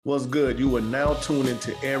What's good? You are now tuned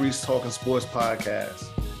into Aries Talking Sports Podcast.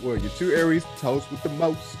 Well, you're two Aries hosts with the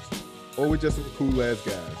most, or we're just some cool ass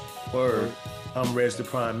guys. Word. I'm Reg the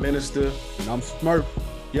Prime Minister. And I'm Smurf.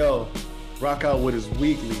 Yo, rock out with us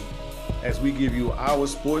weekly as we give you our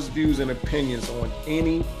sports views and opinions on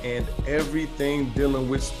any and everything dealing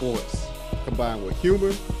with sports. Combined with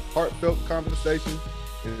humor, heartfelt conversation,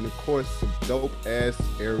 and of course, some dope ass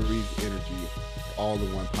Aries energy all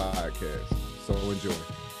in one podcast. So enjoy.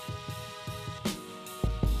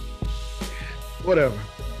 Whatever.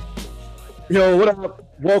 Yo, what up?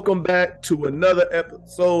 Welcome back to another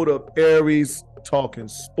episode of Aries Talking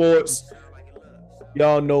Sports.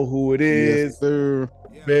 Y'all know who it is. Yes, sir.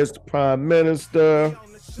 There's the Prime Minister.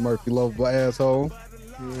 Murphy lovable asshole.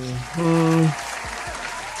 Mm-hmm.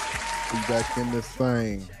 We back in this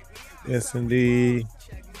thing. Yes, indeed.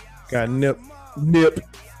 Got Nip,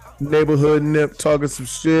 neighborhood Nip talking some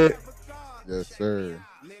shit. Yes, sir.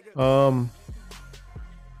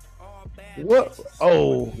 What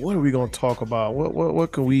are we gonna talk about?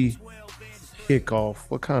 What can we kick off?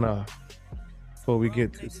 What kind of before we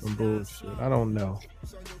get to some bullshit? I don't know.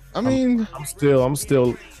 I mean, I'm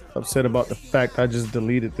still upset about the fact I just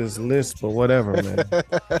deleted this list, but whatever, man.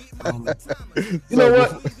 You know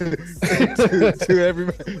what? to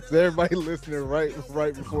everybody listening, right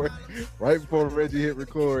before Reggie hit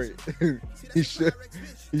record, he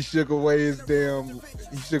shook away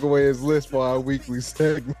his list for our weekly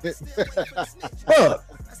segment. We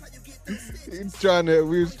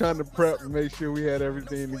was trying to prep and make sure we had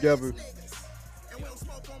everything together.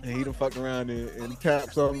 And he done fucked around and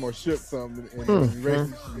tapped something or shook something and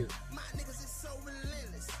ready shit.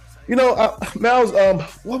 You know,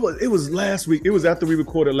 it was last week. It was after we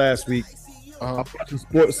recorded last week. I watched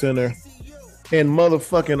Sports Center and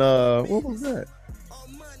motherfucking what was that?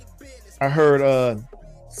 I heard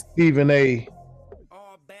Stephen A.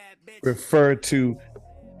 refer to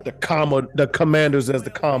the Commanders as the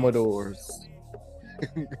Commodores.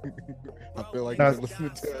 I feel like he's listening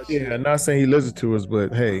to that shit. Yeah, not saying he listened to us,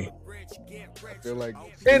 but hey. I feel like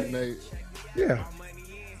Stephen A. Yeah.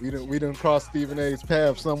 We done crossed Stephen A.'s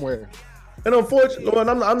path somewhere. And unfortunately, well,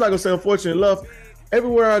 I'm not gonna say unfortunate love.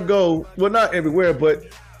 Everywhere I go, well, not everywhere, but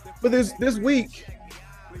this week,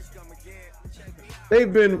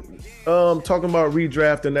 they've been talking about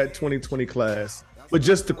redrafting that 2020 class, but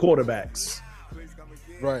just the quarterbacks.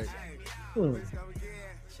 Right.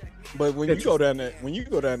 But when you go down that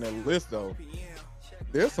list though,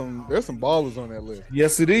 there's some ballers on that list.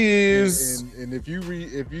 Yes, it is. And if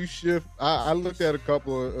you shift, I looked at a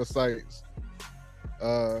couple of sites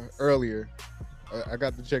earlier. I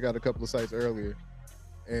got to check out a couple of sites earlier,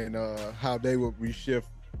 and how they would reshift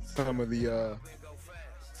some of these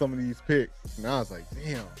picks. And I was like,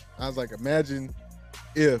 damn. I was like, imagine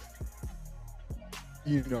if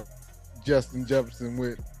Justin Jefferson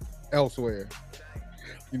went elsewhere.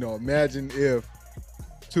 Imagine if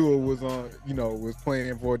Tua was was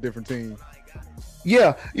playing for a different team.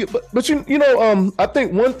 Yeah, but I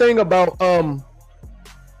think one thing about I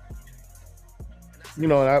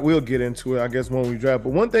will get into it, I guess, when we draft.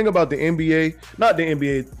 But one thing about the NBA, not the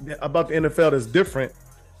NBA, about the NFL that's different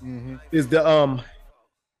is the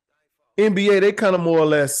NBA. They kind of more or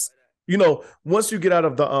less, once you get out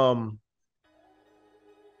of the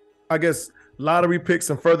I guess lottery picks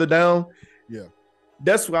and further down. Yeah.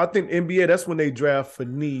 That's why I think NBA, that's when they draft for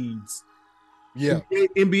needs. Yeah.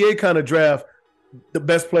 NBA kind of draft the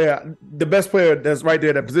best player that's right there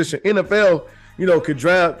at that position. NFL, could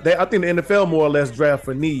draft. I think the NFL more or less draft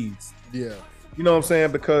for needs. Yeah. You know what I'm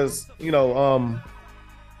saying? Because,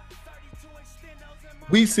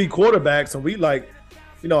 we see quarterbacks and we like,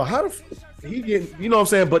 how the he get, you know what I'm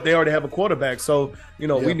saying? But they already have a quarterback. So, we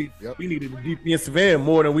needed a defensive end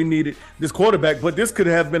more than we needed this quarterback. But this could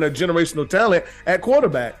have been a generational talent at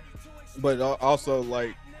quarterback. But also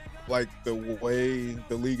like the way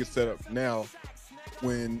the league is set up now,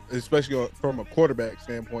 when especially from a quarterback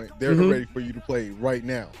standpoint, they're ready for you to play right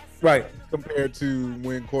now. Right. Compared to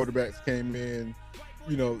when quarterbacks came in,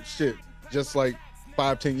 just like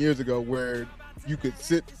 5-10 years ago, where you could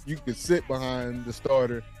sit behind the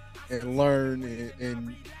starter and learn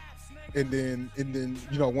and then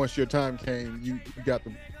once your time came, you got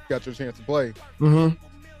your chance to play.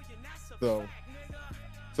 So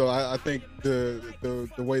I think the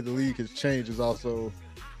way the league has changed has also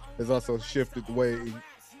shifted the way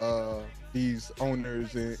these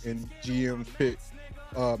owners and GMs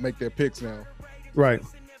make their picks now. Right.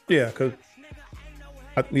 Yeah, because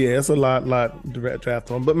it's a lot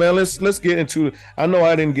draft on. But man, let's get into it. I know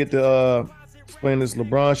I didn't get to explain this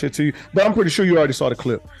LeBron shit to you, but I'm pretty sure you already saw the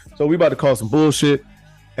clip. So we about to call some bullshit,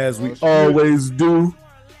 as we always do.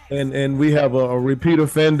 and we have a repeat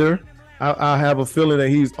offender. I have a feeling that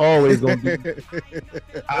he's always going to be.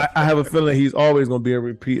 I have a feeling he's always going to be a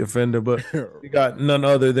repeat offender. But we got none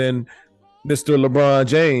other than Mr. LeBron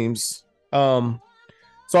James. So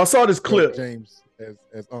I saw this clip. James,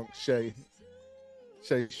 as Uncle Shay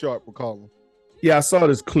Sharp would call him. Yeah, I saw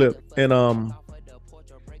this clip, and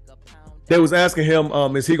they was asking him,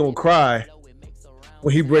 is he gonna cry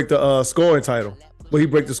when he break the scoring title, when he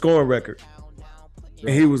break the scoring record? And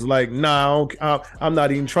he was like, "Nah, I'm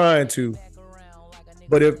not even trying to."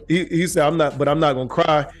 But if he said, "I'm not gonna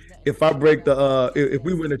cry if I break the if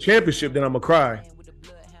we win the championship, then I'm gonna cry."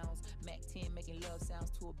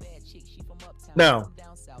 Now,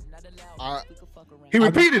 he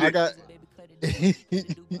repeated it.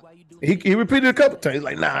 He repeated it a couple times. He's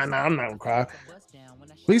like, "Nah, I'm not gonna cry."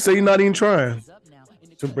 He said he's not even trying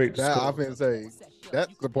to break the score. I'm finna say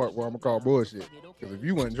that's the part where I'm gonna call bullshit. Because if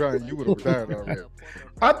you weren't trying, you would have retired already.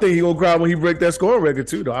 I think he gonna cry when he break that scoring record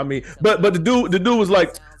too, though. I mean, but the dude was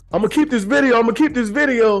like, "I'm gonna keep this video. I'm gonna keep this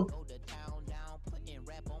video."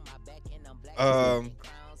 The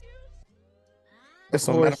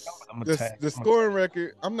scoring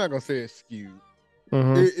record, I'm not gonna say it's skewed.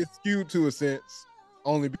 Mm-hmm. It's skewed to a sense,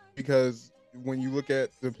 only because when you look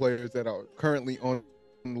at the players that are currently on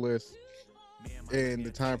the list and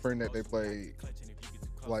the time frame that they played,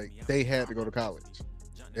 like they had to go to college.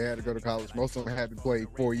 Most of them had to play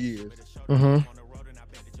 4 years. Mm-hmm.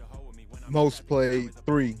 Most played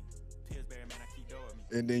 3.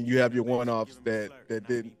 And then you have your one-offs that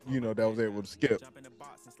didn't, that was able to skip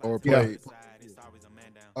or play.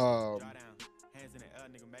 Yeah.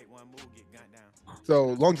 So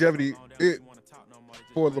longevity,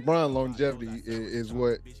 for LeBron, longevity is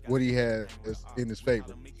what he has in his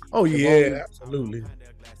favor. Oh yeah, absolutely.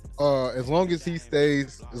 As long as he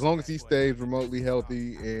stays remotely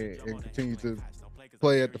healthy and continue to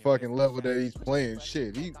play at the fucking level that he's playing,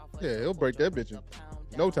 he'll break that bitch in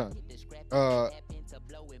no time.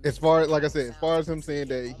 As far as him saying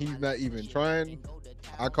that he's not even trying,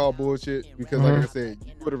 I call bullshit because, like I said,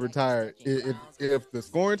 you would have retired if the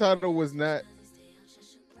scoring title was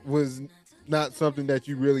not something that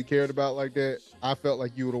you really cared about like that. I felt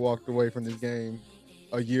like you would have walked away from this game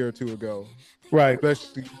a year or two ago, right?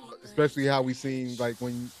 Especially how we seen like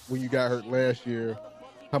when you got hurt last year,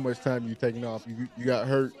 how much time you taking off. You got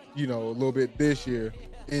hurt, a little bit this year,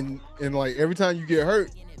 and like every time you get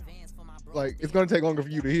hurt, like it's gonna take longer for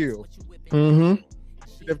you to heal. Mm-hmm.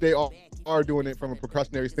 If they are doing it from a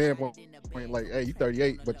precautionary standpoint, like, hey, you're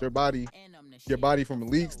 38, but your body from a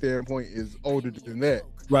league standpoint is older than that.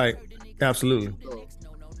 Right. Absolutely. So,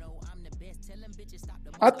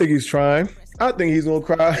 I think he's trying. I think he's gonna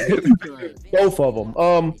cry. Both of them.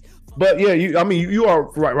 But yeah, you are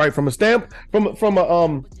right from a standpoint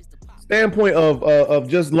of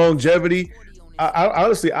just longevity. I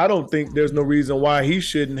honestly, I don't think there's no reason why he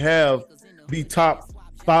shouldn't have the top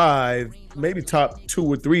 5, maybe top 2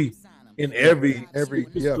 or 3 in every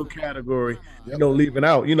category. Yep. Leaving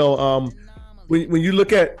out. When you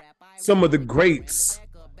look at some of the greats,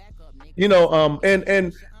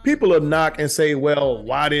 and people will knock and say, well,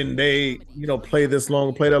 why didn't they, play this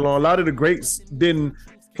long, play that long? A lot of the greats didn't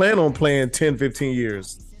plan on playing 10, 15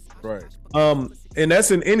 years. Right. And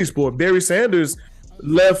that's in any sport. Barry Sanders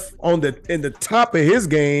left in the top of his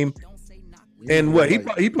game. And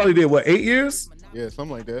he probably did 8 years? Yeah,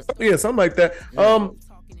 something like that. Yeah, something like that. Yeah.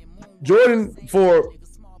 Jordan, for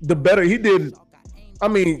the better, he did,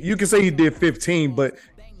 you can say he did 15, but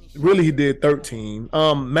really he did 13.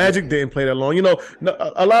 Magic didn't play that long. A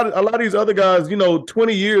lot of these other guys,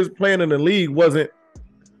 20 years playing in the league wasn't.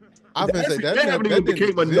 That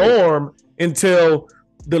became a norm until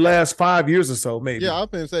the last 5 years or so, maybe. Yeah, I was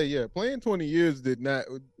gonna say, playing 20 years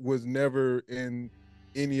was never in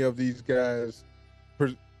any of these guys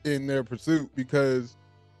in their pursuit because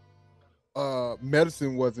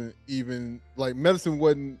medicine wasn't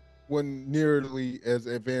nearly as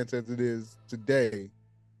advanced as it is today,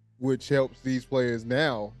 which helps these players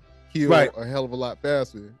now heal a hell of a lot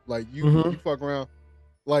faster. Like you fuck around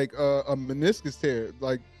like a meniscus tear,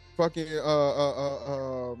 like fucking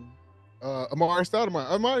Amari Stoudemire.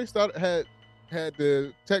 Amari Stoudemire had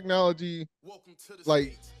the technology,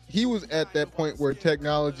 like he was at that point where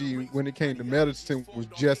technology, when it came to medicine, was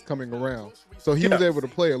just coming around. So he was able to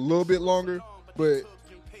play a little bit longer, but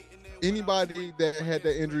anybody that had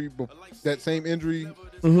that injury, that same injury,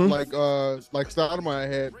 like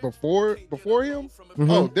Stoudemire had before him,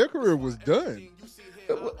 their career was done.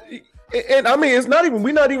 And it's not even,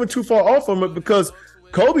 we're not even too far off from it because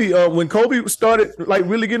Kobe, when Kobe started like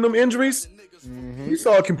really getting them injuries, we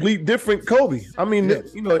saw a complete different Kobe. I mean,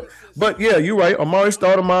 you know, but yeah, you're right. Amari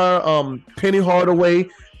Stoudemire, Penny Hardaway,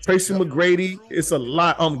 Tracy McGrady. It's a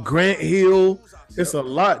lot. Grant Hill. It's a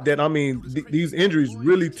lot that, I mean, these injuries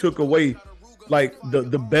really took away like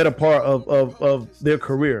the better part of their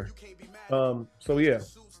career. So yeah.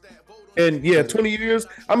 And yeah, 20 years.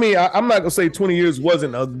 I mean, I'm not gonna say 20 years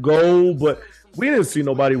wasn't a goal, but we didn't see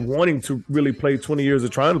nobody wanting to really play 20 years or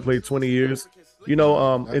trying to play 20 years. You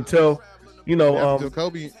know, until you know, until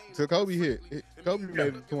Kobe hit. Kobe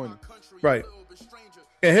made it 20. Right.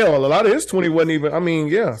 And hell, a lot of his 20 wasn't even. I mean,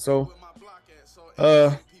 yeah. So,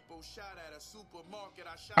 I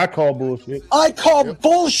call bullshit.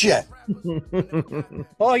 Bullshit.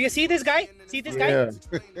 Oh, you see this guy? See this guy?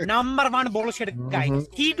 Number one bullshit guy.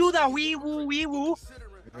 He do the wee woo.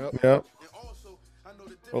 Yep.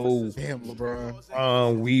 Oh, damn,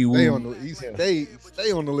 LeBron. Wee woo. Stay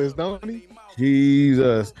on the list, don't he?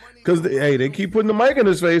 Jesus, because they keep putting the mic in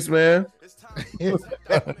his face, man. You know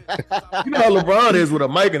how LeBron is with a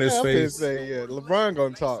mic in his face. Yeah, LeBron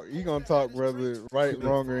gonna talk. He gonna talk, whether right,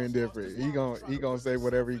 wrong, or indifferent. He gonna say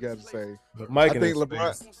whatever he got to say. I think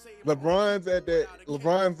LeBron's at that.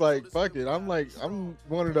 LeBron's like, fuck it. I'm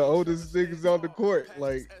one of the oldest niggas on the court,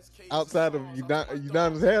 like outside of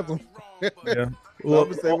Udonis Haslem. Yeah, well,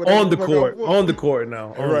 on the court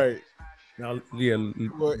now. Right. Now, yeah,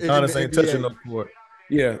 Udonis ain't touching the court.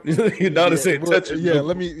 Yeah, Udonis ain't touching. Yeah,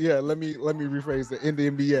 let me rephrase it. In the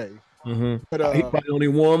NBA, but he probably only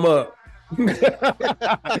warm up. He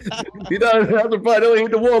doesn't have to probably don't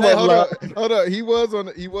even warm up. Hold on, he was on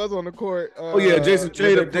the court. Oh yeah, Jason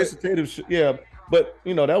Tatum. Yeah, but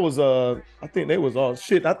you know that was I think they was all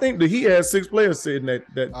shit. I think that he had 6 players sitting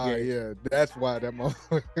that game. Yeah, that's why that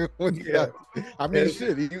motherfucker. Yeah, I mean,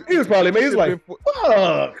 shit. He was probably. He's like,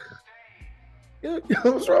 fuck.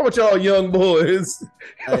 What's wrong with y'all young boys?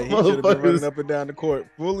 Hey, he should have been running up and down the court,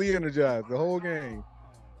 fully energized the whole game.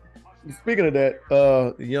 Speaking of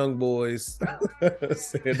that, young boys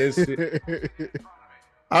saying this shit.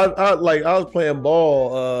 I was playing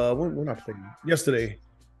ball. When I played yesterday,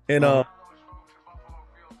 and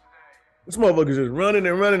this motherfucker's just running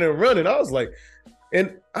and running and running. I was like,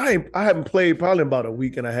 and I haven't played probably about a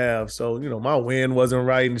week and a half, so you know my wind wasn't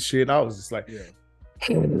right and shit. I was just like,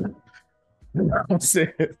 I'm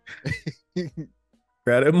saying,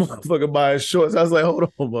 grab that motherfucker by his shorts. I was like, hold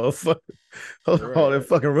on, motherfucker. Hold on, they're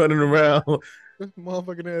fucking running around.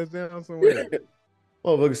 Motherfucking ass down somewhere.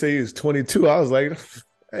 Motherfucker say he was 22. I was like,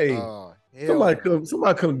 hey, somebody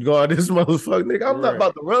come guard this motherfucker, nigga. I'm not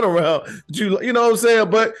about to run around. You know what I'm saying?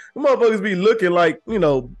 But the motherfuckers be looking like, you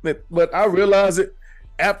know, but I realized it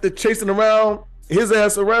after chasing his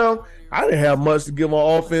ass around. I didn't have much to give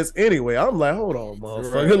on offense anyway. I'm like, hold on,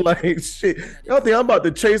 motherfucker. Like, shit. Y'all think I'm about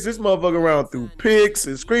to chase this motherfucker around through picks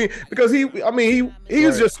and screen? Because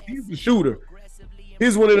he's a shooter.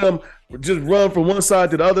 He's one of them just run from one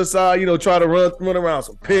side to the other side, you know, try to run around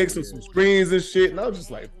some picks and some screens and shit. And I was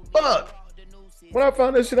just like, fuck. When I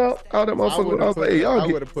found that shit out that motherfucker, I was like, hey, y'all I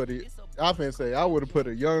would have put it. I finna say I would have put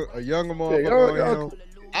a younger motherfucker on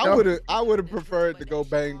him. I would have preferred to go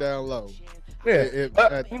bang down low. Yeah,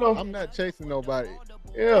 you know, I'm not chasing nobody.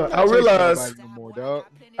 Yeah, I realize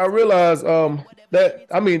that,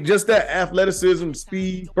 I mean, just that athleticism,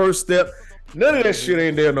 speed, first step, none of that shit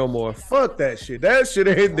ain't there no more. Fuck that shit. That shit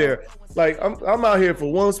ain't there. Like, I'm out here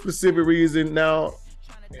for one specific reason now.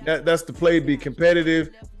 That's to play, be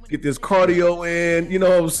competitive, get this cardio in, you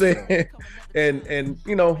know what I'm saying? And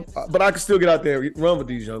you know, but I can still get out there and run with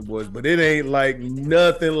these young boys, but it ain't like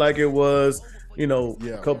nothing like it was, you know,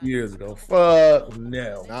 a couple years ago. Fuck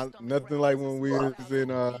no. Nothing like when we was in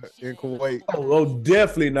Kuwait. Oh,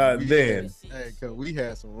 definitely not then. Hey, cause we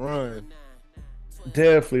had some run.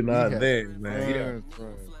 Definitely not then, man.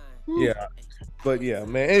 Yeah. But yeah,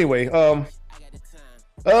 man. Anyway, hey,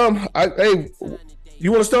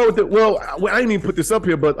 you want to start with it? Well, I didn't even put this up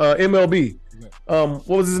here, but MLB. What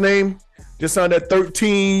was his name? Just signed that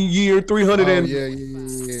 13-year,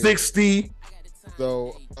 360.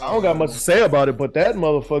 So I don't got much to say about it, but that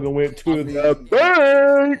motherfucker went to the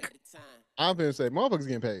bank. I'm gonna say motherfuckers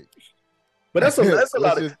getting paid, but that's a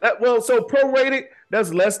lot of that. Well, so prorated,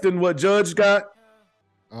 that's less than what Judge got,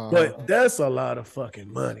 but that's a lot of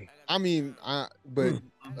fucking money. I mean, but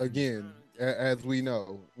again, as we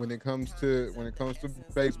know, when it comes to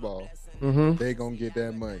baseball, they gonna get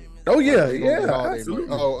that money. Oh yeah,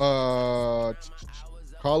 absolutely.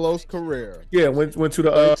 Carlos Correa. Yeah, went to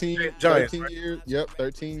the 13 Giants. 13 years. Yep,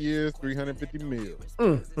 13 years, 350 mil.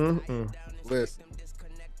 Listen.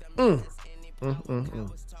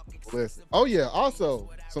 Listen. Oh yeah. Also,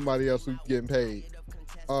 somebody else who's getting paid.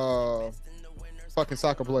 fucking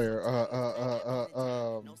soccer player.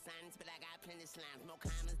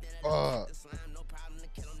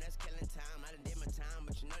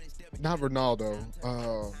 Not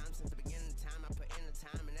Ronaldo.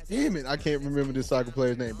 Damn it, I can't remember this soccer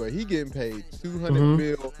player's name, but he getting paid $200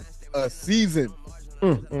 mil a season.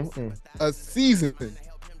 A season.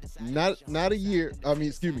 Not a year. I mean,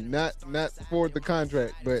 excuse me, not for the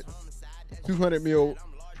contract, but $200 mil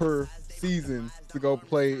per season to go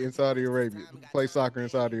play in Saudi Arabia, play soccer in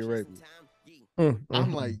Saudi Arabia.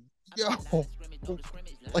 I'm like, yo,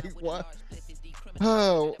 like what?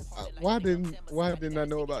 Oh, why didn't I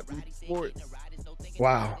know about these sports?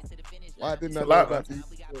 Wow. Why didn't I know about these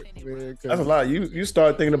sports, man? That's a lot. You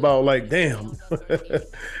start thinking about like, damn.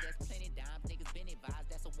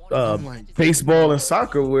 Baseball and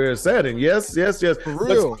soccer where it's at, and yes. For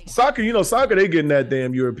real. But soccer, they getting that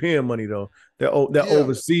damn European money though. That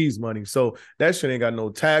overseas money. So that shit ain't got no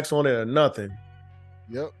tax on it or nothing.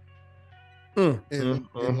 Yep.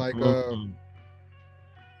 And like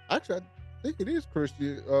actually, I think it is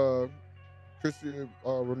Cristiano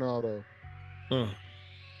Ronaldo. I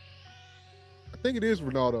think it is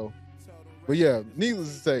Ronaldo. But yeah, needless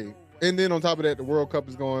to say. And then on top of that, the World Cup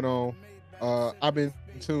is going on. I've been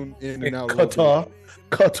tuned in and out. Qatar.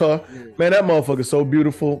 Yeah. Man, that motherfucker's so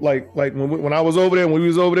beautiful. Like when I was over there, when we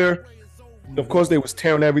was over there, of course they was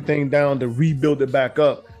tearing everything down to rebuild it back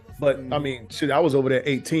up. But I mean, shit, I was over there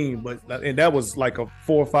 18, and that was like a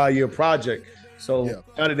 4 or 5 year project. So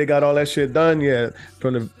now that they got all that shit done,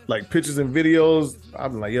 from the like pictures and videos,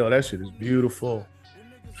 I'm like, yo, that shit is beautiful.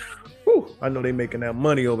 Whew, I know they making that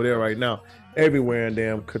money over there right now, everywhere in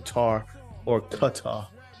damn Qatar or Qatar.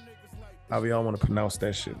 However y'all want to pronounce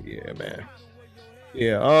that shit. Yeah, man.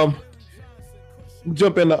 Yeah.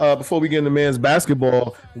 Jump in before we get into men's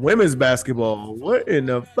basketball, women's basketball. What in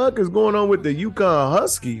the fuck is going on with the UConn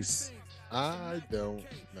Huskies? I don't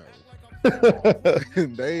know. I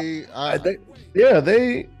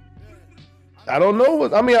don't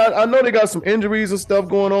know. I mean, I know they got some injuries and stuff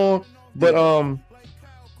going on, but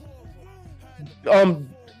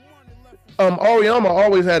Auriemma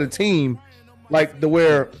always had a team like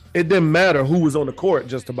where it didn't matter who was on the court,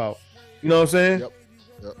 just about. You know what I'm saying? Yep.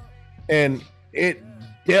 And it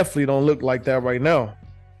definitely don't look like that right now.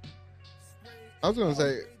 I was gonna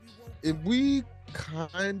say, if we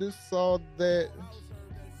kind of saw that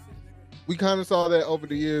over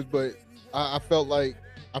the years, but I felt like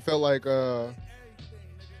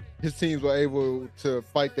his teams were able to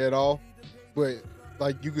fight that off. But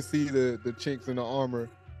like you could see the chinks in the armor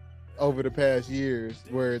over the past years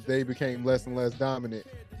where they became less and less dominant.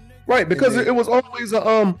 Right, because it was always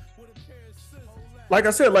a like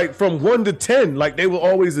I said, like from 1 to 10, like they were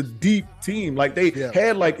always a deep team. Like they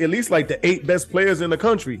had like at least like the 8 best players in the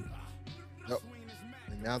country. Yep.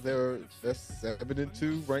 And now they're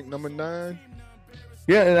 7-2, ranked number 9.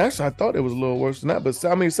 Yeah, and actually I thought it was a little worse than that, but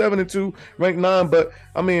I mean 7-2, ranked 9. But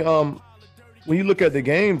I mean, when you look at the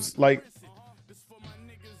games, like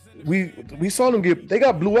we saw them they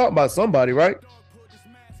got blew out by somebody, right?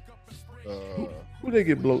 Who they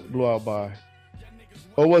get blew out by?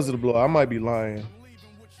 Or was it a blowout? I might be lying.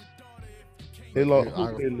 They lost.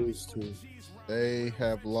 Who they lose to? They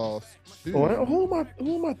have lost to. Who am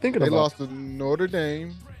I thinking about? They lost to Notre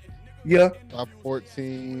Dame. Yeah. By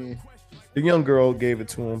 14. The young girl gave it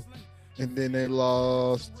to him. And then they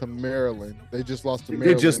lost to Maryland. They just lost to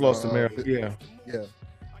Maryland. They just lost to Maryland. Yeah.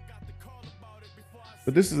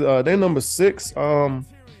 But this is they're number 6.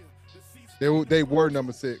 They were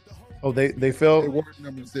number 6. Oh, they fell. They were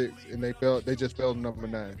number 6, and they just fell to number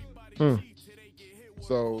 9.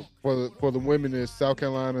 So for the women, is South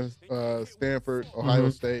Carolina, Stanford, Ohio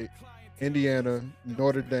State, Indiana,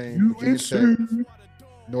 Notre Dame, Virginia Tech,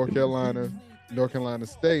 North Carolina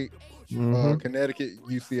State, Connecticut,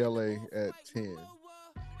 UCLA at 10.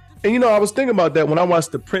 And I was thinking about that when I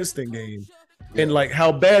watched the Princeton game, and like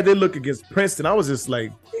how bad they look against Princeton. I was just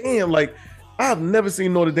like, damn, like I've never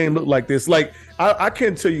seen Notre Dame look like this. Like I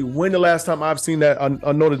can't tell you when the last time I've seen that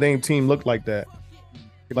a Notre Dame team look like that.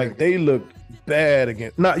 Like they look bad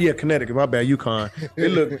against Connecticut, my bad, UConn. They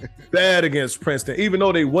look bad against Princeton, even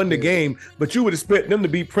though they won the game. But you would expect them to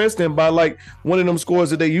beat Princeton by like one of them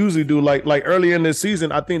scores that they usually do. Like earlier in this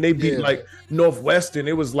season, I think they beat like Northwestern.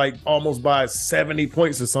 It was like almost by 70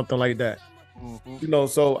 points or something like that.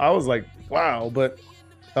 So I was like, wow. But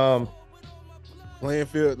playing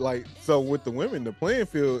field, like, so with the women, the playing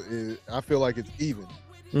field is, I feel like it's even.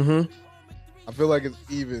 I feel like it's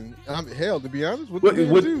even. Hell, to be honest, with the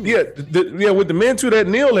men too. With the men too, that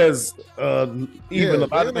Neil has even a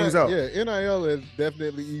lot of things out. Yeah, NIL has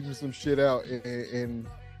definitely evened some shit out, and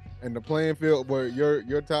and the playing field where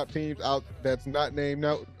your top teams out that's not named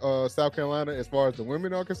out South Carolina as far as the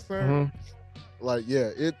women are concerned, like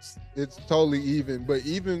it's totally even. But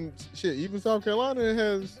even South Carolina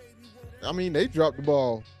has, I mean, they dropped the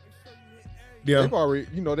ball. Yeah, they've already,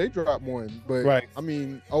 they dropped one, but right. I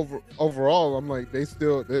mean, overall, I'm like they're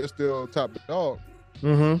still top dog.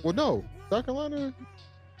 Well, no, South Carolina.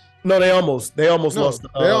 No, they almost lost.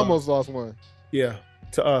 They almost lost one. Yeah,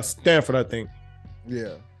 to Stanford, I think.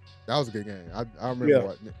 Yeah, that was a good game. I remember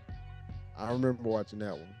watching it. I remember watching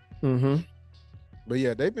that one. But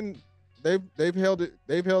yeah, they've held it.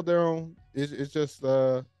 They've held their own. It's just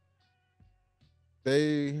I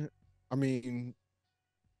mean,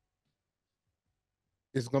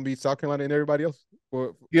 it's gonna be South Carolina and everybody else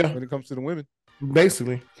when it comes to the women.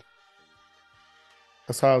 Basically,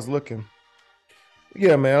 that's how it's looking.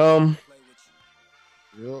 Yeah, man.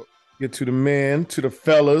 Yep. Get to the men, to the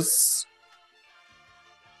fellas.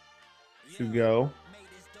 To go.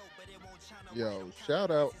 Yo,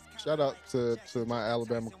 shout out to my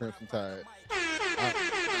Alabama Crimson Tide.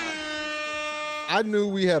 I knew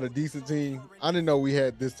we had a decent team. I didn't know we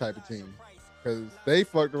had this type of team because they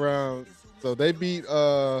fucked around. So they beat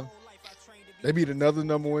another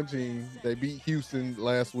 #1 team. They beat Houston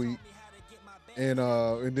last week, and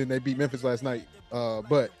then they beat Memphis last night.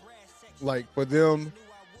 But like for them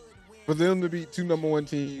to beat two #1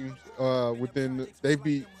 teams they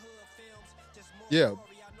beat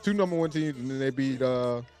two #1 teams, and then they beat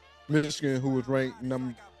Michigan, who was ranked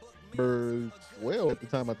number 12 at the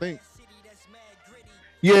time, I think.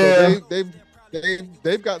 Yeah, so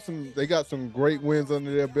they've got some great wins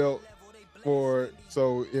under their belt.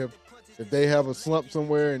 So if they have a slump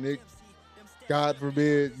somewhere and God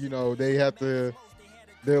forbid, they're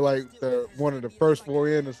like one of the first 4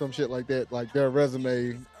 in or some shit like that. Like their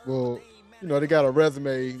resume will, they got a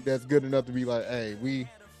resume that's good enough to be like, hey, we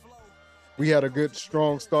had a good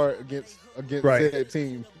strong start against right. Said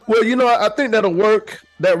team. Well, I think that'll work.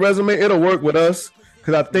 That resume, it'll work with us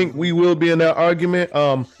because I think we will be in that argument.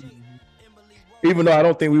 Even though I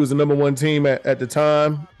don't think we was the #1 team at the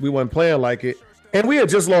time, we weren't playing like it, and we had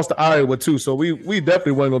just lost to Iowa too, so we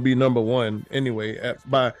definitely weren't gonna be #1 anyway.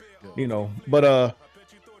 But I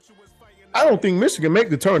don't think Michigan make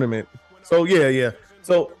the tournament. So yeah.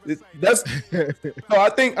 So that's so I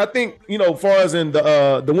think far as in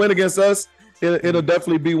the win against us, it'll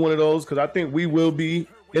definitely be one of those because I think we will be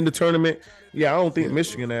in the tournament. Yeah, I don't think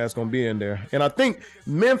Michigan is going to be in there. And I think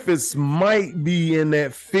Memphis might be in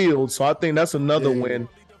that field. So I think that's another win.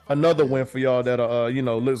 Another win for y'all that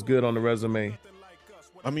looks good on the resume.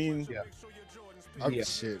 I mean,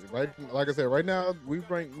 shit. Right, like I said, right now we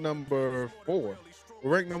rank number 4.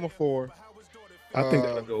 We're ranked number 4. I think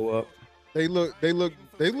that'll go up. They look good.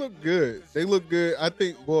 They look good. I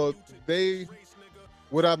think what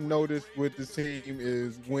I've noticed with this team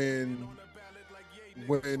is when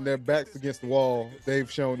their backs against the wall,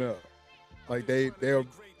 they've shown up. Like they've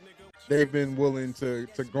been willing to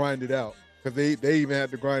grind it out because they even had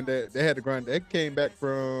to grind that. They had to grind. They came back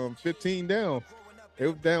from 15 down. They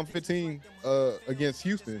were down 15 against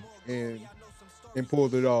Houston and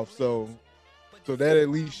pulled it off. So that at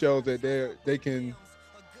least shows that they can,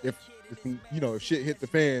 if shit hit the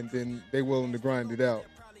fan, then they willing to grind it out.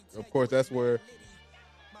 Of course, that's where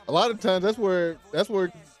a lot of times that's where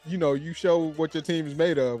you show what your team is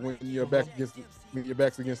made of when your back's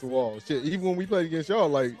against the wall. Shit, even when we played against y'all,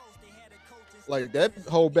 like that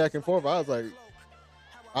whole back and forth, I was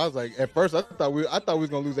like, at first I thought we was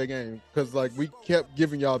gonna lose that game because like we kept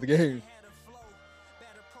giving y'all the game.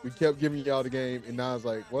 And I was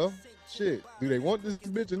like, well, shit, do they want this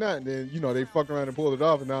bitch or not? And then they fuck around and pulled it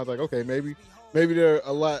off, and I was like, okay, maybe they're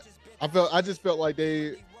a lot. I just felt like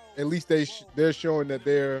they're showing that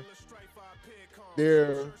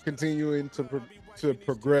they're continuing to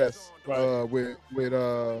progress with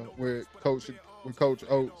Coach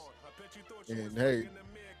Oates, and hey,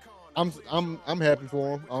 I'm happy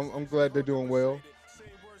for them. I'm glad they're doing well.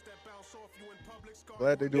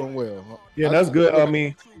 Yeah, that's good. I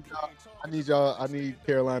mean, I need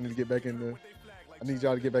Carolina to get back in the. I need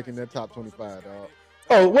y'all to get back in that top 25, dog.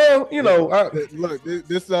 Oh well, look,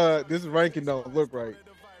 this ranking don't look right.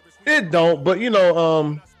 It don't, but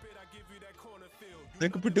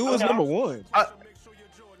think Purdue is number 1.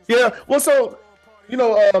 Yeah, well, so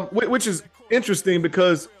which is interesting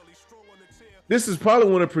because this is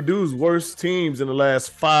probably one of Purdue's worst teams in the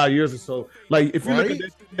last 5 years or so. Like if you look at the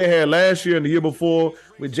they had last year and the year before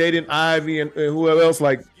with Jaden Ivey and whoever else,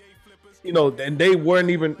 like and they weren't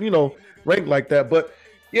even ranked like that. But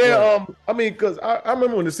I mean, because I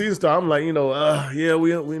remember when the season started, I'm like,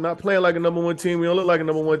 we're not playing like a #1 team. We don't look like a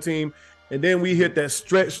 #1 team. and then we hit that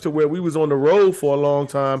stretch to where we was on the road for a long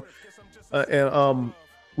time, and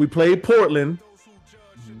we played Portland,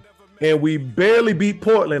 and we barely beat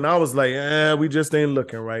Portland. I was like, we just ain't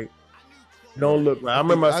looking right. Don't look right. I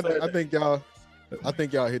remember. I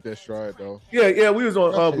think y'all hit that stride though. Yeah, we was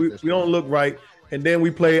on. We don't look right. And then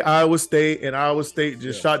we played Iowa State, and Iowa State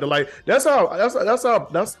just shot the light. That's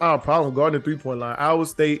our problem guarding the 3-point line. Iowa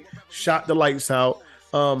State shot the lights out.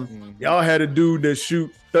 Y'all had a dude that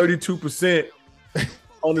shoot 32%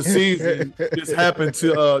 on the season. Just happened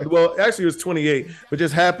to well, actually it was 28, but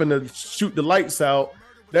just happened to shoot the lights out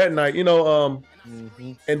that night.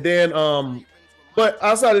 And then but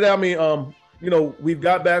outside of that, I mean, we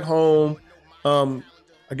got back home. I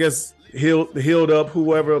guess healed up,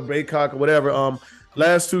 whoever, Baycock or whatever.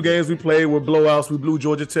 Last 2 games we played were blowouts. We blew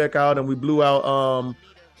Georgia Tech out, and we blew out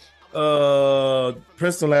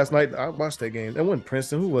Princeton last night. I watched that game. That wasn't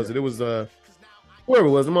Princeton. Who was it? It was whoever it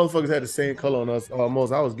was. The motherfuckers had the same color on us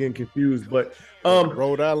almost. I was getting confused, but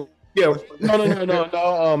Rhode Island. Yeah,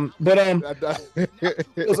 no. But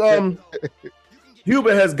it was,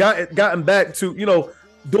 Hubert has gotten back to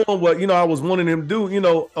doing what I was wanting him to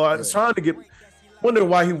do. I was trying to wondering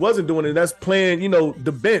why he wasn't doing it. That's playing,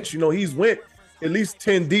 the bench. He's went at least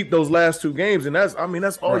 10 deep those last 2 games, and that's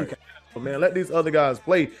all you can ask for, man. Let these other guys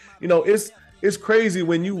play. It's crazy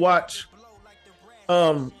when you watch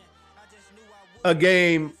a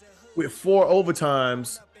game with 4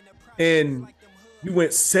 overtimes and you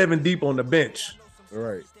went 7 deep on the bench.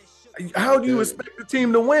 Right. How do you expect the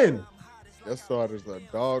team to win? That starter's a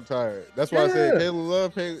dog tired. That's why I said Caleb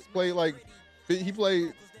Love played like he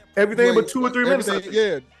played everything but 2 or 3 minutes.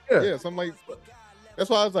 Yeah. So I'm like, that's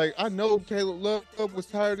why I was like, I know Caleb Love was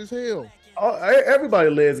tired as hell. Everybody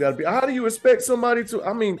legs got to be. How do you expect somebody to?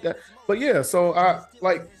 I mean, but yeah. So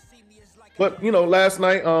but last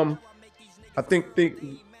night, I think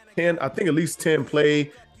at least 10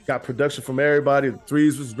 play, got production from everybody. The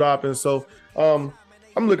threes was dropping. So I'm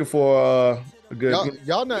looking for a good.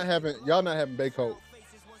 Y'all not having Baycoat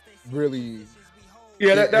really.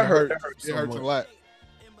 Yeah, that hurt. It hurts a lot.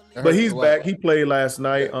 But he's back. He played last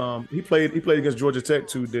night. He played against Georgia Tech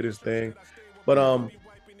too. Did his thing. But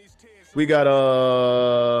we got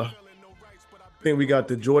I think we got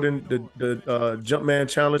the Jumpman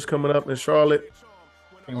Challenge coming up in Charlotte.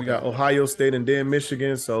 And we got Ohio State and then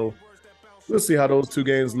Michigan. So we'll see how those 2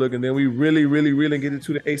 games look, and then we really, really, really get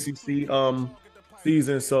into the ACC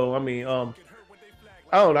season. So I mean, I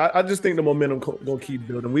don't know. I just think the momentum gonna keep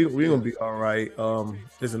building. We're gonna be all right.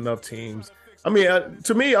 There's enough teams. I mean,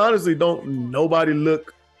 to me, honestly, don't nobody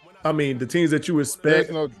look. I mean, the teams that you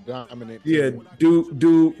expect. There's no dominant. Yeah,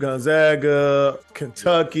 Duke, Gonzaga,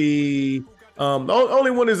 Kentucky. The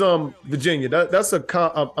only one is Virginia. That's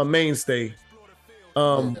a mainstay.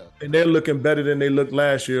 And they're looking better than they looked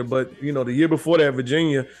last year. But the year before that,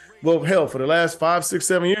 Virginia. Well, hell, for the last 5, 6,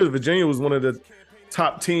 7 years, Virginia was one of the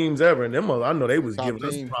top teams ever, and them I know they was top giving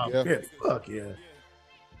team, us problems. Yeah, fuck yeah.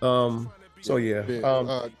 So yeah.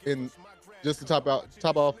 And just to top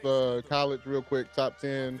off college real quick, top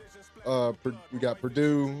 10. We got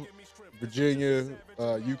Purdue, Virginia,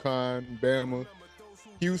 UConn, Bama,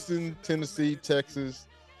 Houston, Tennessee, Texas,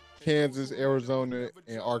 Kansas, Arizona,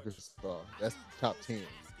 and Arkansas. That's the top 10.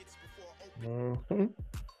 Mm-hmm.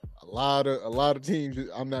 A lot of teams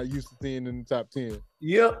I'm not used to seeing in the top 10.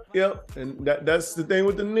 Yep. And that's the thing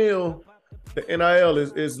with the NIL. The NIL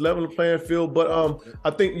is level the playing field, but I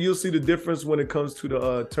think you'll see the difference when it comes to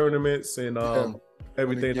the tournaments and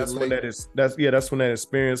everything. That's when that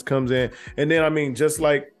experience comes in. And then I mean, just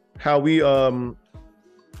like how we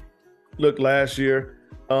looked last year,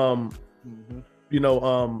 it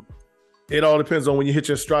all depends on when you hit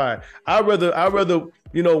your stride. I'd rather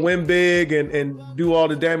win big and do all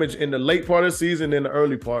the damage in the late part of the season than the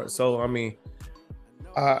early part. So I mean,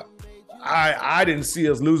 I didn't see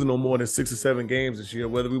us losing no more than 6 or 7 games this year,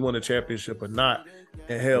 whether we won a championship or not.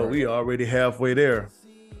 And hell, we already halfway there.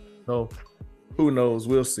 So who knows?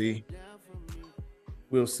 We'll see.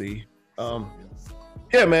 Yeah,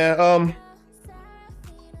 man.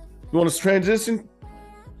 You want us to transition?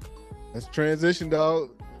 Let's transition,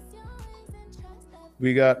 dog.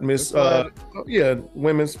 We got Miss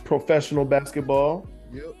women's professional basketball.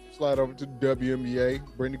 Yep. Slide over to the WNBA.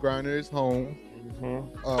 Brittany Griner is home.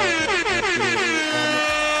 Mm-hmm.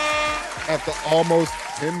 After almost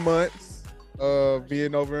 10 months of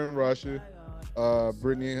being over in Russia,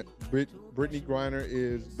 Brittany Griner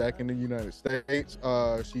is back in the United States.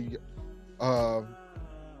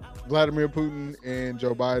 Vladimir Putin and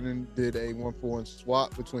Joe Biden did a 1-for-1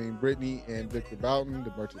 swap between Brittany and Victor Boughton,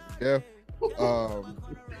 the Merchant of Death.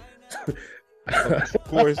 Of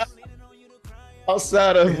course.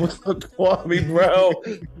 outside of Kwame Brown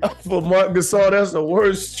for Marc Gasol, that's the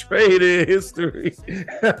worst trade in history.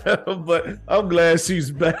 But I'm glad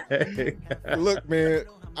she's back. Look, man,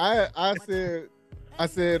 I said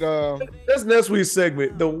that's next week's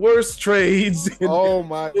segment. The worst trades in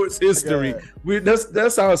sports history.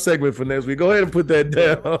 That's our segment for next week. Go ahead and put that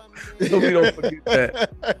down so we don't forget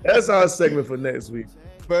that. That's our segment for next week.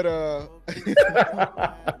 But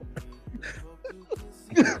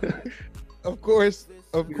of course,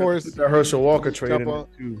 the Herschel Walker trade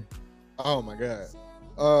too. Oh my god!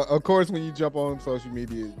 Of course, when you jump on social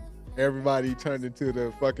media, everybody turned into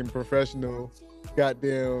the fucking professional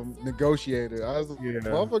goddamn negotiator. I was like, you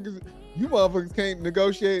motherfuckers can't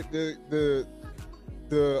negotiate the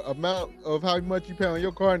amount of how much you pay on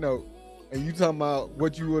your car note, and you talking about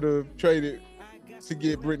what you would have traded to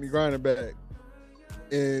get Brittany Griner back.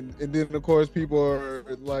 And then of course people are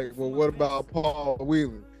like, well, what about Paul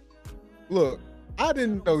Whelan? Look, I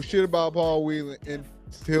didn't know shit about Paul Whelan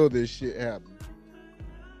until this shit happened.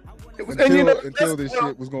 Until this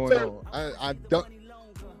shit was going on. I don't.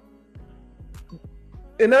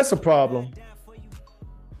 And that's a problem.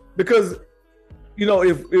 Because,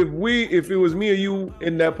 if it was me or you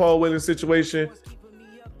in that Paul Whelan situation,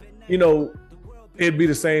 it'd be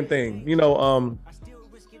the same thing.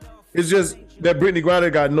 It's just that Brittany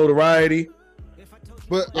Griner got notoriety.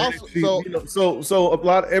 But also, so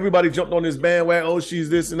everybody jumped on this bandwagon. Oh, she's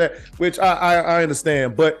this and that, which I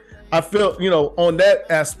understand. But I feel, on that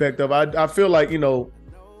aspect of, I feel like,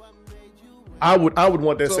 I would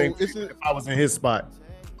want that same thing if I was in his spot.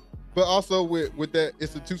 But also with that,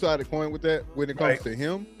 it's a two-sided coin with that when it comes to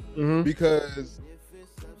him, because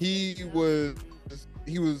he was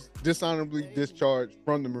dishonorably discharged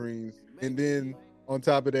from the Marines, and then on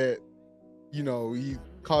top of that, he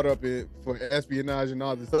caught up in for espionage and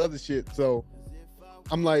all this other shit. So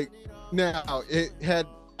I'm like, now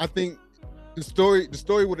I think the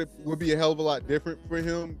story would be a hell of a lot different for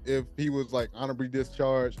him if he was like honorably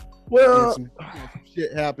discharged. Well, some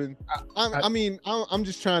shit happened. I'm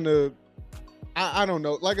just trying to. I don't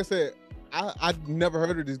know. Like I said, I'd never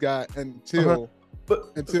heard of this guy until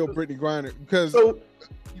Brittany Griner, because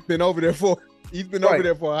he's been over there for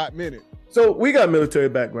a hot minute. So we got military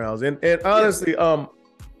backgrounds, and honestly, I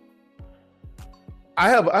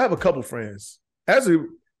have a couple friends. Actually,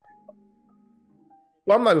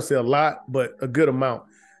 well, I'm not gonna say a lot, but a good amount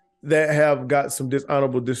that have got some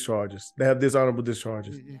dishonorable discharges.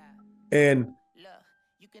 And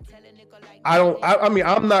I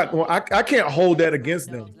can't hold that against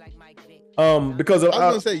them. Because I was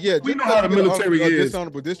gonna say, we know how the military is.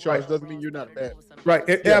 Dishonorable discharge doesn't mean you're not bad. Right,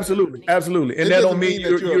 absolutely, and that don't mean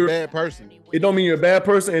that you're a bad person. It don't mean you're a bad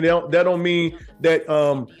person, and that don't mean that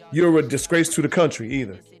you're a disgrace to the country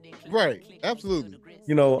either. Right, absolutely.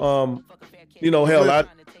 Hell,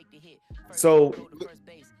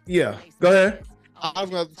 yeah. Go ahead. I was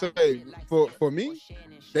going to say, for me,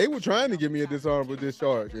 they were trying to give me a dishonorable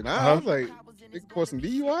discharge, and I was like, for some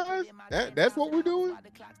DUIs, that's what we're doing.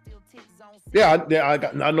 Yeah,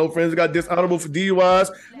 I know friends that got dishonorable for DUIs.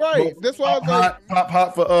 Right, that's why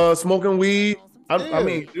pop for smoking weed. I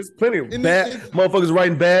mean, there's plenty of bad motherfuckers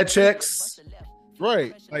writing bad checks.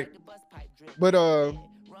 Right, but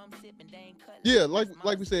yeah,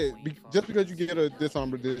 like we said, just because you get a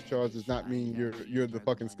dishonorable discharge does not mean you're the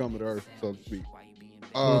fucking scum of the earth, so to speak.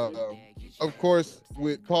 Of course,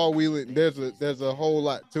 with Paul Whelan, there's a whole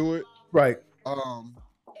lot to it. Right.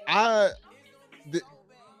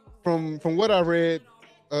 From what I read,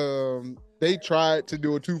 they tried to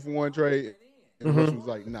do a 2-for-1 trade, and Rush was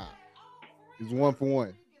like, nah, it's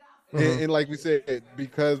 1-for-1. And like we said,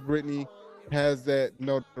 because Brittany has that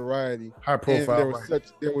notoriety, high profile,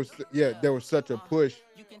 there was such a push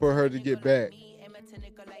for her to get back.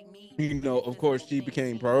 Of course, she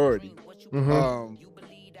became priority.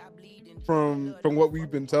 From what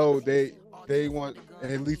we've been told, they want,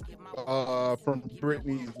 at least from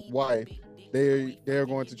Brittany's wife, they're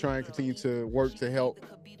going to try and continue to work to help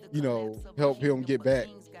him get back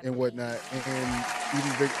and whatnot. And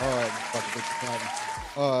even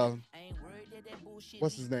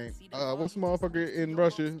what's his name? What's the motherfucker in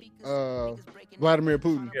Russia? Vladimir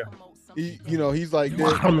Putin. Yeah. He's like,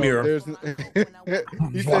 there's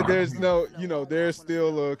he said there's no, there's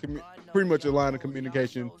still pretty much a line of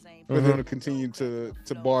communication for them to continue to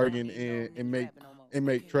bargain and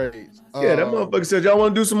make trades. Yeah, that motherfucker said, y'all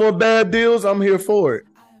want to do some more bad deals? I'm here for it.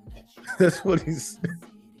 That's what he said.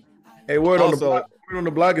 Hey, word on on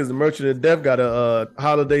the block is the Merchant of Death got a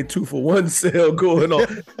holiday 2-for-1 sale going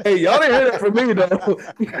on. Hey, y'all didn't hear that from me though.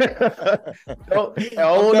 I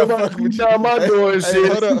don't know about you down my door and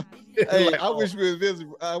shit. Hold up. Hey, like, I wish we were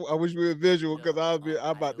visible. I wish we were visual because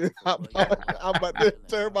I'm about to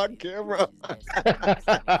turn my camera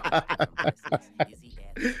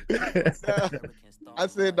I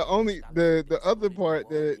said the other part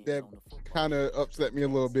that kind of upset me a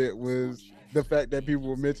little bit was the fact that people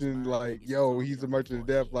were mentioning like, yo, he's a Merchant of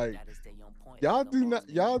Death. Like, y'all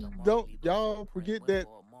forget that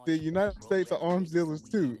the United States are arms dealers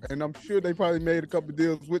too, and I'm sure they probably made a couple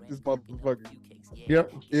deals with this motherfucker.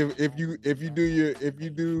 Yep. If you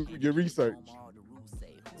do your research.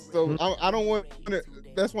 So I don't want to.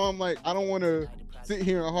 That's why I'm like, I don't want to sit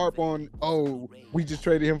here and harp on, oh, we just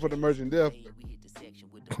traded him for the Merchant of Death.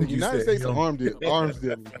 The United States are arms dealers.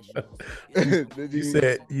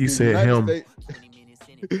 You said him.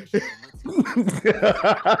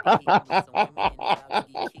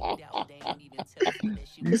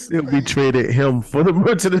 You said we traded him for the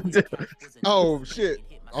Merchant of Death. Oh shit!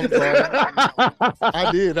 I'm sorry.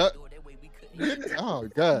 I did. Oh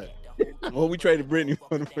god. Well, we traded Brittany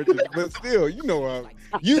for the Merchant, but still, you know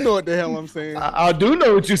what the hell I'm saying. I do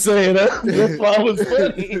know what you're saying. That's why I was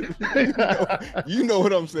funny. You know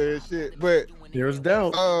what I'm saying, shit. But there's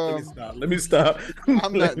doubt. Let me stop.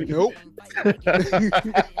 I'm not. Nope.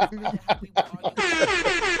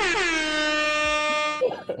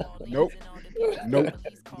 Nope.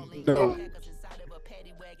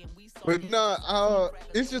 But nah,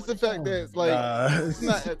 it's just the fact that like it's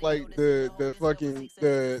not like the fucking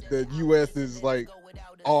the US is like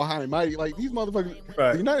all high and mighty. Like these motherfuckers,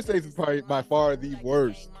 right. The United States is probably by far the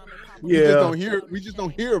worst. We just don't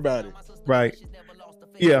hear about it. Right.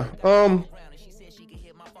 Yeah. The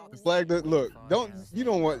flag that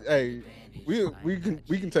hey, we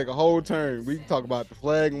can take a whole turn. We can talk about the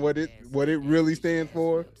flag and what it really stands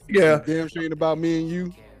for. Yeah. Damn sure ain't about me and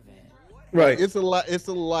you. Right. It's a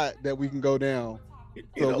lot that we can go down.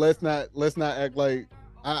 So let's not act like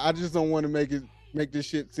I just don't want to make this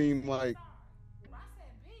shit seem like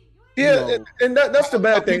and that's the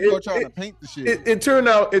bad thing. People are trying to paint the shit. It turned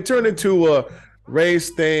into a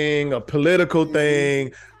race thing, a political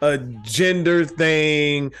thing, a gender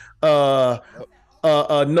thing, a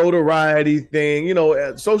notoriety thing.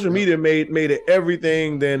 Social media made it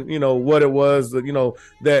everything than what it was.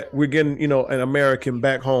 That we're getting an American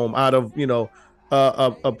back home out of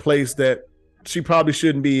a place that she probably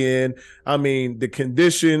shouldn't be in. I mean, the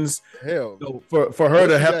conditions. Hell, for her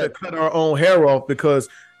to have to cut her own hair off because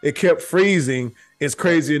it kept freezing. It's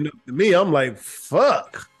crazy enough to me. I'm like,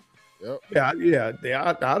 fuck. Yep. Yeah.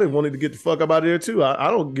 I didn't want to get the fuck up out of there too. I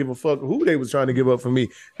don't give a fuck who they was trying to give up for me.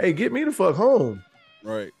 Hey, get me the fuck home.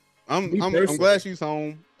 Right. I'm glad she's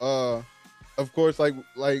home. Of course, like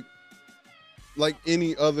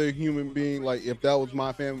any other human being, like if that was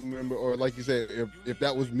my family member, or like you said, if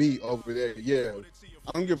that was me over there, yeah,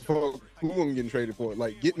 I don't give a fuck who I'm getting traded for.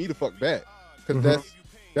 Like, get me the fuck back, because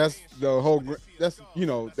that's the whole. That's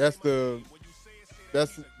the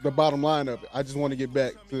bottom line of it. I just want to get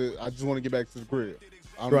back to the crib.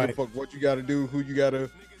 I don't give a fuck what you got to do, who you got to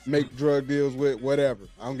make drug deals with, whatever.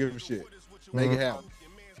 I don't give a shit. Make it happen.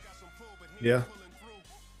 Yeah,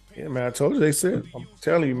 man. I told you they said. I'm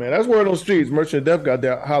telling you, man. That's word on the streets. Merchant of Death got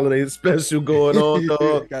that holiday special going on.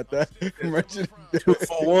 Got that Merchant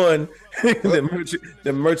 2-for-1.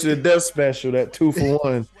 the Merchant of Death special. That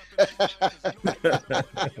 2-for-1.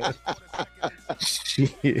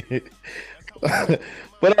 Shit.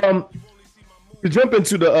 But to jump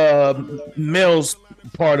into the men's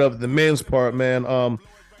part, man.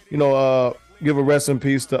 Give a rest in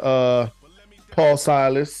peace to Paul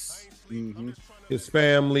Silas, his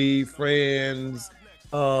family, friends,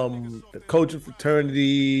 the coaching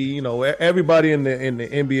fraternity, everybody in the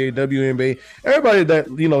NBA, WNBA, everybody that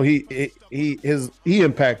he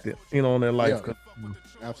impacted, in their life. Yeah,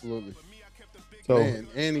 absolutely. So, man,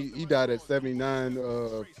 and he died at 79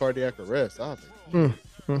 cardiac arrest. I was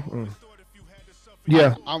like,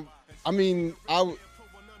 yeah.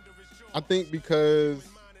 I think because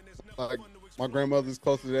like my grandmother's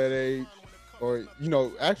close to that age, or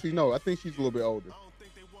actually no, I think she's a little bit older.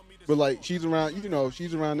 But like she's around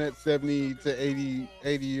that 70 to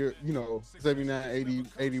 80 year, 79,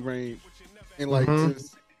 80 range. And like to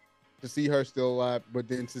see her still alive, but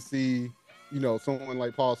then to see, someone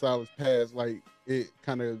like Paul Silas pass, like it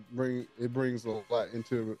kind of brings a lot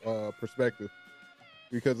into perspective,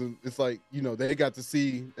 because it's like, they got to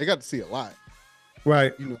see a lot.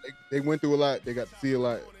 Right. They went through a lot, they got to see a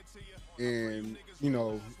lot. And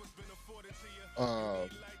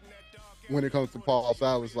when it comes to Paul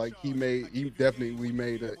Silas, like he definitely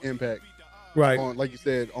made an impact, right? On, like you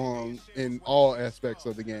said, in all aspects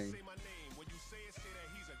of the game.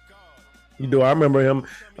 You do. I remember him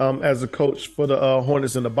as a coach for the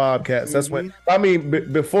Hornets and the Bobcats. That's when, I mean,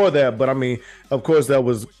 before that, but I mean, of course, that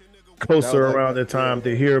was closer around the time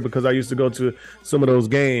to hear, because I used to go to some of those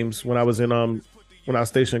games when I was in when I was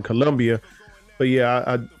stationed in Columbia. But yeah,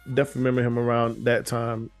 I definitely remember him around that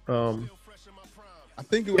time. I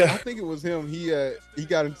think it was him. He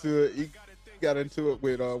got into it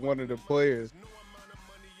with one of the players.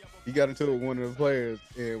 He got into it with one of the players,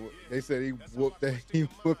 and they said he whooped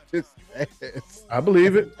his ass. I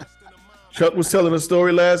believe it. Chuck was telling a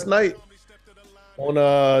story last night.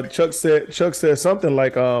 Chuck said something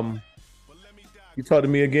like, "You talk to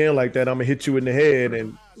me again like that, I'm gonna hit you in the head."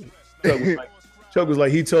 And Chuck was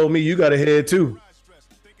like, he told me you got a head too.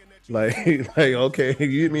 Like okay,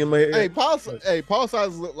 you hit me in my head. Hey, Paul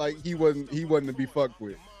Silas looked like he wasn't to be fucked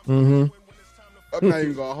with. Mm-hmm. I'm not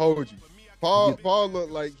even gonna hold you. Paul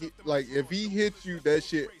looked like if he hit you, that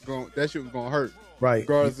shit was gonna hurt. Right.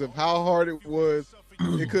 Regardless of how hard it was,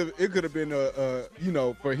 it could have been a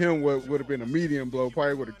for him what would have been a medium blow.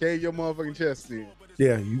 Probably would have caved your motherfucking chest in.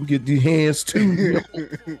 Yeah, you get the hands too.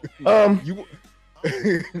 You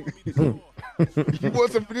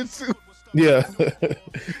want some of this too? Yeah.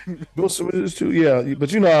 You want some of this too? Yeah,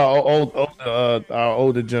 but you know how our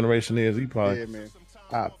older generation is. He probably, man.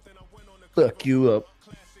 I'll fuck you up,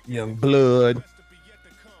 young blood.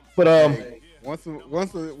 But once an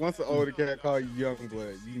older cat call you young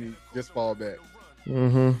blood, you need just fall back.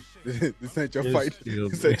 Mm-hmm. This ain't your fight.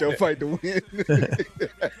 This ain't your fight to win.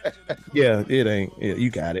 Yeah, it ain't. Yeah,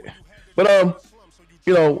 you got it. But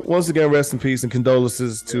you know, once again, rest in peace and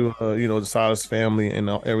condolences to the Silas family and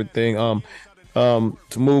everything. To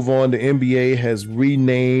move on, the NBA has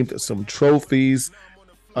renamed some trophies.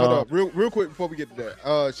 Hold up, real quick before we get to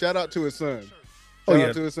that. Shout out to his son. Shout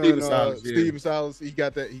out to his son, Stephen Silas. He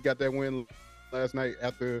got that win last night.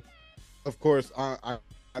 After, of course,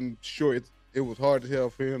 I'm sure it was hard to tell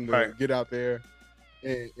for him to get out there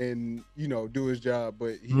and do his job,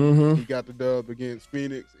 but he got the dub against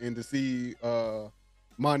Phoenix, and to see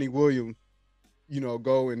Monty Williams,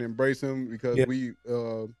 go and embrace him, because we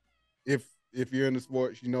if you're in the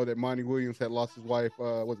sports, you know that Monty Williams had lost his wife.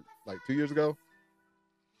 Was it like 2 years ago?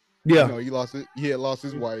 Yeah, he had lost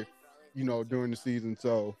his wife, during the season.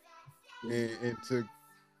 So, and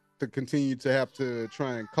to continue to have to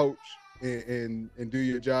try and coach and do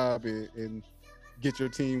your job and get your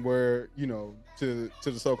team where to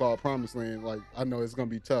the so-called promised land. Like, I know it's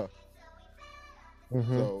gonna be tough.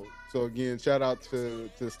 Mm-hmm. So again, shout out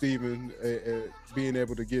to Steven being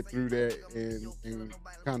able to get through that and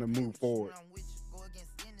kind of move forward.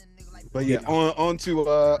 But yeah, on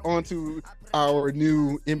to our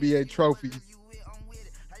new NBA trophies.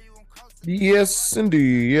 Yes,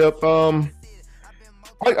 indeed. Yep.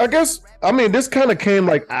 I guess, I mean, this kind of came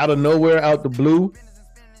like out of nowhere, out the blue.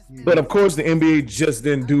 But of course, the NBA just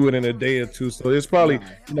didn't do it in a day or two. So it's probably,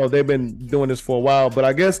 they've been doing this for a while. But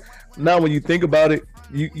I guess now when you think about it,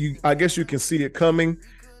 I guess you can see it coming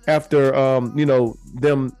after,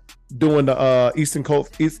 them doing the Eastern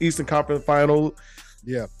Conference Final.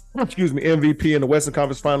 Yeah. Excuse me, MVP, and the Western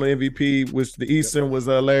Conference Final MVP, which the Eastern was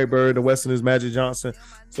Larry Bird, the Western is Magic Johnson.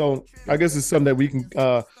 So I guess it's something that we can,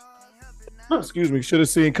 should have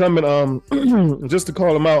seen coming. Just to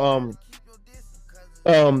call them out,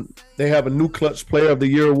 they have a new Clutch Player of the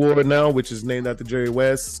Year award now, which is named after Jerry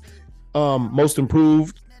West. Most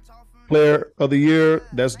Improved Player of the Year,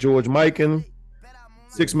 that's George Mikan.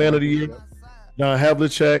 Sixth Man of the Year, John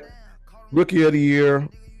Havlicek. Rookie of the Year,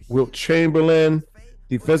 Wilt Chamberlain.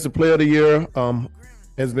 Defensive Player of the Year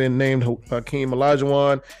has been named Hakeem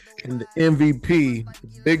Olajuwon. And the MVP,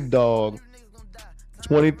 Big Dog,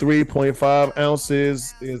 23.5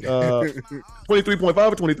 ounces is 23.5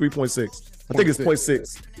 or 23.6. I think it's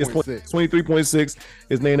 0.6. It's 23.6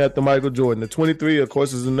 is named after Michael Jordan. The 23, of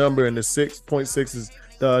course, is the number, and the 6.6 is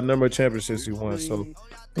the number of championships he won. So,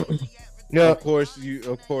 yeah. Of course,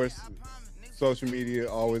 social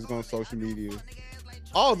media always going social media.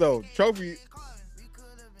 Although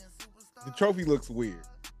the trophy looks weird.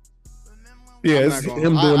 Yeah, it's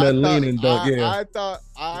him doing that lean and dunk. Yeah, I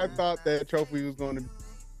thought that trophy was going to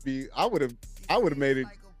be. I would have made it.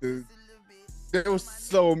 There was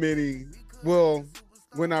so many. Well,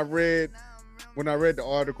 when I read the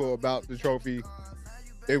article about the trophy,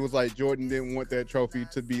 it was like Jordan didn't want that trophy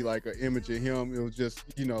to be like an image of him. It was just,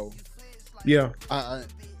 Yeah.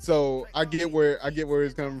 So I get where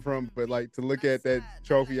it's coming from, but like to look at that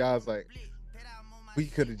trophy, I was like, we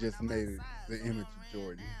could have just made it the image of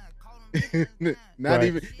Jordan. Not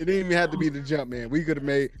even. It didn't even have to be the jump man. We could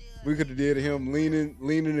have did him leaning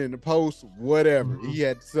in the post, whatever. Mm-hmm. He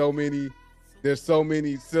had so many. There's so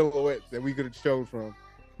many silhouettes that we could have chose from.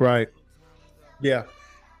 Right. Yeah.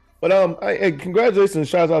 But congratulations and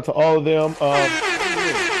shouts out to all of them.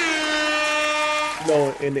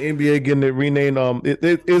 In the NBA getting it renamed,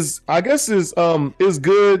 it is, I guess, is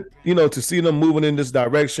good, to see them moving in this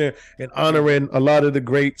direction and honoring a lot of the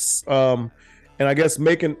greats, and I guess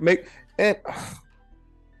and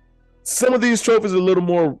some of these trophies are a little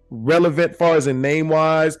more relevant far as in name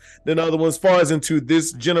wise than other ones far as into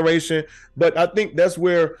this generation. But I think that's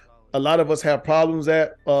where a lot of us have problems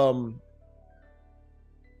at.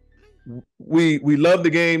 We love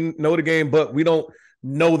the game, know the game, but we don't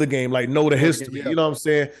know the game, like know the history. Yeah. You know what I'm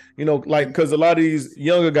saying? Because a lot of these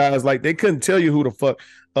younger guys, like, they couldn't tell you who the fuck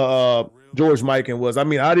George Mikan was. I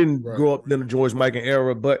mean, I didn't grow up in the George Mikan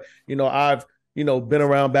era, but I've been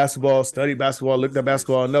around basketball, studied basketball, looked at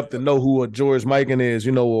basketball enough to know who a George Mikan is,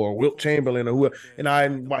 or Wilt Chamberlain or who. And I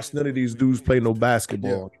didn't watch none of these dudes play no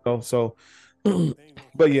basketball. So.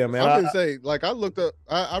 But yeah, man. I'm gonna say, like, I looked up.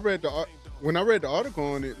 I read when I read the article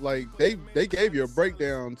on it, like they gave you a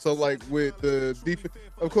breakdown. So like with the defense,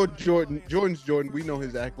 of course, Jordan's Jordan, we know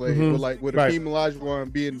his accolades, but like with Hakeem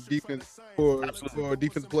Olajuwon being defense for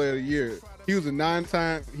defensive player of the year, he was a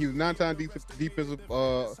nine-time defensive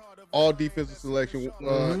all defensive selection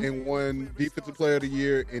and won defensive player of the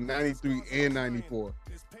year in 93 and 94.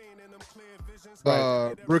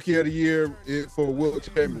 Rookie of the year for Wilt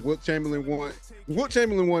Chamberlain. Wilt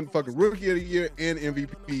Chamberlain won fucking Rookie of the Year and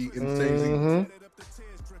MVP in the same season,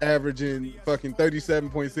 averaging fucking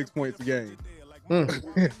 37.6 points a game.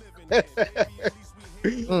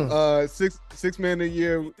 Six man of the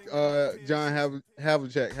year, John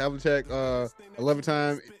Havlicek,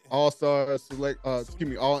 11-time All-Star All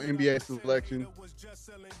NBA selection,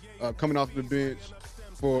 coming off the bench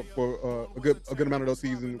for a good amount of those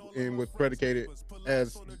seasons, and was predicated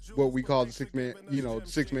as what we call the six man.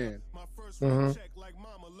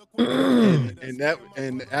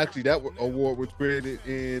 And actually that award was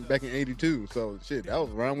created back in '82. So shit, that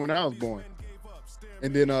was around when I was born.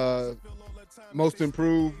 And then most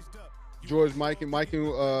improved, George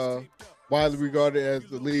Mikan, widely regarded as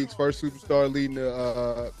the league's first superstar,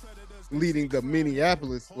 leading the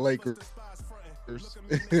Minneapolis Lakers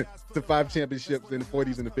to 5 championships in the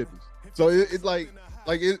 40s and the 50s. So it's like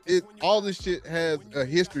all this shit has a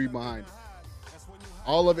history behind it.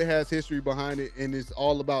 All of it has history behind it, and it's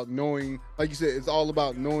all about knowing, like you said, it's all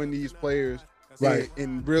about knowing these players, right,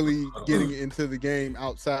 and really getting into the game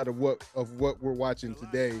outside of what we're watching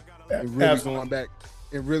today, and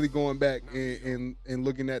really going back and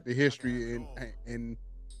looking at the history and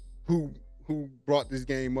who brought this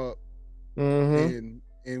game up and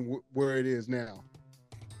where it is now.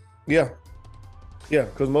 Yeah,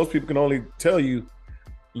 because most people can only tell you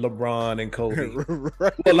LeBron and Kobe.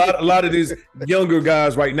 Right. Well, a lot of these younger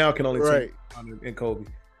guys right now can only tell you LeBron and Kobe.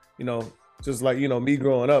 Just like me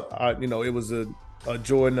growing up, it was a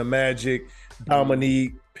Jordan, a Magic,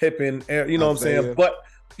 Dominique, Pippen. You know what I'm saying?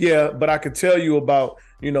 Yeah. But I could tell you about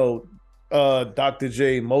Dr.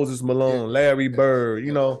 J, Moses Malone, Larry Bird.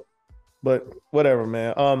 But whatever,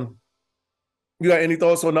 man. You got any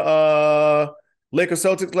thoughts on the Lakers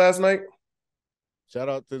Celtics last night? Shout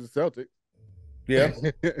out to the Celtics. Yeah.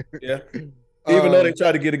 Yeah. Even though they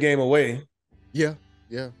tried to get a game away. Yeah.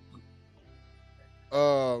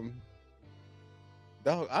 I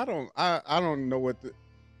don't know what the.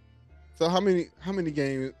 So how many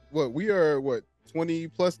games? We are 20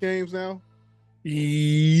 plus games now?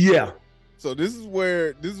 Yeah. So this is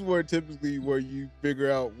where typically where you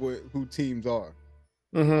figure out who teams are.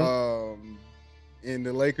 And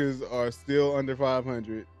the Lakers are still under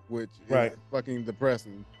 500, which is fucking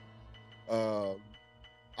depressing.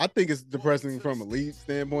 I think it's depressing from a league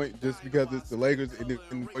standpoint, just because it's the Lakers and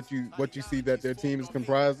what you see that their team is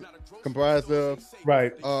comprised of.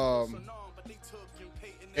 Right.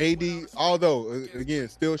 AD, although again,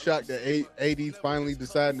 still shocked that AD's finally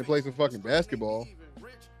deciding to play some fucking basketball.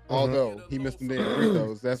 Although he missed some damn free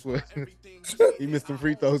throws. That's what he missed some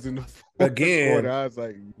free throws in the fourth quarter. I was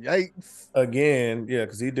like, yikes. Again, yeah,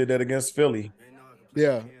 because he did that against Philly.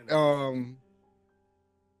 Yeah.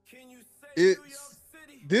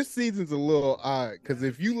 This season's a little odd because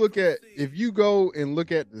if you go and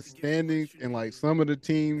look at the standings and like some of the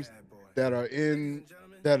teams that are in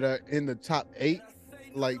the top 8,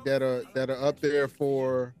 like that are up there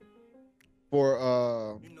for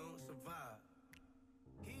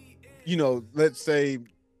let's say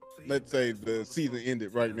the season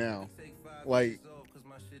ended right now, like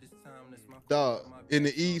in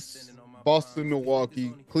the East, Boston,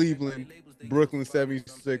 Milwaukee, Cleveland, Brooklyn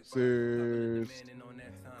 76ers,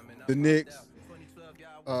 the Knicks,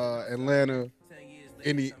 Atlanta,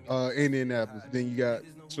 Indianapolis. Then you got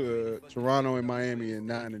Toronto and Miami in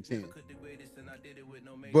 9 and 10.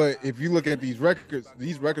 But if you look at these records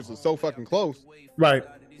are so fucking close. Right.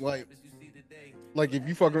 Like if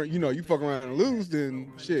you fuck around, you fuck around and lose,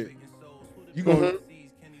 then shit. You gonna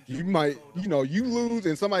you might, you lose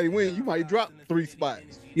and somebody win, you might drop 3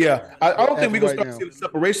 spots. Yeah. I don't think we're gonna start seeing the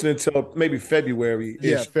separation until maybe February.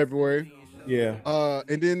 Yeah, February. Yeah.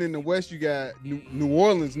 And then in the West you got New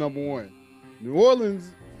Orleans number 1. New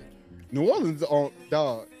Orleans on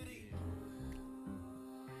dog.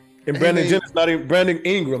 And Brandon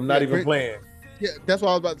Ingram not even playing. Yeah, that's what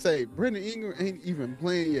I was about to say. Brandon Ingram ain't even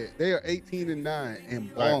playing yet. They are 18-9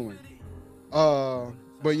 and balling. Right.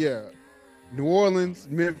 But yeah, New Orleans,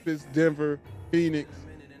 Memphis, Denver, Phoenix,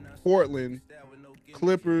 Portland,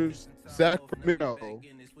 Clippers, Sacramento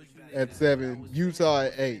at 7, Utah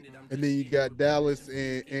at 8, and then you got Dallas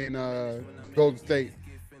and Golden State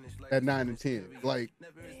at 9 and 10. Like,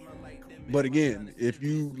 but again, if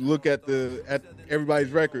you look at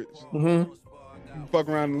everybody's records, you fuck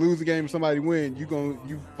around and lose a game, somebody win,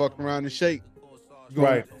 you fuck around and shake.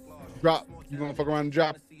 You're gonna fuck around and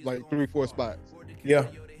drop like 3-4 spots. Yeah.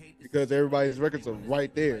 Because everybody's records are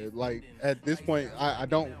right there. Like at this point, I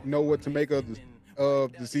don't know what to make of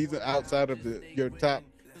the season outside of your top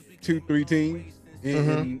 2-3 teams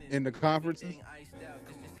in the conferences.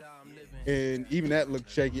 And even that looked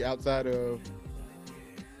shaky outside of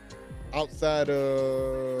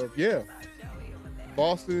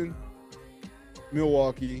Boston,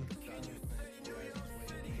 Milwaukee,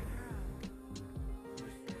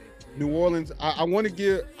 New Orleans. I want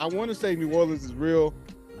to say New Orleans is real.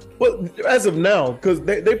 Well, as of now, because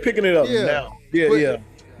they're picking it up now. Yeah.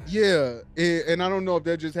 And I don't know if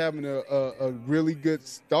they're just having a really good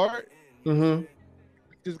start.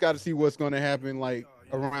 Just got to see what's going to happen like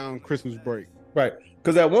around Christmas break. Right.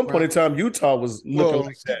 Because at one point in time, Utah was looking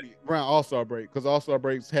like that. Around All-Star break, because All-Star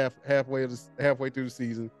break's halfway through the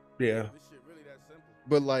season. Yeah.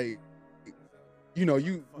 But like,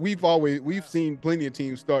 we've seen plenty of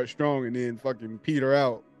teams start strong and then fucking peter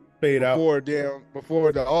out. Fade out.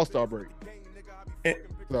 Before the All-Star break.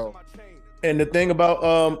 And the thing about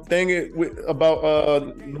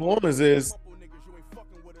New Orleans is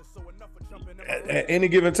at any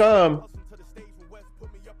given time,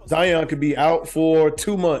 Zion could be out for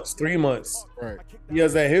 2 months, 3 months. Right. He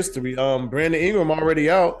has that history. Brandon Ingram already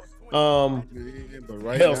out. CJ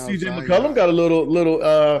McCollum got a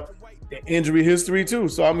little injury history too.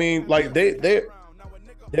 So I mean, like they're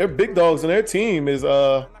big dogs, and their team is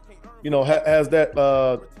has that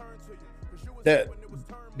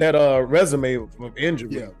resume of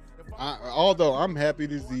injury. Yeah. Although I'm happy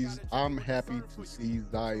to see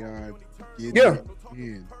Zion get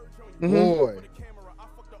in. Boy.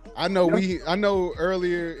 I know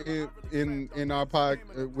earlier in our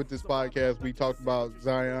with this podcast we talked about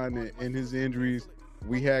Zion and his injuries.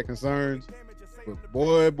 We had concerns, but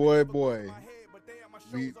boy,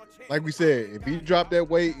 like we said, if he drop that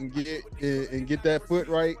weight and get that foot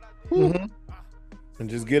right, and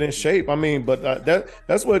just get in shape. I mean, but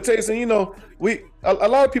that's what it takes. And a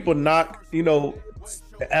lot of people knock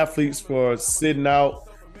athletes for sitting out,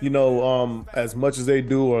 as much as they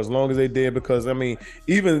do or as long as they did, because I mean,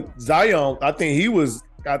 even Zion, I think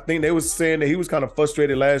they was saying that he was kind of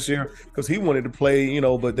frustrated last year because he wanted to play,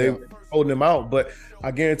 but they were holding him out. But I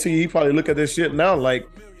guarantee you, he probably look at this shit now like,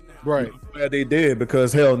 right, glad they did,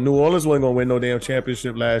 because hell, New Orleans wasn't gonna win no damn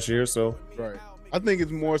championship last year. So right, I think it's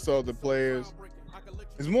more so the players.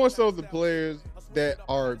 It's more so the players that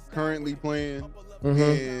are currently playing,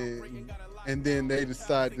 and then they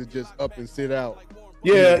decide to just up and sit out.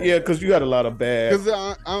 Yeah, because you got a lot of bad.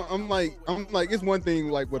 Because I'm like, it's one thing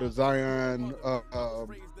like with a Zion,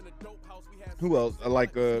 who else?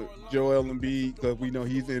 Like Joel Embiid, because we know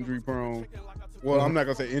he's injury prone. Well, I'm not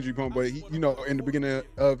gonna say injury prone, but he, in the beginning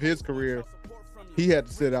of his career, he had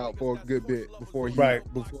to sit out for a good bit before he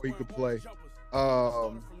could play. But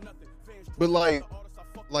like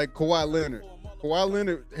Kawhi Leonard. Kawhi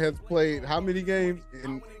Leonard has played how many games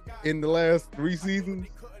in the last 3 seasons?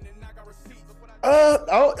 I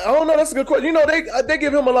don't know. That's a good question. They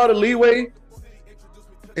give him a lot of leeway,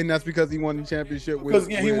 and that's because he won the championship. Because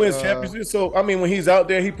he wins championships. So I mean, when he's out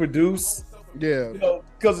there, he produce. Yeah.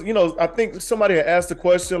 Because I think somebody had asked the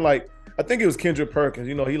question, like, I think it was Kendrick Perkins.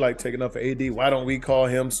 He like taking up for AD. Why don't we call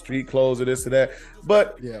him street clothes or this or that?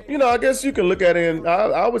 But I guess you can look at it, and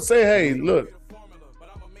I would say, hey, look.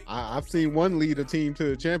 I've seen one lead a team to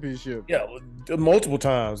the championship. Yeah, multiple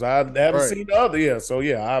times. I haven't seen the other. Yeah, so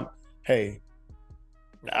yeah, hey,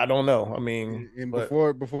 I don't know. I mean, and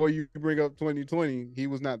before you bring up 2020, he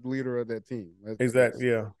was not the leader of that team. Exactly.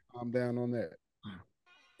 Yeah, I'm down on that.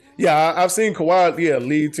 Yeah, I've seen Kawhi,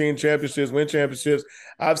 lead team championships, win championships.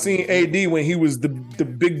 I've seen AD when he was the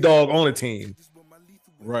big dog on the team.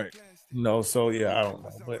 Right. No, so yeah, I don't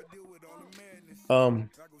know,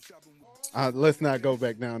 but let's not go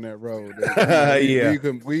back down that road. Yeah, we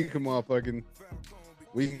can motherfucking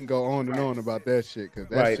we can go on and on about that shit because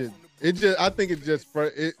that shit. It just I think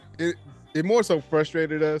it more so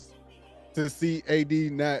frustrated us to see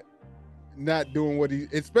AD not doing what he,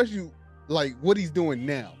 especially like what he's doing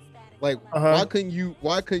now. Like why couldn't you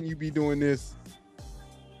be doing this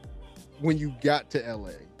when you got to LA?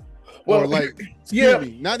 Well, or like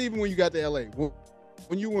me, not even when you got to LA.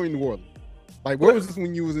 When you were in New Orleans. Like where was this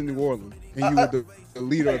when you was in New Orleans and you were the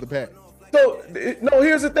leader of the pack? So no,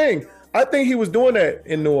 here's the thing. I think he was doing that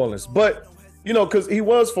in New Orleans, but because he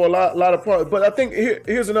was for a lot of parts. But I think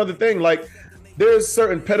here's another thing. Like there's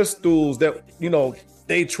certain pedestals that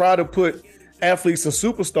they try to put athletes and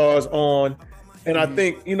superstars on. And I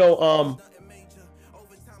think, AD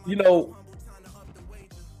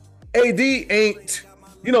ain't,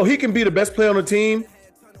 he can be the best player on the team,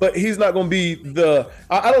 but he's not going to be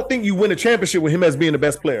I don't think you win a championship with him as being the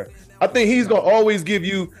best player. I think he's going to always give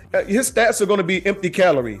you, his stats are going to be empty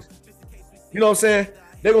calories. You know what I'm saying?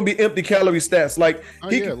 They're going to be empty calorie stats. Like,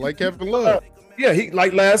 like Kevin Love. Yeah, he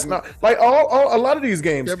like last night, like all a lot of these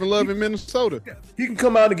games. Kevin Love in Minnesota. He can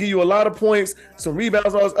come out and give you a lot of points, some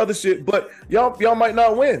rebounds, all this other shit, but y'all might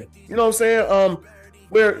not win. You know what I'm saying?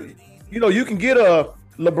 Where you can get a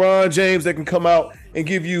LeBron James that can come out and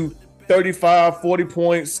give you 35, 40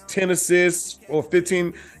 points, 10 assists, or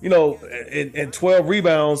 15, and 12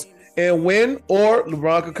 rebounds and win, or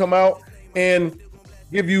LeBron could come out and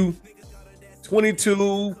give you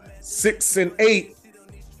 22, 6, and 8.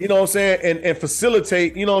 You know what I'm saying? And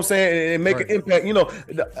facilitate, you know what I'm saying? And make an impact.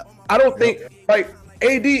 I don't think like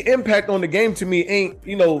AD impact on the game to me ain't,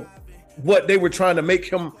 what they were trying to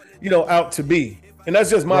make him, out to be. And that's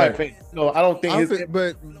just my opinion. I don't think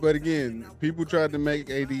but again, people tried to make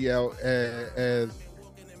AD out as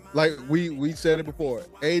like we said it before.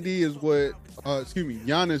 AD is what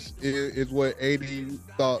Giannis is what AD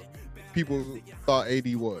thought people thought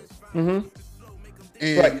AD was. Mm-hmm.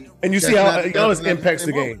 And you see how Giannis impacts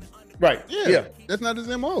the game. Right. Yeah. That's not his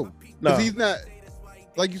MO. Because he's not,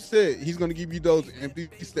 like you said, he's going to give you those empty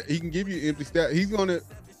stats. He can give you empty stats. He's going to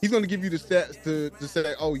give you the stats to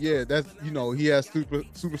say, oh yeah, that's, he has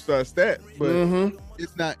superstar stats, but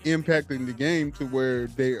it's not impacting the game to where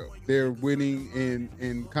they're winning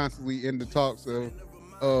and constantly in the talks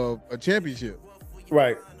of a championship.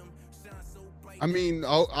 Right. I mean,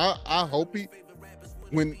 I hope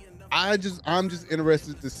I'm just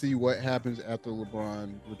interested to see what happens after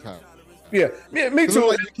LeBron retires. Yeah, me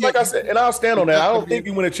too. Like I said, and I'll stand on that. I don't think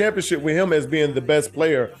you win a championship with him as being the best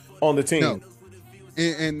player on the team. No.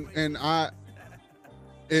 And I,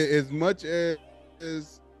 as much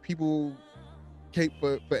as people cape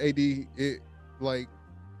for AD, it like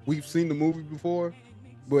we've seen the movie before,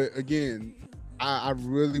 but again, I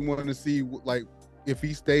really want to see like if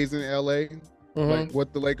he stays in LA, like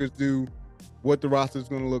what the Lakers do. What the roster is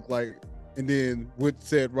going to look like, and then with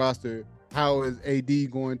said roster, how is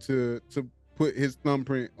AD going to put his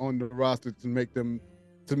thumbprint on the roster to make them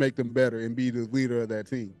better and be the leader of that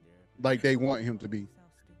team, like they want him to be?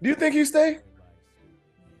 Do you think he stay?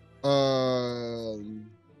 I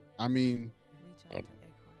mean,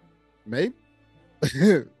 maybe.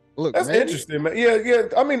 Look, that's interesting, man. Yeah.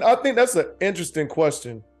 I mean, I think that's an interesting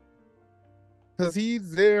question. Because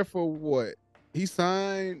he's there for what? He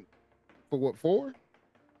signed. For what, 4?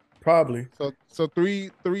 Probably. So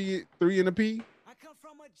three in a P,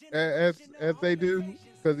 as they do,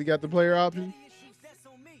 because he got the player option.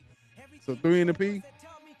 So 3 in a P.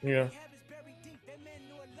 Yeah.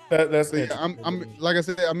 That's so I'm like I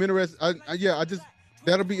said, I'm interested. I just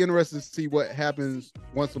that'll be interesting to see what happens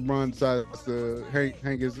once LeBron decides to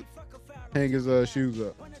hang his shoes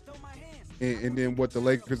up, and then what the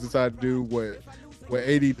Lakers decide to do, what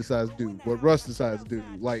AD decides to do, what Russ decides to do,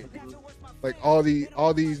 like all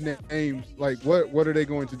these names, like what are they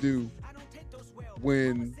going to do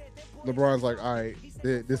when LeBron's like, all right,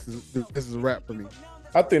 this is a wrap for me.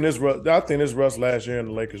 I think this Russ last year in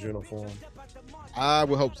the Lakers uniform. I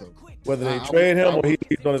would hope so. Whether they trade him or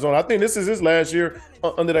he's on his own, I think this is his last year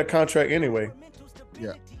under that contract anyway.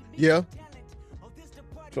 Yeah.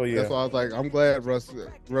 So yeah, that's why I was like, I'm glad Russ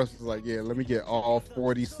was like, yeah, let me get all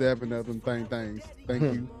 47 of them things. Thank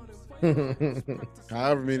you.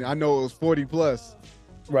 However many, I know it was 40 plus.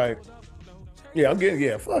 Right. Yeah, I'm getting.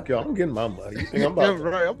 Yeah, fuck y'all. I'm getting my money. You think I'm about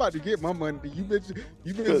right? I'm about to get my money. You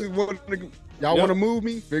bitches want to move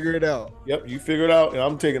me? Figure it out. Yep, you figure it out. And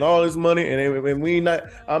I'm taking all this money, and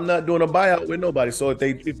I'm not doing a buyout with nobody. So if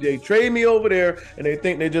they trade me over there and they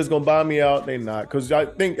think they're just gonna buy me out, they not. Because I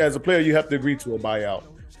think as a player you have to agree to a buyout.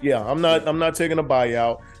 Yeah, I'm not taking a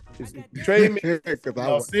buyout. Trade me.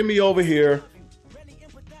 Send me over here.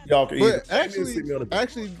 Y'all can actually,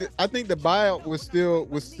 I think the buyout would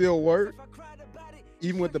still work,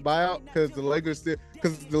 even with the buyout, because the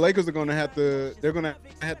Lakers are gonna have to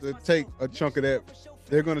take a chunk of that.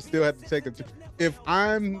 They're gonna still have to take a. If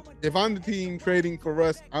I'm the team trading for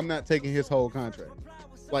Russ, I'm not taking his whole contract.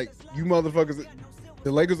 Like, you motherfuckers,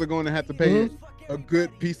 the Lakers are going to have to pay a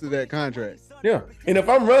good piece of that contract. Yeah, and if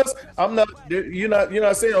I'm Russ, I'm not. You're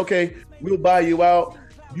not saying, okay, we'll buy you out.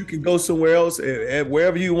 You can go somewhere else and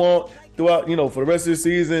wherever you want throughout, for the rest of the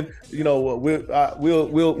season.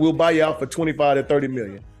 We'll buy you out for 25 to 30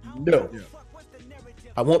 million. No,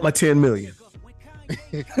 I want my 10 million.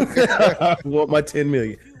 I want my 10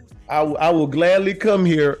 million. I will gladly come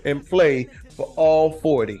here and play for all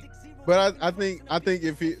 40. But I think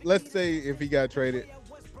let's say if he got traded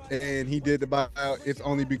and he did the buyout, it's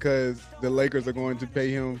only because the Lakers are going to pay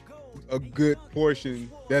him a good portion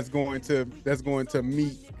that's going to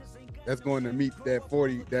meet that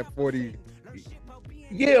 40.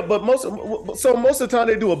 Yeah, but most of the time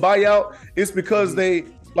they do a buyout, it's because they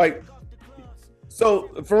like. So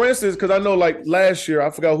for instance, because I know like last year, I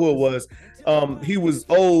forgot who it was, he was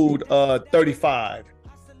owed 35,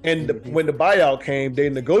 and when the buyout came, they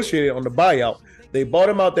negotiated on the buyout. They bought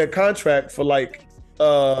him out that contract for like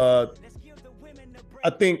I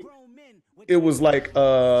think it was like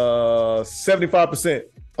 75%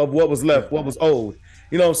 of what was left, what was owed.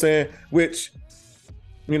 You know what I'm saying? Which,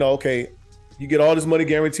 okay, you get all this money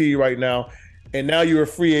guaranteed right now, and now you're a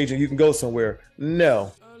free agent. You can go somewhere.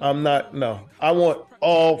 No, I'm not. No, I want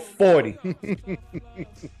all 40.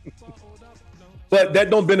 But that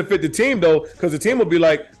don't benefit the team though, because the team will be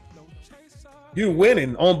like, you're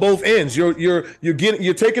winning on both ends. You're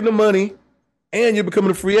taking the money, and you're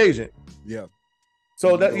becoming a free agent. Yeah.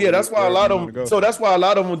 So that's why a lot of them. So that's why a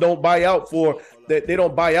lot of them don't buy out for that. They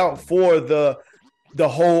don't buy out for the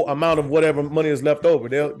whole amount of whatever money is left over.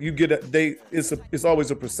 It's always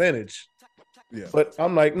a percentage. Yeah. But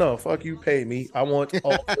I'm like, no, fuck you, pay me. I want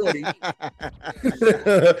all 40.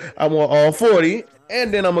 I want all 40,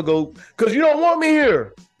 and then I'm gonna go, because you don't want me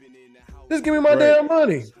here. Just give me my damn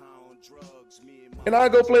money, and I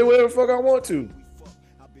go play whatever the fuck I want to.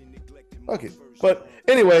 Fuck it. But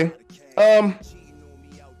anyway,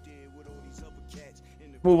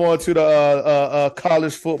 move on to the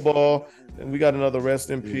college football, and we got another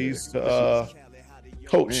rest in peace to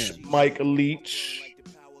Coach Mike Leach.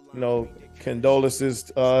 Condolences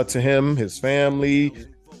to him, his family,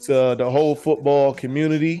 to the whole football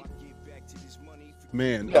community.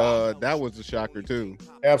 Man, that was a shocker too.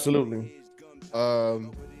 Absolutely.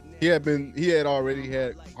 He had already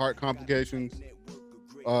had heart complications.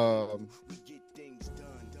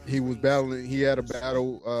 He was battling. He had a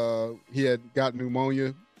battle. He had got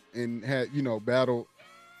pneumonia and had battled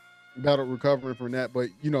recovering from that. But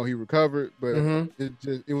he recovered. But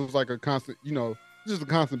it was like a constant just a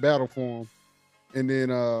constant battle for him. And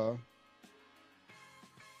then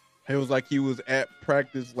it was like he was at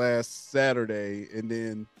practice last Saturday, and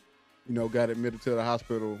then got admitted to the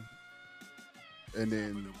hospital, and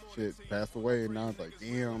then passed away. And I was like,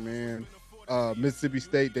 damn, man. Mississippi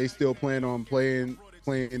State, they still plan on playing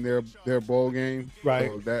their bowl game,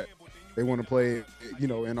 right? So that they want to play,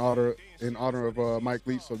 in honor of Mike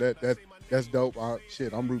Leach. So that's dope.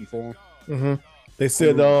 I'm rooting for him. They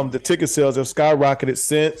said the ticket sales have skyrocketed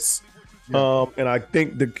since, and I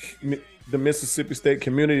think the Mississippi State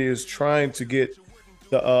community is trying to get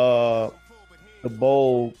the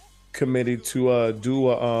bowl committee to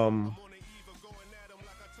do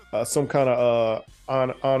some kind of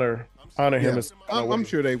honor him. I'm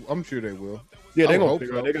sure they will. Yeah, they're gonna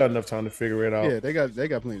figure it out. They got enough time to figure it out. Yeah, they got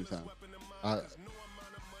plenty of time.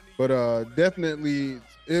 But definitely,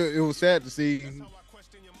 it was sad to see.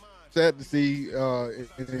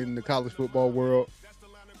 In the college football world.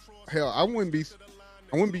 Hell, I wouldn't be.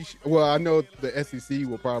 Well, I know the SEC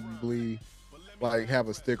will probably like have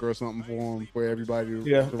a sticker or something for them for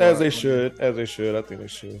everybody. As they should. I think they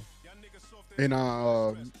should. And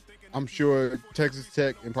I'm sure Texas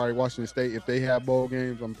Tech and probably Washington State, if they have bowl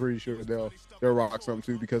games, I'm pretty sure they'll rock something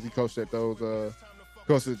too, because he coached at those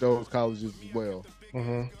colleges as well.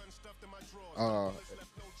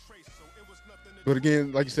 But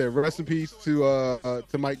again, like you said, rest in peace to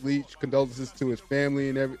Mike Leach. Condolences to his family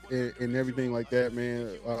and everything like that, man.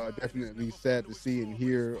 Definitely sad to see and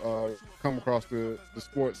hear come across the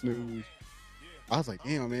sports news. I was like,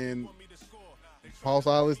 damn, man. Paul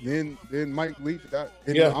Silas, then Mike Leach.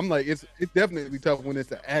 I'm like, it's definitely tough when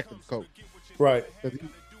it's an active coach, right?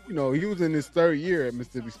 He was in his third year at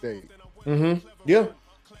Mississippi State. Mm-hmm. Yeah.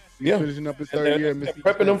 Finishing up his third year at Mississippi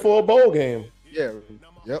prepping State. them for a bowl game. Yeah.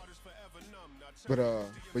 Yep.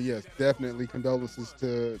 But yes, definitely condolences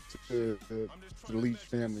to the Leach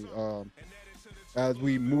family. As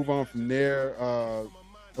we move on from there,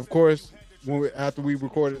 of course, after we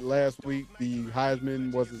recorded last week, the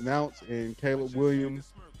Heisman was announced, and Caleb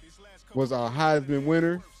Williams was our Heisman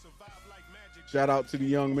winner. Shout out to the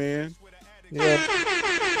young man. Yeah.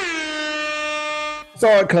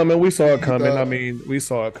 Saw it coming. We saw it coming. We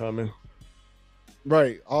saw it coming.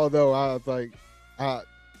 Right. Although I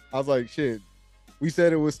was like, shit. We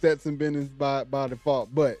said it was Stetson Bennett by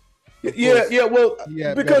default, but yeah. Well,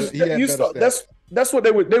 because you saw that's what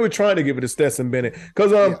they were trying to give it to Stetson Bennett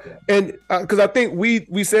because I think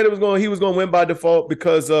we said he was going to win by default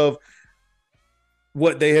because of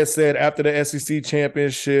what they had said after the SEC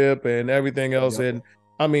championship and everything else, and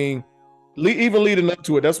I mean, even leading up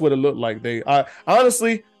to it, that's what it looked like.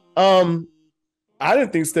 Honestly, I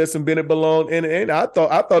didn't think Stetson Bennett belonged in, and I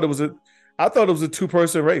thought it was a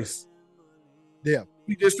 2-person race. Yeah,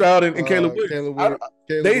 CJ Stroud and Caleb Williams. Caleb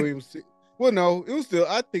Williams. It was still.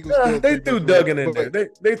 I think it was still. They threw Duggan in there.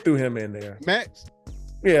 They threw him in there. Max.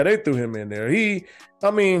 Yeah, they threw him in there.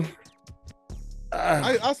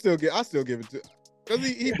 I still give it to because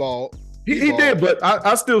he balled. He did, but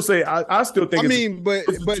I still say I still think. But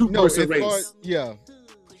no, as far, yeah.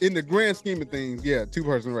 In the grand scheme of things,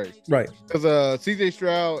 2-person race. Right. Because CJ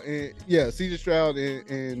Stroud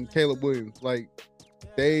and Caleb Williams, like.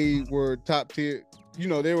 They were top tier,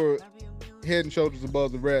 they were head and shoulders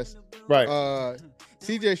above the rest. Right.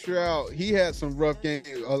 CJ Stroud, he had some rough games.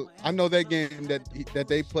 I know that game that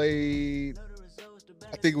they played,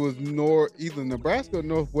 I think it was either Nebraska or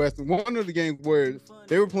Northwestern, one of the games where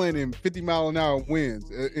they were playing in 50-mile-an-hour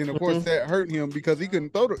winds. And of course, that hurt him because he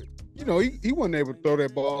couldn't throw he wasn't able to throw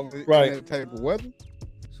that ball in that type of weather.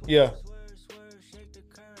 Yeah.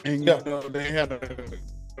 And, they had a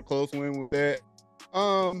close win with that.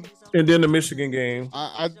 And then the Michigan game.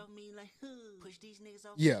 And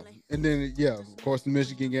then of course the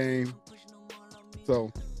Michigan game. So,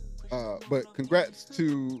 but congrats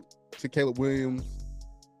to Caleb Williams.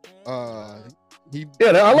 I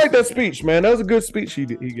like that speech, man. That was a good speech he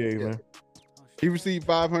gave, man. He received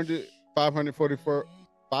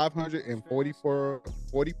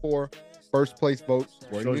 544 first place votes.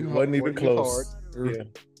 Wasn't even close. Yeah.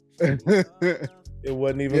 It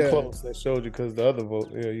wasn't even close. That showed you because the other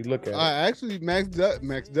vote. Yeah, you look at it. Actually, Max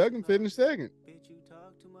Duggan finished second.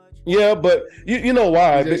 Yeah, but you know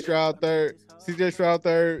why? CJ Stroud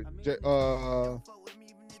third.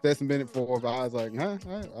 Stetson Bennett fourth. I was like, I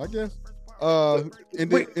guess. And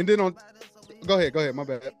then on. Go ahead. My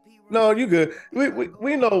bad. No, you good.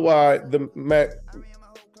 We know why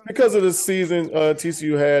because of the season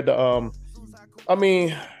TCU had.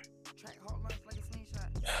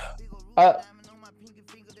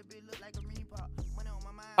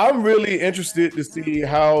 I'm really interested to see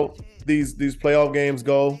how these playoff games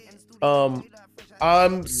go.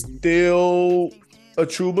 I'm still a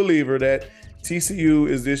true believer that TCU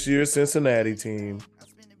is this year's Cincinnati team.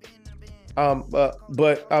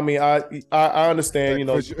 But I mean, I understand,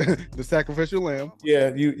 the sacrificial lamb.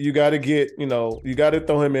 Yeah, you got to you got to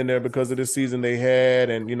throw him in there because of the season they had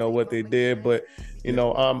and what they did. But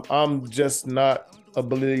I'm just not a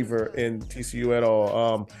believer in TCU at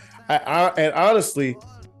all. And honestly,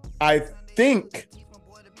 I think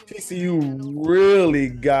TCU really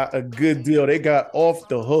got a good deal. They got off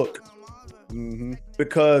the hook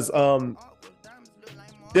because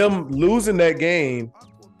them losing that game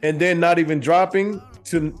and then not even dropping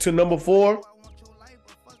to number 4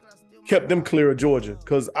 kept them clear of Georgia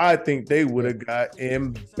because I think they would have got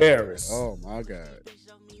embarrassed. Oh my God.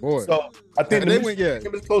 Boy. So I think the Michigan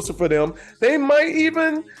game is closer for them. They might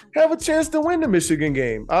even have a chance to win the Michigan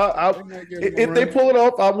game. If they pull it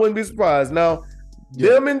off, I wouldn't be surprised. Now,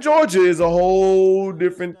 them in Georgia is a whole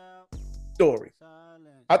different story.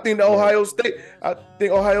 I think Ohio State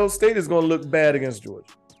is going to look bad against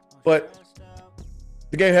Georgia, but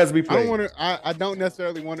the game has to be played. I don't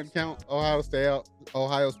necessarily want to count Ohio State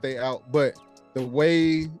out, but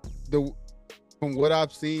from what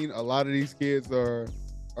I've seen, a lot of these kids are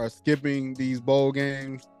skipping these bowl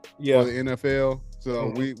games for the NFL.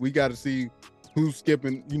 So we got to see who's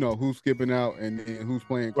skipping out and who's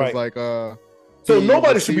playing. Because So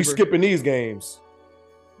nobody should be skipping these games.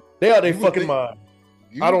 They are their fucking mind.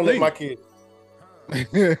 I don't let my kids.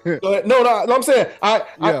 No, I'm saying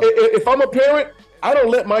if I'm a parent, I don't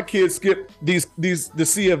let my kids skip the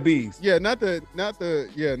CFBs. Yeah, not the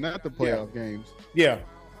playoff games. Yeah.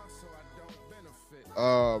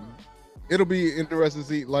 It'll be interesting to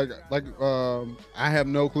see. Like I have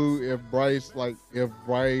no clue if Bryce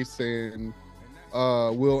and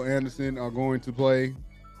Will Anderson are going to play.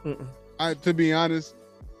 To be honest,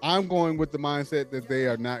 I'm going with the mindset that they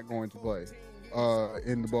are not going to play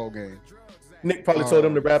in the bowl game. Nick probably told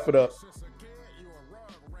him to wrap it up.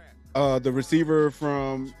 The receiver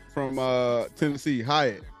from Tennessee,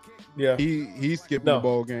 Hyatt. Yeah, he's skipping the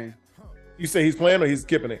bowl game. You say he's playing or he's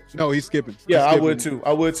skipping it? No, he's skipping. Yeah, I would too.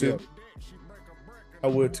 I would too.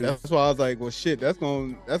 That's why I was like, well, shit, that's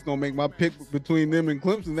gonna make my pick between them and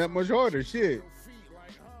Clemson that much harder. Shit.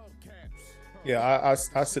 Yeah,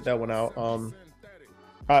 I sit that one out.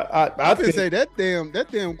 I could say that damn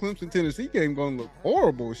Clemson Tennessee game gonna look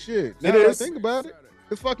horrible. Shit. Now that I think about it,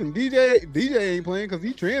 it's fucking DJ ain't playing because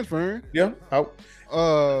he transferring. Yeah.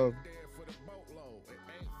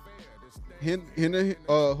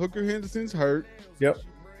 Hooker Henderson's hurt. Yep.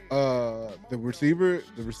 The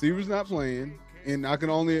receiver's not playing, and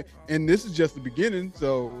this is just the beginning,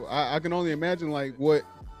 so I can only imagine what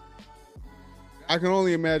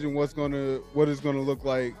it's gonna look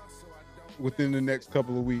like within the next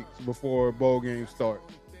couple of weeks before bowl games start.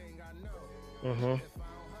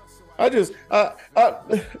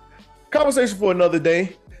 Conversation for another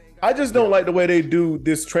day. I just don't like the way they do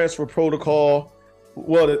this transfer protocol.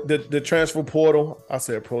 Well, the transfer portal. I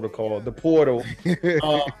said protocol. The portal.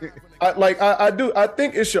 I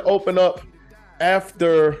think it should open up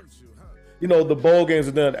after, the bowl games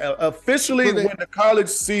are done. Officially, when the college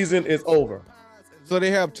season is over. So they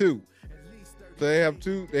have two. They have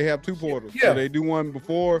two portals. Yeah. So they do one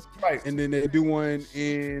before, right, and then they do one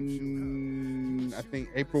in I think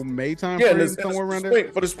April, May time. Yeah, somewhere around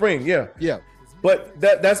there for the spring. Yeah. Yeah. But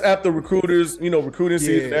that's after recruiters, recruiting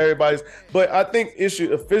season, everybody's. But I think it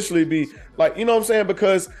should officially be what I'm saying?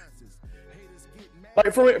 Because,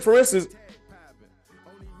 for instance,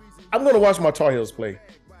 I'm going to watch my Tar Heels play.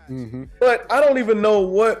 But I don't even know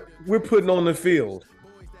what we're putting on the field.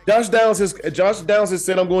 Josh Downs has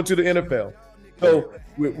said, I'm going to the NFL. So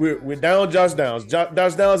we're down Josh Downs.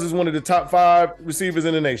 Josh Downs is one of the top 5 receivers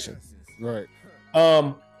in the nation. Right.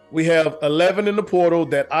 We have 11 in the portal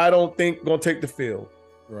that I don't think gonna take the field.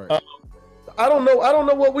 Right. I don't know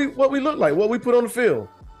what we look like, what we put on the field.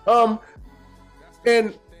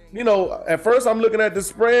 And at first I'm looking at the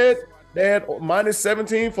spread. They had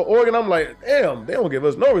 -17 for Oregon. I'm like, damn, they don't give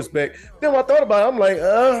us no respect. Then when I thought about it, I'm like,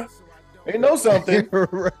 they know something.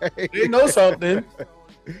 Right. They know something.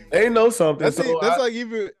 They know something. That's like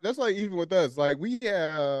even with us. Like we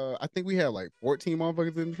have, I think we had 14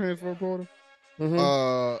 motherfuckers in the transfer portal.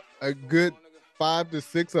 A good 5 to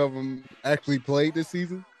 6 of them actually played this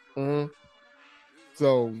season.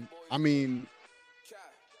 So I mean,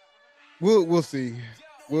 we'll see.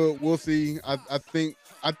 We'll see. I think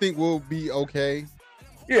we'll be okay.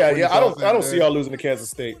 Yeah. I don't see y'all losing to Kansas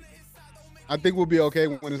State. I think we'll be okay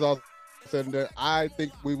when it's all said and done. I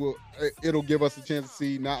think we will. It'll give us a chance to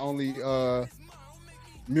see not only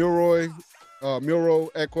Milroe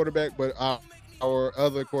at quarterback, but our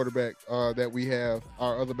other quarterback that we have,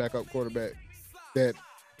 our other backup quarterback that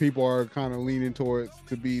people are kind of leaning towards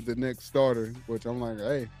to be the next starter, which I'm like,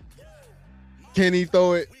 hey, can he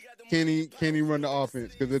throw it? Can he run the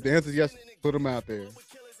offense? Because if the answer is yes, put him out there.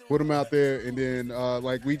 And then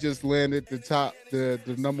we just landed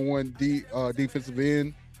the number 1 defensive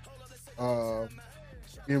end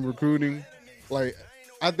in recruiting.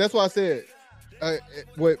 That's why I said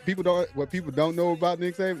what people don't know about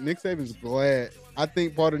Nick Saban. Nick Saban is glad. I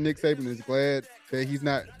think part of Nick Saban is glad that he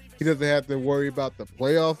doesn't have to worry about the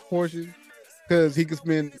playoff portion, because he's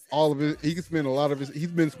been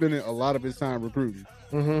spending a lot of his time recruiting.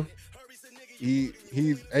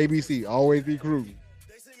 He's ABC, always recruiting.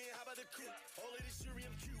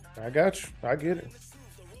 I got you. I get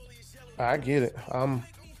it.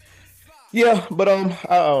 Yeah, but I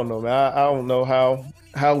don't know, man. I don't know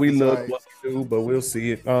how we look, what we do, but we'll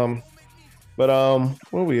see it. Where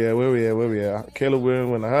we at? Caleb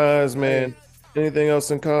Williams win the Heisman. Anything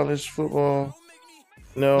else in college football?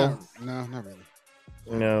 No, not really.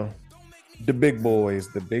 No. The big boys.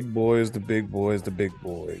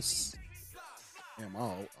 Damn,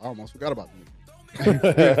 I almost forgot about them.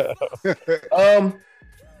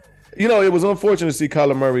 It was unfortunate to see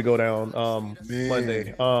Kyler Murray go down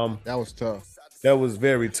Monday. That was tough. That was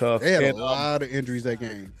very tough. They had a lot of injuries that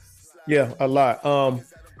game. Yeah, a lot.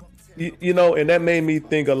 You know, and that made me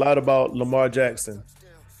think a lot about Lamar Jackson.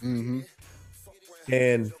 Mm-hmm.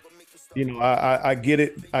 And you know, I get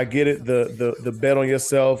it. I get it. The bet on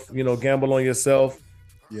yourself, you know, gamble on yourself.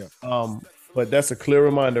 Yeah. But that's a clear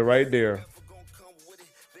reminder right there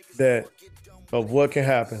that of what can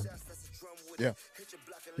happen. Yeah.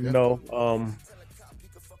 You know,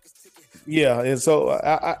 yeah, and so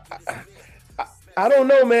I don't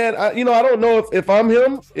know, man. I don't know if I'm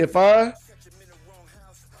him, if I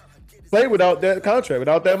play without that contract,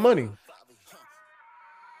 without that money.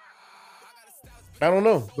 I don't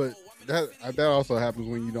know. But that also happens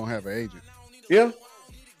when you don't have an agent. Yeah.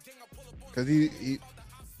 Because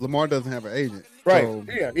Lamar doesn't have an agent. Right. So,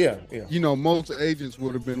 yeah. You know, most agents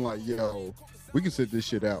would have been like, yo, we can sit this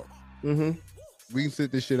shit out. Mm-hmm. We can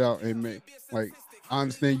sit this shit out and make, like, I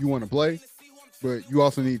understand you want to play, but you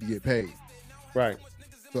also need to get paid. Right.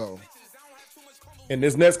 So. And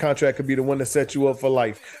this next contract could be the one that sets you up for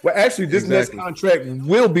life. Well, actually, this next contract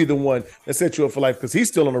will be the one that sets you up for life because he's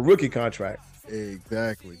still on a rookie contract.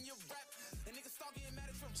 Exactly.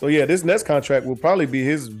 So, yeah, this next contract will probably be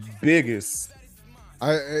his biggest.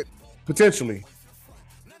 Potentially.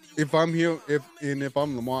 If I'm here, if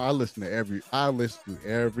I'm Lamar, I listen to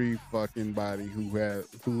every fucking body who's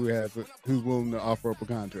willing to offer up a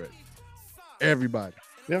contract. Everybody.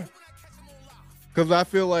 Yeah. Because I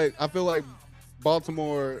feel like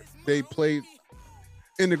Baltimore, they played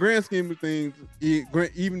in the grand scheme of things.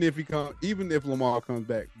 Even if Lamar comes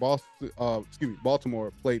back,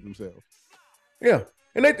 Baltimore played themselves. Yeah,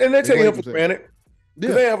 and they take him for granted.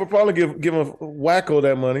 Yeah. They have a problem giving Wacko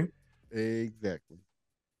that money. Exactly.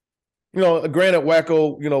 You know, granted,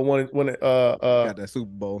 Wacko, you know, when got that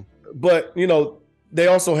Super Bowl, but you know, they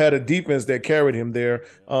also had a defense that carried him there.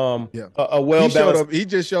 A well balanced. He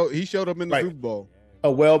showed up in the Super Bowl.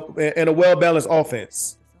 A well balanced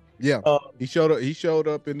offense. Yeah, he showed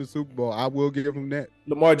up in the Super Bowl. I will give him that.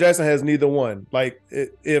 Lamar Jackson has neither one. Like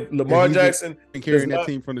if Lamar Jackson been carrying that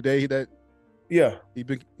team from the day that. Yeah, he's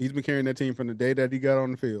been carrying that team from the day that he got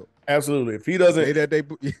on the field. Absolutely. If he doesn't,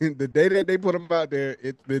 the day that they put him out there,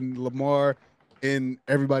 it's been Lamar and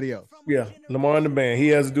everybody else. Yeah, Lamar and the band. He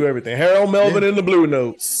has to do everything. Harold Melvin in the Blue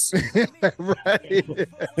Notes. Right.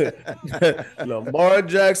 Lamar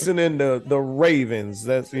Jackson and the Ravens.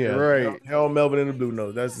 That's right. Harold Melvin in the Blue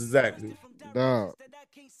Notes. That's exactly. No.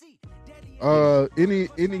 Any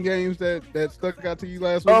games that stuck out to you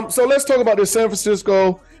last week? So let's talk about the San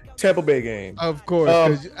Francisco Tampa Bay game. Of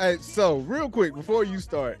course. So real quick before you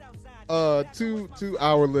start, to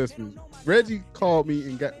our listeners, Reggie called me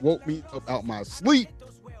and woke me up out my sleep.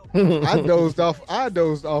 I dozed off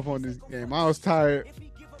on this game. I was tired.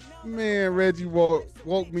 Man, Reggie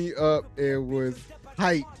woke me up and was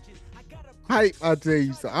hype. I tell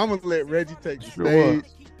you, so I'm gonna let Reggie take the stage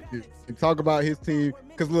and talk about his team.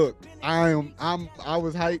 Cause look, I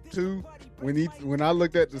was hyped too when I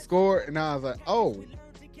looked at the score and I was like,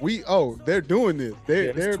 they're doing this.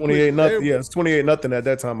 They're 28-0. Yeah, it's 28-0 at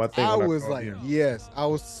that time. I think. I was like, yes. I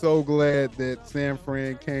was so glad that San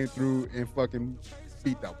Fran came through and fucking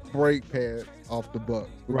beat the brake pad off the Bucs.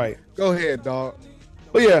 Right. Go ahead, dog.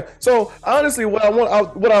 But yeah, so honestly, what I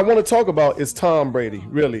want to talk about is Tom Brady,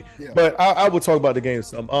 really. Yeah. But I will talk about the game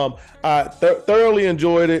some. I thoroughly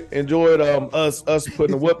enjoyed it. Enjoyed us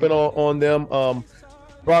putting a whipping on them.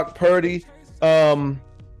 Brock Purdy.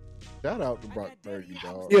 Shout out to Brock Purdy,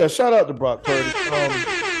 dog. Yeah, shout out to Brock Purdy.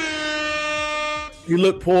 He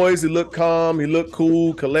looked poised, he looked calm, he looked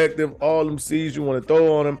cool, collective, all them C's you want to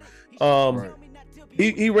throw on him. Right.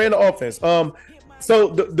 He ran the offense. So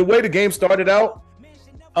the way the game started out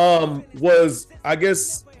was, I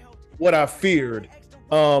guess, what I feared.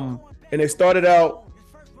 And they started out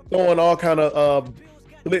throwing all kind of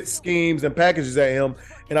blitz schemes and packages at him.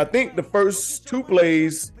 And I think the first two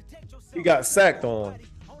plays he got sacked on.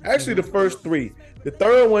 Actually, the first three. The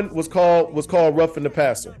third one was called roughing the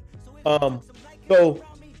passer. So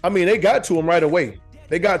I mean, they got to him right away.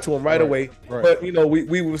 Away. Right. But you know,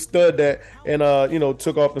 we withstood that and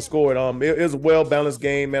took off and scored. It was a well balanced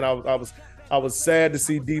game, man. I was sad to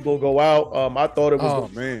see Debo go out. I thought it was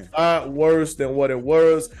a lot worse than what it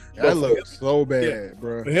was. That looked so bad,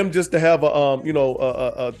 bro. For him just to have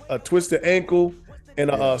a twisted ankle and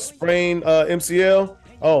a sprained MCL.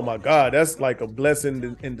 Oh my God, that's like a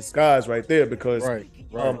blessing in disguise right there because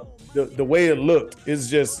the way it looked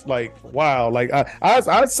is just like wow. Like I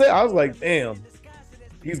was like, damn,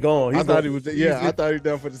 he's gone. I thought he was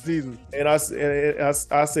done for the season. And I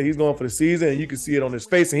said he's going for the season, and you can see it on his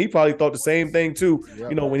face, and he probably thought the same thing too.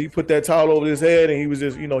 Yep. You know, when he put that towel over his head and he was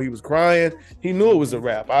just, he was crying. He knew it was a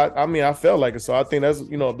wrap. I mean, I felt like it. So I think that's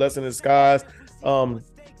a blessing in disguise.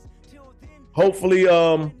 Hopefully,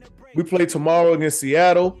 We play tomorrow against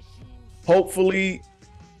Seattle. Hopefully,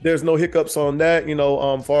 there's no hiccups on that.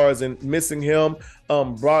 Far as in missing him.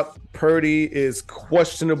 Brock Purdy is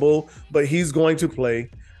questionable, but he's going to play.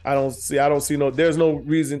 There's no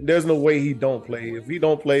reason. There's no way he don't play. If he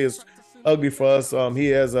don't play, it's ugly for us. He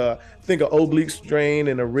has I think an oblique strain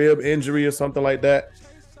and a rib injury or something like that.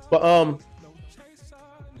 But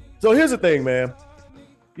so here's the thing, man.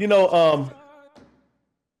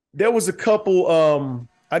 There was a couple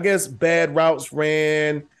I guess bad routes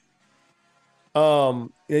ran. And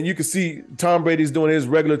you can see Tom Brady's doing his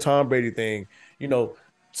regular Tom Brady thing,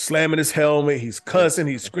 slamming his helmet, he's cussing,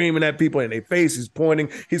 he's screaming at people in their face, he's pointing,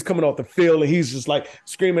 he's coming off the field and he's just like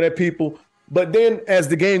screaming at people. But then as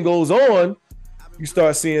the game goes on, you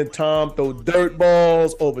start seeing Tom throw dirt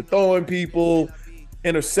balls, overthrowing people,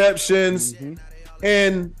 interceptions,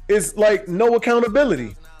 and it's like no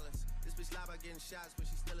accountability.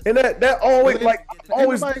 And that always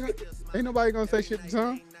ain't nobody gonna say shit to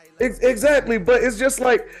Tom. Exactly, but it's just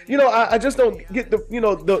like, I just don't get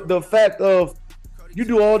the fact of you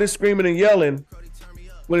do all this screaming and yelling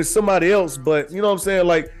when it's somebody else, but you know what I'm saying?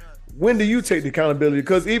 Like, when do you take the accountability?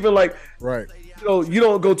 Because even like, right, you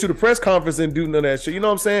don't go to the press conference and do none of that shit. You know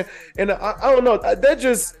what I'm saying? And I don't know. That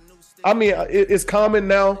just, it's common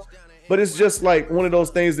now, but it's just like one of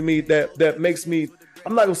those things to me that makes me.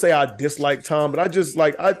 I'm not gonna say I dislike Tom, but I just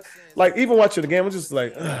like even watching the game, I'm just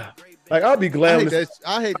like. Ugh. Like, I'll be glad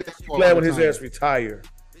I hate that glad when his ass retire.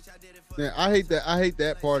 Yeah, I hate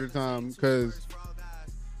that part of time because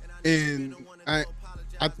I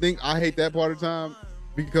think I hate that part of time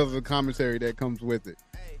because of the commentary that comes with it.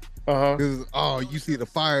 Because you see the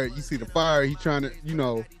fire, he trying to,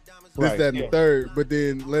 this, that, and the third, but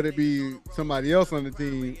then let it be somebody else on the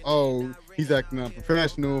team. Oh, he's acting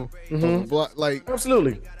unprofessional. Like,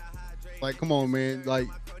 absolutely. Like, come on, man. Like,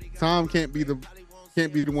 Tom can't be the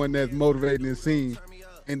one that's motivating the scene,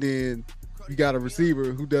 and then you got a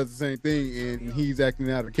receiver who does the same thing and he's acting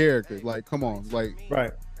out of character. Like, come on, like,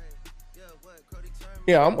 right?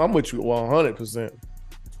 Yeah, I'm with you 100%.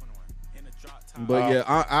 But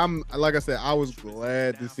yeah, I'm like I said, I was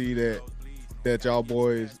glad to see that y'all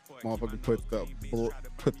boys motherfucking put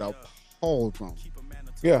the pause on.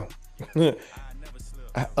 Yeah.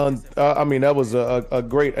 That was a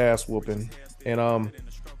great ass whooping, and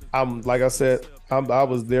I'm like I said. I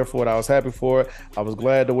was there for it. I was happy for it. I was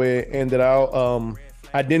glad the way it ended out.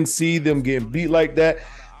 I didn't see them getting beat like that.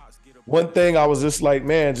 One thing I was just like,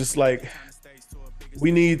 man,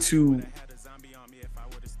 we need to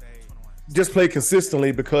just play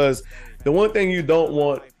consistently, because the one thing you don't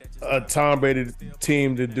want a Tom Brady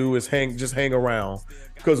team to do is hang around.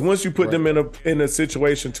 Because once you put them in a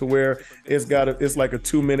situation to where it's like a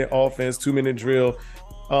 2-minute offense, 2-minute drill,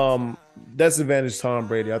 that's advantage Tom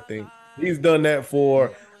Brady, I think. He's done that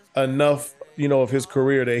for enough, of his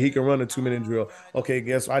career that he can run a 2-minute drill. Okay,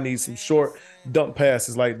 guess I need some short dump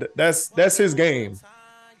passes. Like, that's his game.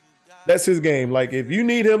 That's his game. Like, if you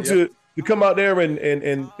need him to come out there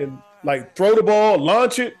and like throw the ball,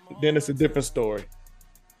 launch it, then it's a different story.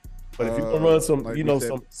 But if you can run some, like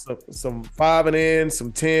some 5 and in,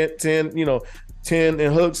 some 10, 10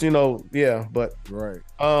 and hooks, yeah. But right.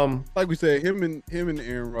 Like we said, him and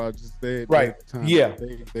Aaron Rodgers, they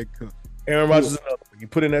cooked. Aaron Rodgers, you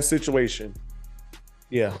put in that situation.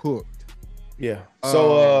 Yeah. Cooked. Yeah.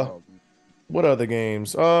 So what other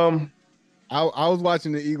games? I was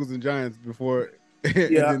watching the Eagles and Giants before, and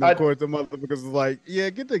then of course the motherfuckers was like,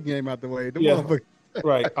 get the game out the way. The motherfucker.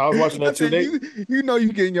 Right. I was watching that too.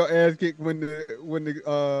 You getting your ass kicked when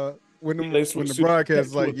the broadcast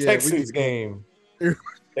is like, Texans game.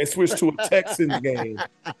 They switched to a Texans game.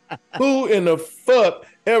 Who in the fuck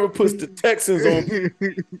ever puts the Texans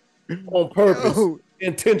on purpose,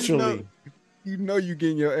 intentionally? You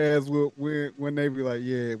getting your ass whooped when they be like,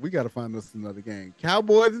 we got to find us another game.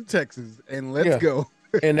 Cowboys and Texans, and let's go.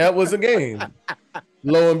 And that was a game.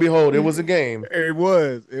 Lo and behold, it was a game. It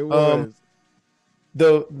was.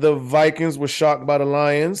 The Vikings were shocked by the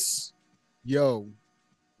Lions. Yo,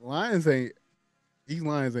 Lions ain't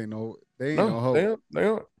no. They ain't no hope. They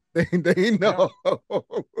aren't. They ain't no hope.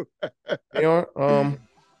 They aren't.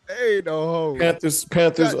 They ain't no hope. Panthers.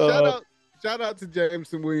 Shout out to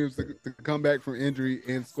Jameson Williams to come back from injury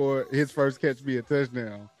and score his first catch via a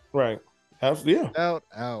touchdown. Right. Absolutely. Yeah. Shout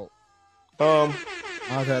out. I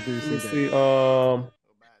was happy to see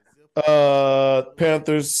that.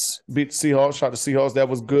 Panthers beat the Seahawks. Shot the Seahawks. That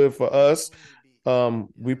was good for us.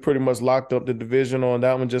 We pretty much locked up the division on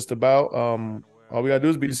that one just about. All we gotta do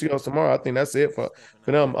is beat the Seahawks tomorrow. I think that's it for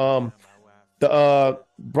them. The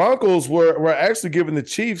Broncos were actually giving the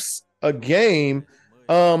Chiefs a game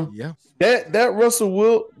Yeah. That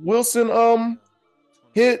Russell Wilson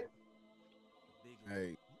hit.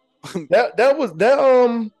 Hey. that was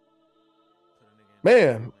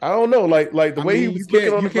man, I don't know, like the way he was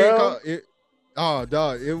looking on the ground. Oh,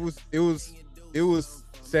 dog, it was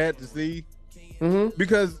sad to see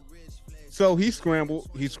because so he scrambled,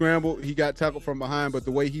 he got tackled from behind, but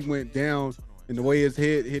the way he went down and the way his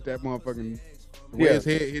head hit that motherfucking, his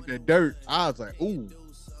head hit that dirt, I was like, ooh.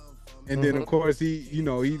 And then of course he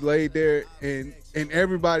laid there and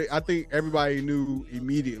everybody, I think everybody knew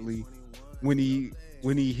immediately when he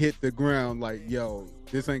hit the ground, like, yo,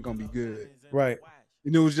 this ain't gonna be good. Right.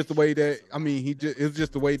 And it was just the way that, I mean, it was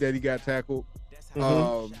just the way that he got tackled.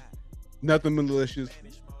 Nothing malicious.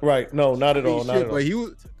 Right. No, not at all. Not at all. But he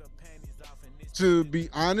was, to be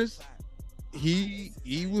honest, he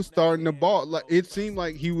was starting to ball. Like, it seemed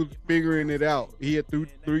like he was figuring it out. He had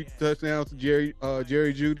three touchdowns to Jerry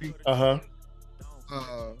Jeudy.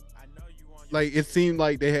 Like, it seemed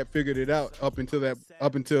like they had figured it out up until that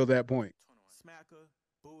point.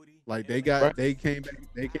 Like, they came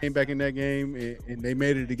back in that game and they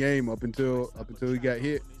made it a game up until he got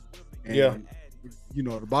hit. And,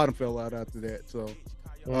 the bottom fell out after that. So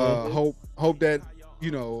hope that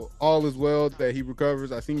all is well, that he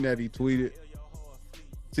recovers. I seen that he tweeted,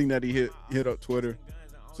 that he hit up Twitter,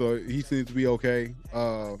 so he seems to be okay.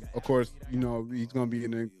 Of course, he's gonna be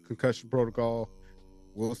in the concussion protocol.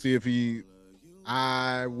 We'll see if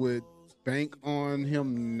I would bank on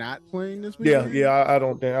him not playing this week. I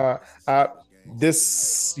don't think I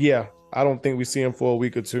don't think we see him for a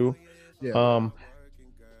week or two. Even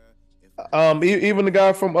the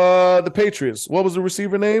guy from the Patriots, what was the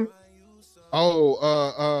receiver name? He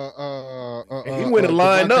went and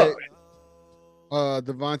lined up.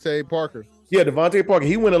 Devontae Parker. Yeah, Devontae Parker.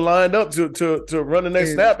 He went and lined up to run the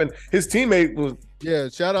next snap, and his teammate was. Yeah,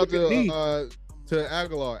 shout out to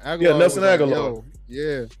Aguilar. Yeah, Nelson Aguilar. Like,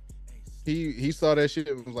 yeah, he saw that shit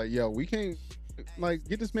and was like, "Yo, we can't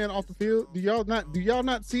get this man off the field. Do y'all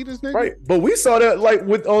not see this nigga?" Right, but we saw that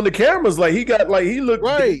on the cameras. Like, he looked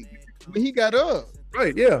right when he got up.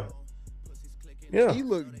 Right. Yeah. He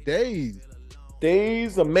looked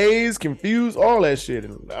dazed, amazed, confused, all that shit.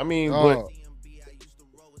 And I mean, but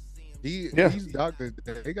these doctors,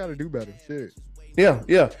 they got to do better. Shit. Yeah.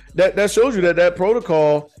 That shows you that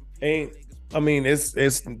protocol ain't. I mean, it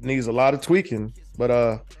needs a lot of tweaking.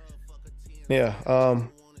 But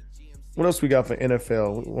what else we got for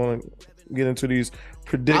NFL? We want to get into these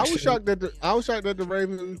predictions. I was shocked that the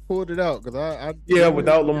Ravens pulled it out because I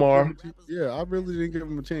without Lamar. I really didn't give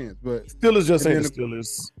him a chance. But Steelers just ain't the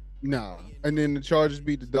Steelers. No, and then the Chargers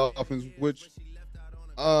beat the Dolphins, which,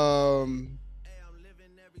 of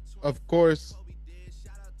course,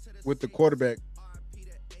 with the quarterback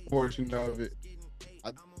portion of it,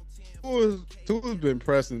 Tua's been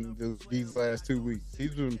pressing these last 2 weeks.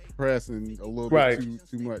 He's been pressing a little bit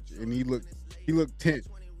too much, and he looked tense.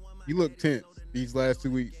 He looked tense these last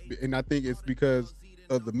 2 weeks, and I think it's because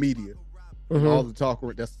of the media, and all the talk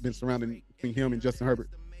that's been surrounding between him and Justin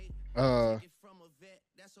Herbert.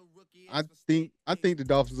 I think the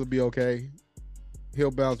Dolphins will be okay.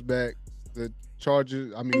 He'll bounce back. The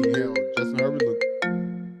Chargers, Justin Herbert looked.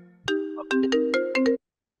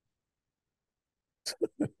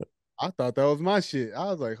 I thought that was my shit. I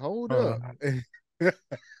was like, hold up. I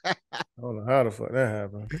don't know how the fuck that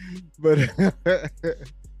happened.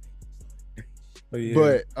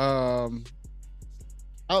 But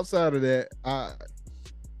outside of that,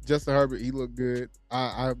 Justin Herbert, he looked good.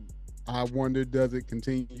 I wonder, does it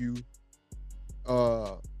continue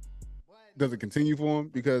for him?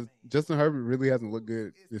 Because Justin Herbert really hasn't looked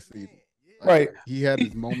good this season. Right. He had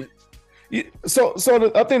his moments. So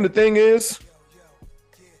I think the thing is,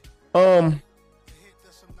 that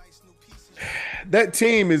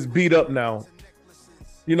team is beat up now.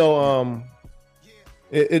 It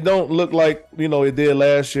don't look like it did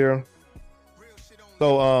last year.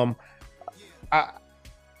 So I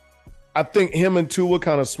think him and Tua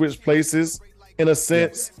kind of switched places in a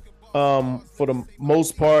sense. For the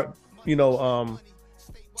most part, Tua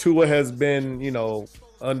has been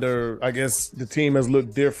under, I guess the team has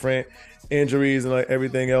looked different, injuries and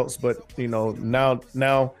everything else. But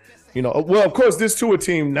now. Well, of course, this Tua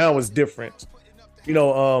team now is different. This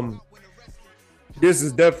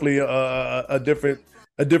is definitely a different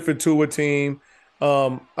Tua team.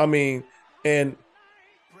 And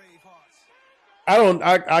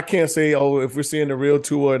I can't say if we're seeing the real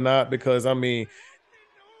Tua or not, because you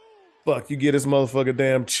get this motherfucker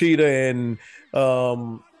damn Cheetah and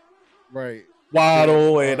right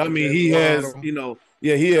Waddle, and he has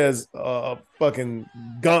he has a fucking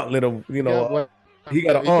gauntlet of he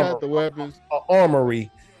got the weapons, an armory.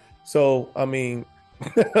 So I mean,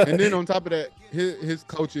 and then on top of that, his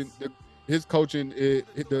coaching,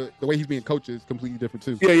 the way he's being coached is completely different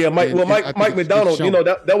too. Yeah. Mike McDonald, you know,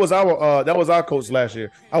 that was our coach last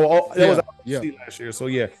year. Was our coach last year. So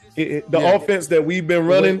yeah, the offense that we've been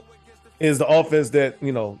running is the offense that,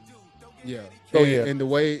 you know. Yeah. So and the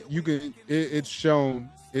way you can, it's shown.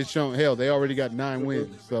 Hell, they already got 9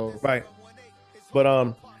 wins. So right.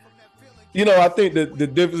 But you know, I think the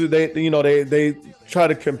difference is they try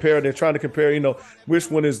to compare. They're trying to compare, you know, which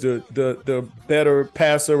one is the better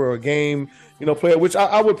passer or game, you know, player. Which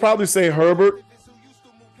I would probably say Herbert.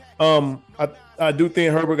 I do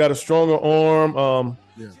think Herbert got a stronger arm.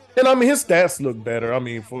 And I mean his stats look better. I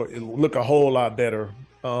mean, look a whole lot better.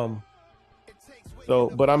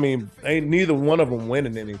 So, but I mean, ain't neither one of them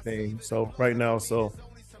winning anything. So right now,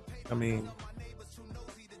 I mean.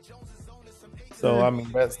 So I mean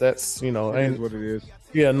that's you know, ain't what it is.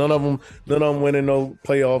 Yeah, none of them winning no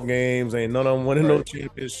playoff games, ain't none of them winning no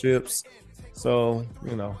championships. So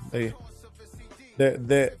you know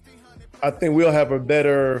that I think we'll have a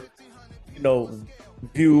better, you know,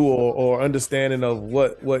 view or understanding of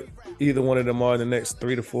what either one of them are in the next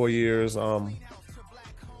 3 to 4 years.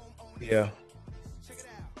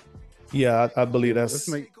 Yeah, I believe that's.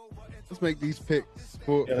 Let's make these picks.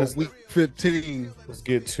 For week 15. Let's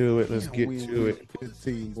get to it.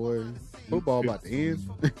 15, boy. Football about to end.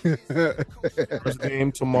 First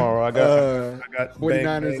game tomorrow. I got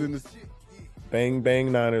 49ers in the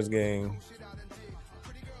bang Niners game.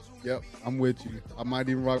 Yep, I'm with you. I might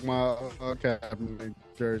even rock my captain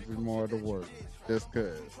jersey tomorrow to work, just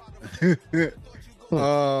cause. Make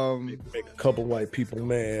a couple white people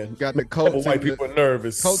mad. Got the Colts. Couple white people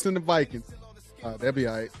nervous. Colts and the Vikings. They'll be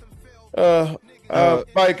all right.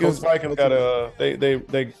 Vikings got they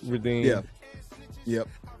redeemed. Yeah. Yep.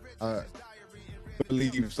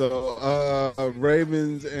 Believe so.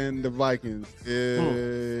 Ravens and the Vikings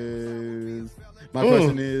is my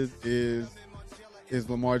question is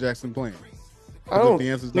Lamar Jackson playing? I don't the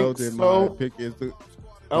answer's think no, then so. my pick is the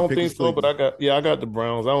I don't think so, but I got the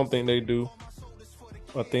Browns. I don't think they do.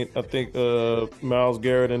 I think Myles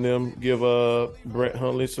Garrett and them give Brett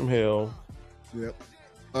Hundley some hell. Yep.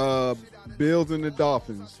 Bills and the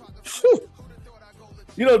Dolphins. Whew.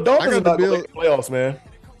 You know, Dolphins are not going to make the playoffs, man.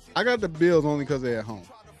 I got the Bills only because they're at home.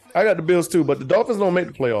 I got the Bills too, but the Dolphins don't make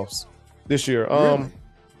the playoffs this year. Really?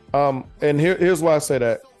 And here's why I say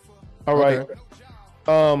that. All right.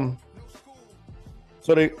 Okay.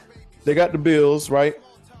 So they got the Bills, right?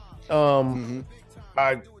 I'm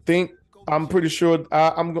pretty sure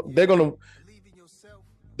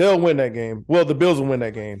they'll win that game. Well, the Bills will win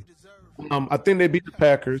that game. I think they beat the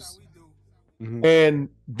Packers. Mm-hmm. And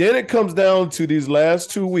then it comes down to these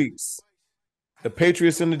last 2 weeks, the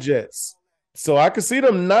Patriots and the Jets. So I could see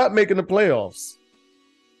them not making the playoffs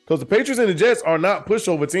because the Patriots and the Jets are not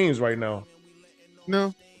pushover teams right now.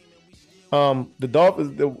 No. The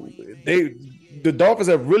Dolphins, the Dolphins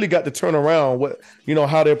have really got to turn around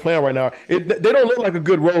how they're playing right now. They don't look like a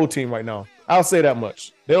good road team right now. I'll say that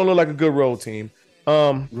much. They don't look like a good road team.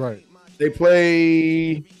 Right. They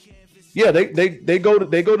play. Yeah, they go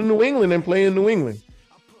to New England and play in New England.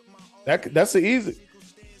 That's an easily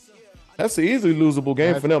losable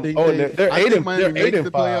game for them. They're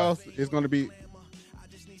 8-5. Playoffs is going to be.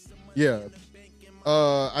 Yeah,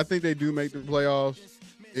 I think they do make the playoffs.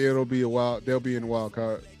 It'll be a wild. They'll be in the wild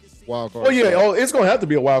card. Oh yeah. Oh, it's going to have to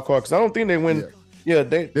be a wild card because I don't think they win. Yeah,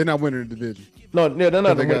 they're not winning the division. No, they're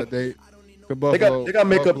not. They got to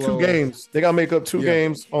make up 2 games. They got to make up 2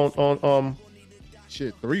 games on.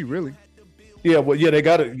 Shit, 3 really. Yeah, well, yeah, they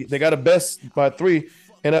got a best by 3,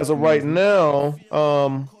 and as of right now,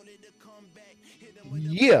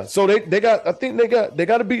 yeah. So they got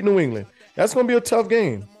to beat New England. That's going to be a tough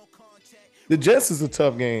game. The Jets is a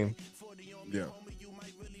tough game. Yeah.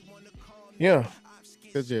 Yeah.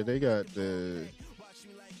 Because they got the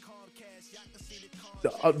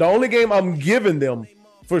only game I'm giving them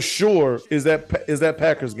for sure is that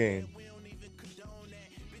Packers game.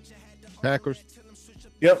 Packers.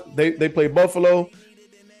 Yep, they play Buffalo,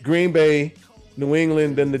 Green Bay, New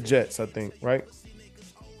England, then the Jets, I think, right?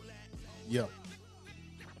 Yeah.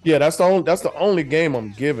 Yeah, that's the only game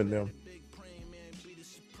I'm giving them.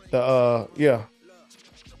 Those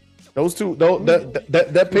two,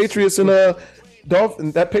 that Patriots and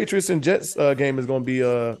Dolphins, that Patriots and Jets game is going to be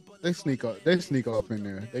they sneak off in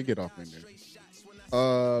there. They get off in there.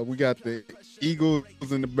 We got the Eagles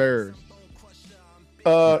and the Bears.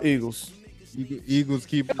 Eagles. Eagles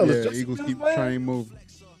keep the train moving.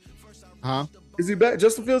 Huh? Is he back?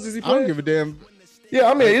 Justin Fields, is he playing? I don't give a damn.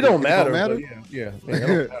 Yeah, I mean, it don't matter. Don't matter? Yeah, it don't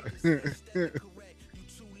matter.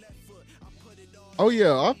 Oh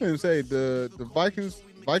yeah, I was gonna say the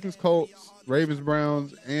Vikings, Colts, Ravens,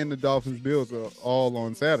 Browns, and the Dolphins, Bills are all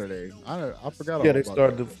on Saturday. I forgot. Yeah, they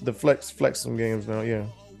started the flex some games now. Yeah.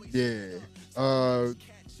 Yeah.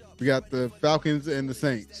 We got the Falcons and the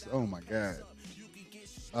Saints. Oh my God.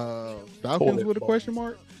 Falcons Toilet with a bowl. question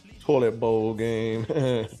mark? Toilet bowl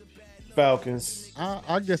game. Falcons.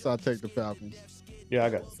 I guess I'll take the Falcons. Yeah,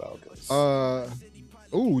 I got the Falcons.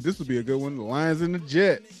 This would be a good one. The Lions and the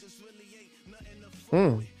Jets.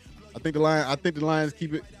 I think the Lions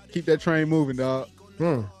keep that train moving, dog.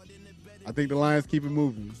 I think the Lions keep it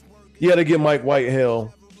moving. Yeah, they get Mike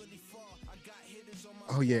Whitehill.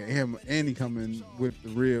 Oh yeah, and he coming with the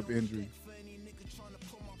rib injury.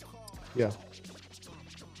 Yeah.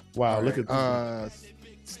 Wow, All look right. at this.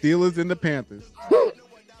 Steelers and the Panthers.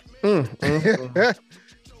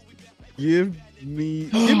 Give me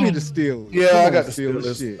the Steelers. Yeah, Come I on, got the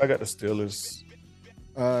Steelers. Shit. I got the Steelers.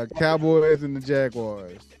 Cowboys and the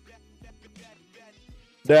Jaguars.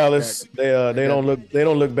 Dallas, they don't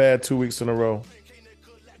look bad 2 weeks in a row.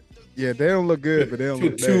 Yeah, they don't look good, but they don't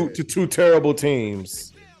look bad. To two terrible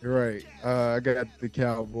teams. Right. I got the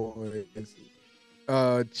Cowboys.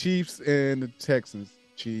 Chiefs and the Texans.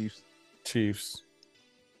 Chiefs.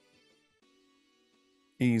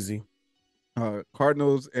 Easy.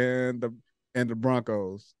 Cardinals and the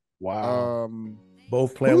Broncos. Wow.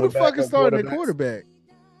 Both playing. Who with the fuck is starting their quarterbacks. quarterback?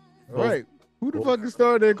 Both. Right. Who the fuck is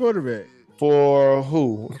starting their quarterback? For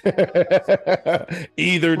who?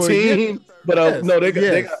 Either For team. yes. But Yes. no, they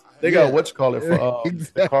Yes. got what you call it for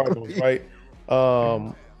Exactly. the Cardinals, right?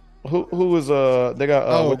 Who is they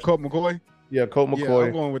got Colt McCoy? Yeah, Colt Yeah, McCoy.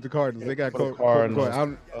 I'm going with the Cardinals. They got For the Colt Cardinals.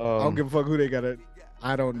 McCoy. I don't give a fuck who they got.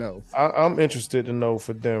 I don't know. I'm interested to know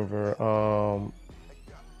for Denver.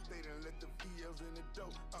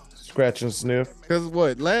 Scratch and sniff. Because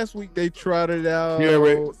last week they trotted out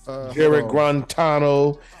Jared hold on.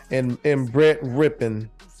 Grantano and Brett Rippin.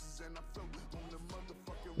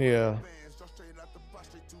 Yeah.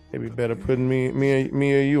 Maybe better putting me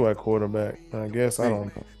or you at quarterback. I guess. I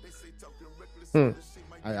don't know.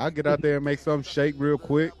 I'll get out there and make something shake real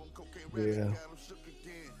quick. Yeah.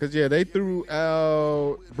 Because they threw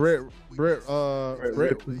out Brett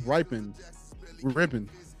Rippin.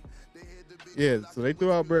 Yeah, so they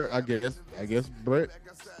threw out Brett. I guess Brett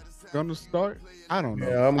gonna start. I don't know.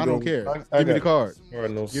 Yeah, I don't care. Give me the card.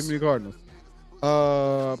 Cardinals. Give me the Cardinals.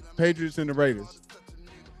 Patriots and the Raiders.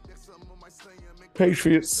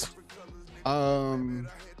 Patriots. I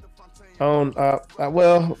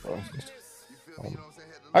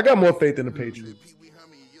got more faith in the Patriots.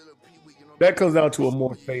 That comes down to a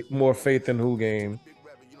more faith in who game.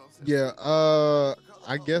 Yeah,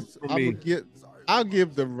 I guess I'll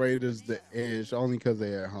give the Raiders the edge only because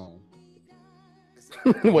they're at home.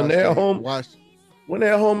 when they're at home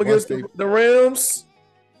against the Rams.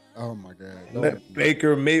 Oh my God!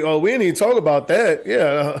 Baker May. Oh, we didn't even talk about that.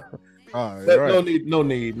 Yeah. Right. No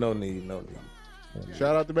need.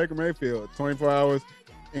 Shout out to Baker Mayfield. 24 hours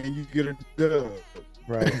and you get a dub.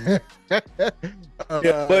 Right. Yeah,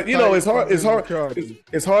 but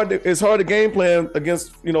it's hard to game plan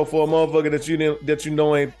against for a motherfucker that you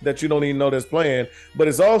don't even know that's playing. But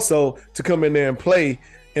it's also to come in there and play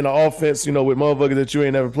in an offense with motherfuckers that you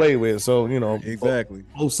ain't never played with. So exactly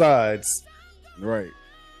both sides. Right.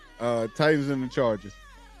 Titans and the Chargers.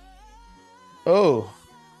 Oh,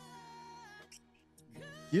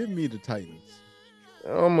 give me the Titans.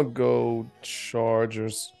 I'm gonna go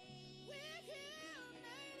Chargers.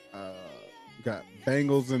 Got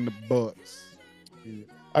Bengals and the Bucks.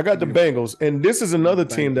 I got the Bengals, and this is another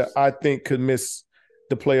team that I think could miss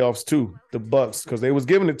the playoffs too. The Bucks, because they was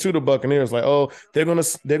giving it to the Buccaneers, like, oh, they're gonna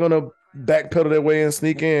backpedal their way and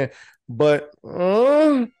sneak in, but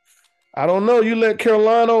I don't know. You let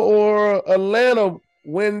Carolina or Atlanta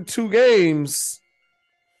win 2 games,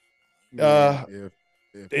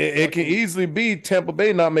 it can easily be Tampa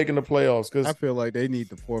Bay not making the playoffs. Because I feel like they need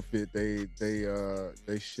to forfeit. They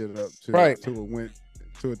shit up to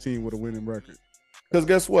a team with a winning record. Because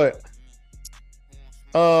guess what?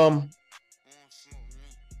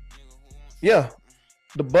 Yeah,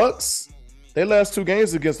 the Bucks, their last 2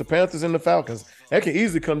 games against the Panthers and the Falcons, that can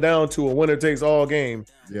easily come down to a winner takes all game.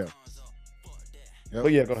 Yeah. Yep.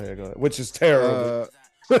 But yeah, go ahead. Which is terrible.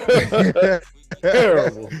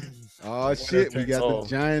 Terrible. Oh shit, we got the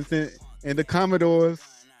Giants and the Commodores.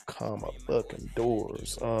 Fucking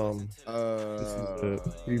doors. This is the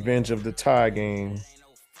revenge of the tie game.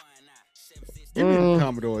 Give me the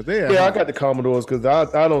Commodores. I got the Commodores because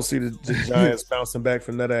I don't see the Giants bouncing back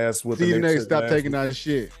from that ass with Stephen A. Stop taking that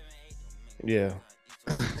shit. Yeah.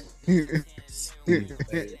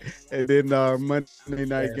 And then our Monday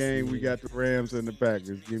night game, we got the Rams and the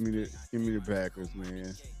Packers. Give me the Packers,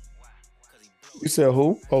 man. You said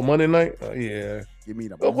who? Oh, Monday night? Yeah. Give me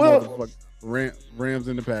the Rams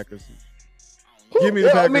and the Packers. Give me the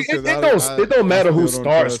Packers. I mean, it don't matter who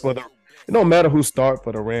starts for the. It don't matter who start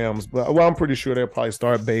for the Rams, but I'm pretty sure they'll probably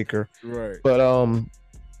start Baker. Right. But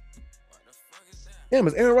damn,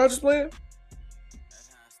 is Aaron Rodgers playing?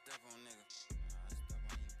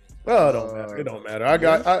 Oh, it don't matter. It don't matter. I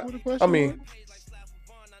got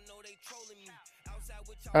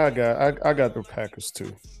the Packers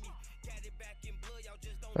too.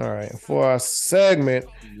 All right, for our segment,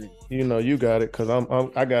 you got it because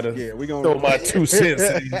I gotta we gonna throw my 2 cents.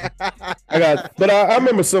 But I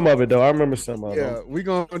remember some of it though. I remember some of it. Yeah, we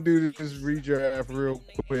gonna do this redraft real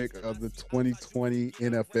quick of the 2020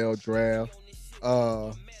 NFL draft.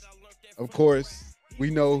 Of course, we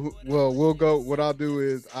know. We'll go. What I'll do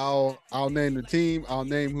is I'll name the team. I'll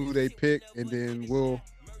name who they pick, and then we'll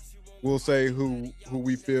say who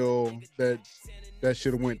we feel that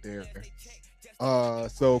should have went there.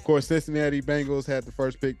 So of course, Cincinnati Bengals had the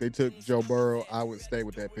first pick. They took Joe Burrow. I would stay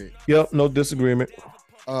with that pick. Yep, no disagreement.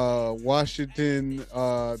 Washington,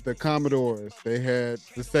 the Commodores, they had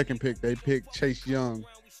the second pick. They picked Chase Young,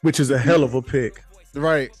 which is a hell of a pick.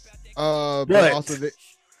 Right. But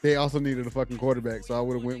they also needed a fucking quarterback, so I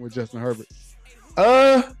would have went with Justin Herbert.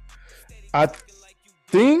 I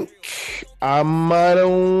think I might have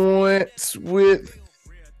went with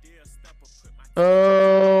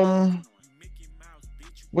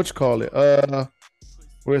what you call it?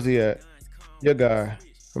 Where's he at? Your guy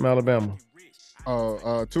from Alabama.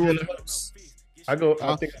 Tua. I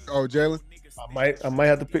think. Oh, Jalen. I might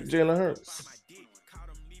have to pick Jalen Hurts.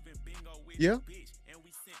 Yeah.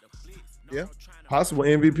 Possible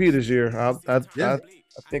MVP this year. I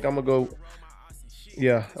think I'm gonna go.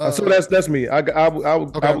 Yeah. So that's me. I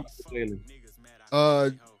would Jalen.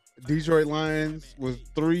 Detroit Lions was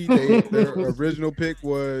 3. Their original pick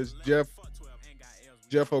was Jeff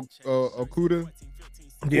Okudah,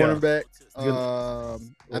 quarterback. I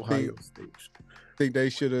think they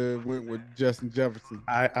should have went with Justin Jefferson.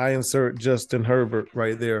 I insert Justin Herbert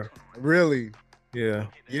right there. Really? Yeah.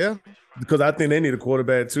 Yeah. Because I think they need a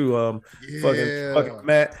quarterback too. Fucking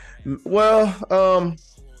Matt. Well,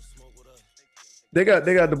 they got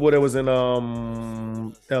the boy that was in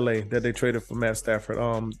LA that they traded for Matt Stafford.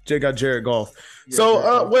 They got Jared Goff. Yeah,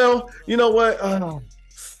 so well, you know what?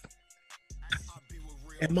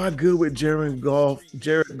 Am I good with Jared Goff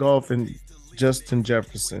and Justin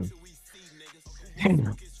Jefferson?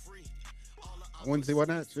 I wouldn't see why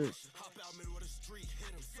not. Shit.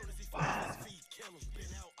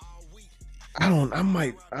 I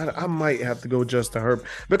might have to go Justin Herbert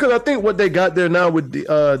because I think what they got there now with the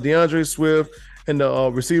DeAndre Swift and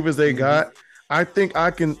the receivers they got, I think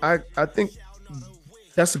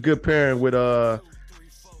that's a good pairing with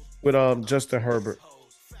Justin Herbert.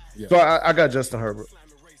 Yeah. So I got Justin Herbert.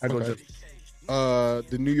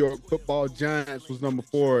 The New York Football Giants was number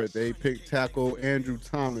 4. They picked tackle Andrew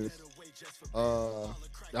Thomas. Hell,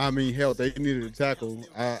 they needed a tackle.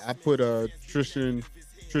 I put Tristan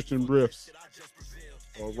Riffs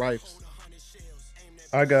or Rifes.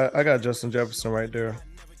 I got Justin Jefferson right there.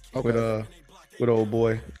 Okay. With old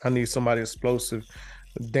boy. I need somebody explosive.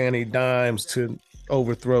 Danny Dimes to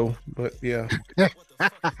overthrow, but yeah.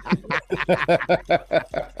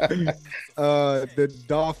 The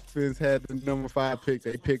Dolphins had the number 5 pick.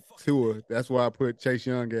 They picked Tua. That's why I put Chase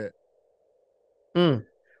Young at.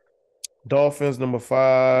 Dolphins number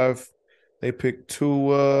 5. They picked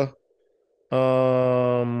Tua.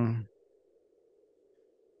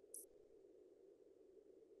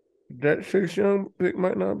 That Chase Young pick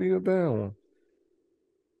might not be a bad one.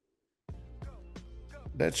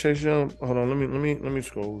 That Chase Young. Hold on, let me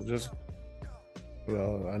scroll. Just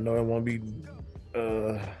I know it won't be.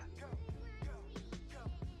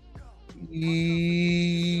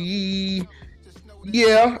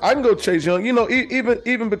 Yeah, I can go Chase Young. You know,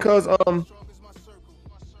 even because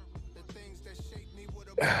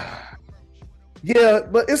yeah,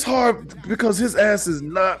 but it's hard because his ass is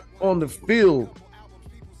not on the field.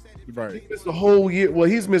 Right. He missed a whole year. Well,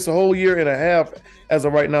 he's missed a whole year and a half as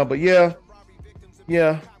of right now. But yeah.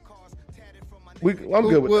 I'm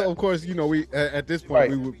good with that. Of course, you know, we at this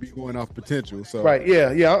point we would be going off potential. So right,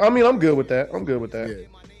 yeah. I mean, I'm good with that.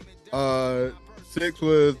 Yeah. 6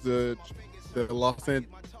 was the Los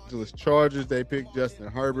Angeles Chargers. They picked Justin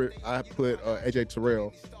Herbert. I put AJ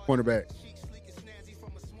Terrell, cornerback.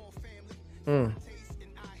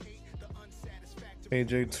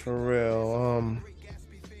 AJ Terrell.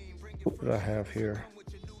 What did I have here?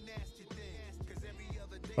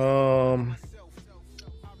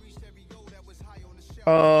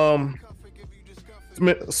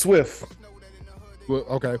 Swift. Well,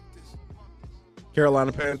 okay.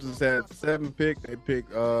 Carolina Panthers had 7th pick. They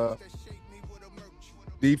picked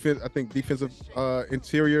defense. I think defensive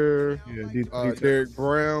interior. Yeah, Derek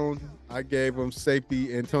Brown. I gave him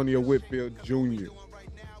safety Antonio Whitfield Jr.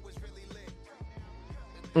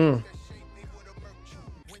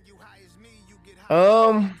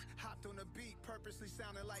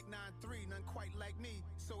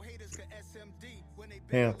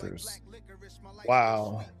 Panthers.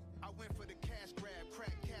 Wow.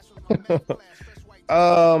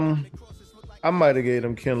 I might have gave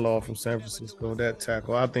him Kinlaw from San Francisco. That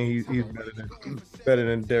tackle, I think he's better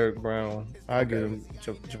than Derek Brown. I give him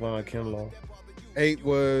Javon Kinlaw. 8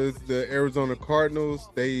 was the Arizona Cardinals.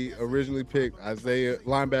 They originally picked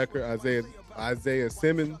linebacker Isaiah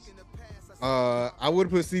Simmons. I would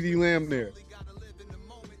have put CeeDee Lamb there.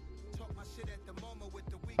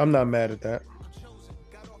 I'm not mad at that.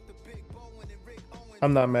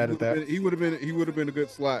 I'm not mad at that. He would have been a good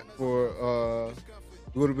slot for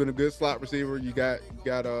he would have been a good slot receiver. You got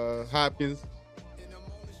Hopkins.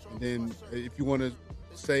 And then if you want to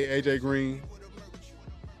say AJ Green.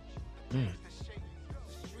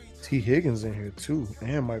 T. Higgins in here too,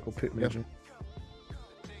 and Michael Pittman. Yep.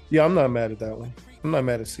 Yeah, I'm not mad at that one. I'm not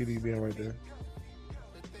mad at CD being right there.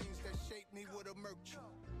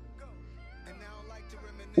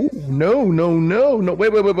 Ooh, no.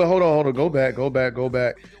 Wait. Hold on. Go back. Hold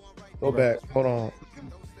on.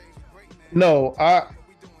 No,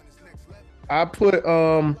 I put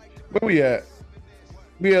where we at?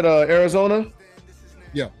 We at Arizona?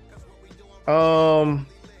 Yeah.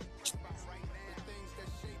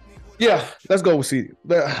 Yeah, let's go with CD.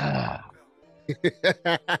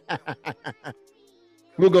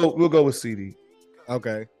 We'll go with CD.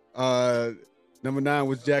 Okay. Number 9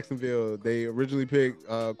 was Jacksonville. They originally picked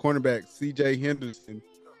cornerback CJ Henderson.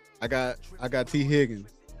 I got T. Higgins.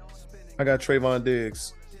 I got Trayvon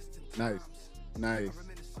Diggs. Nice.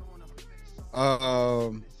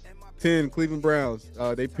 10 Cleveland Browns.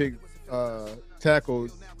 They picked tackle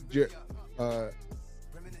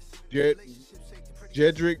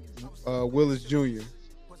Jedrick Willis Jr.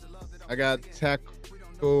 I got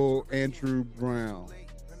tackle Andrew Brown.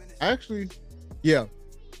 Actually, yeah.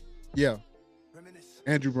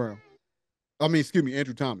 Andrew Brown.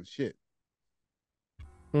 Andrew Thomas. Shit.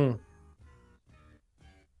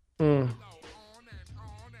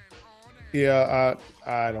 Yeah,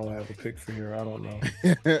 I don't have a pick for here. I don't know.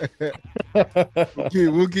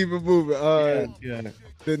 We'll keep it moving. Yeah.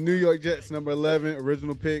 The New York Jets, number 11,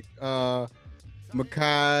 original pick, Mekhi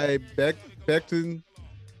Becton.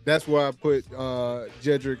 That's where I put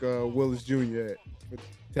Jedrick Willis Jr. at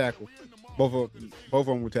tackle. Both of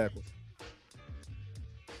them were tackles.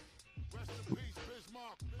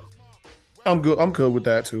 I'm good with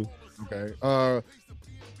that too. Okay.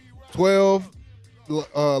 12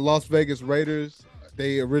 Las Vegas Raiders.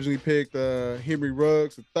 They originally picked Henry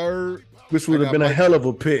Ruggs III, which would have been a hell of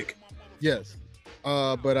a pick. Yes.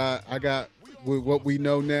 But I got, with what we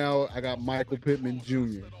know now, I got Michael Pittman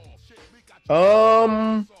Jr.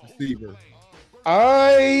 Receiver.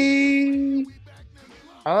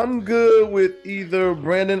 I'm good with either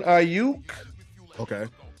Brandon Ayuk. Okay.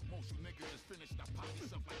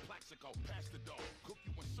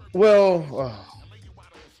 Well,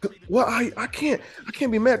 I can't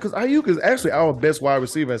be mad because Ayuk is actually our best wide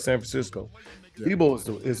receiver at San Francisco. Yeah. Debo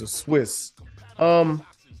is a Swiss.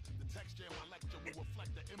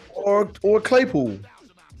 Or Claypool.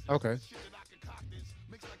 Okay.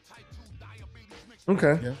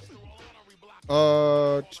 Yeah.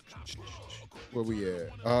 Where we at?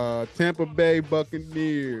 Tampa Bay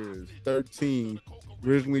Buccaneers, 13.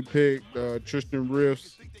 Originally picked Tristan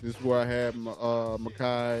Wirfs. This is where I had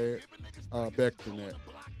Mekhi Becton at.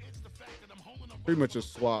 Pretty much a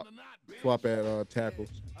swap at tackles.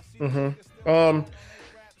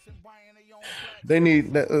 They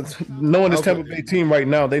need knowing this Tampa Bay team right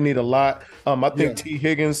now. They need a lot. I think T.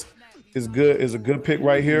 Higgins is a good pick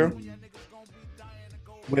right here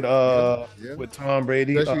with Tom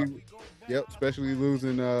Brady. Especially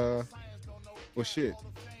losing shit.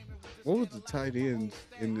 What was the tight ends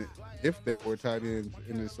if there were tight ends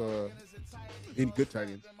in this any good tight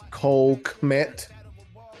ends? Cole Kmet.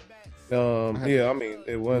 I mean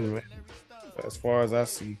it wasn't as far as I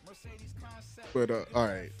see. But all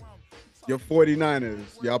right. Your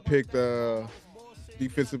 49ers, y'all picked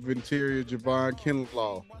defensive interior Javon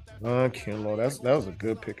Kinlaw. Kinlaw, that was a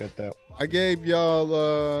good pick at that. I gave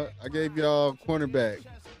y'all cornerback,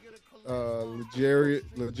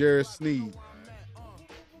 L'Jarius Sneed.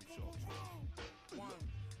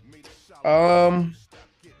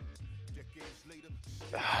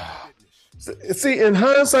 See, in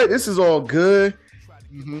hindsight, this is all good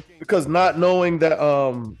because not knowing that,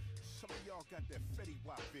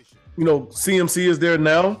 CMC is there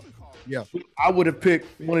now. Yeah, I would have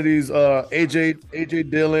picked one of these AJ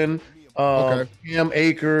Dillon, Cam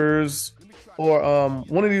Akers, or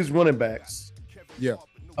one of these running backs. Yeah.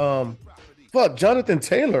 Fuck, Jonathan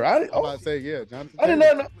Taylor. Jonathan I did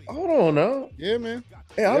Taylor. not know. Hold on now. Yeah, man.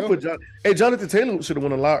 Hey, Jonathan Taylor should have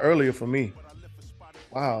won a lot earlier for me.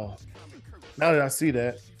 Wow. Now that I see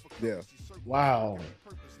that. Yeah. Wow.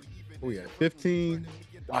 Oh yeah. 15.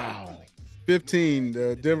 Wow. 15.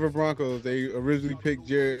 The Denver Broncos. They originally picked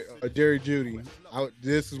Jerry Jeudy.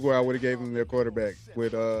 This is where I would have gave them their quarterback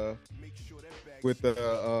with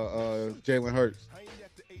Jalen Hurts.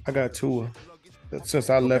 I got Tua. Since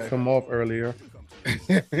I left him off earlier.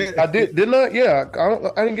 I didn't I? Yeah,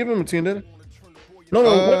 I didn't give him a team, did I?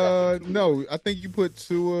 No, I think you put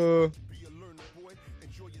Tua.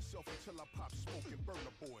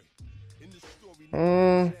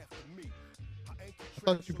 I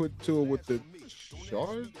thought you put Tua with the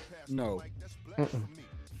Chargers. No.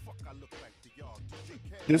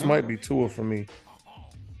 This might be Tua for me.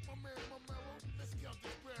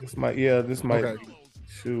 This might be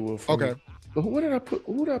Tua for me. But who did I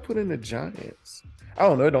put in the Giants? I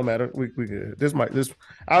don't know. It don't matter. We good.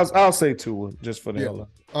 I'll say Tua just for the hell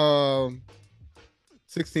of.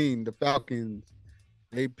 16. The Falcons.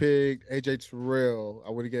 They picked AJ Terrell. I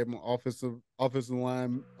would have gave him offensive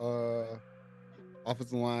line.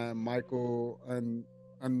 Offensive line. Michael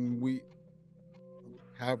Unwe.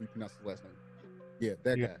 However you pronounce his last name. Yeah,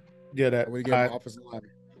 that guy. Yeah, that. I would have given him offensive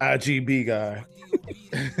line. IGB guy.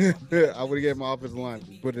 I would have given him offensive line.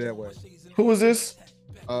 Put it that way. Who was this?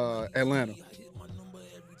 Atlanta.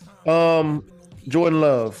 Jordan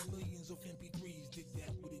Love.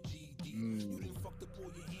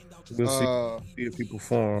 We'll see if he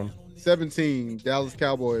perform. 17, Dallas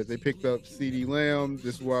Cowboys. They picked up CeeDee Lamb.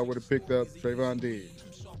 This is where I would have picked up Trayvon Diggs.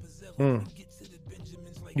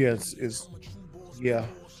 Yes, yeah.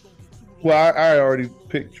 Well, I already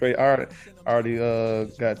picked Trey. I already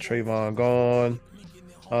got Trayvon gone.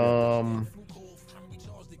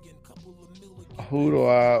 Who do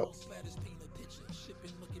I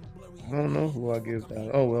don't know who I give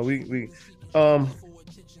that. Oh well,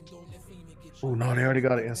 oh no, they already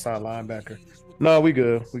got an inside linebacker. No, we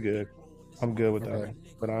good. I'm good with that.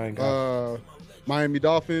 But I ain't got Miami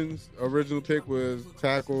Dolphins. Original pick was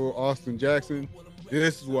tackle Austin Jackson.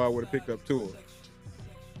 This is where I would have picked up Tua.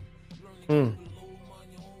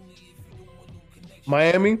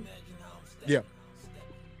 Miami? Yeah.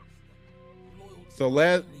 So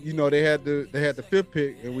they had the fifth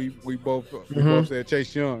pick, and we both said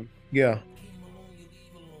Chase Young. Yeah.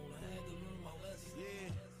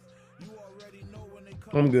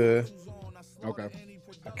 I'm good. Okay.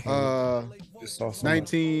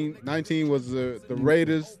 19 was the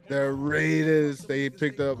Raiders. The Raiders, they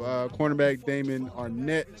picked up cornerback Damon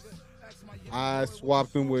Arnett. I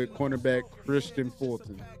swapped him with cornerback Christian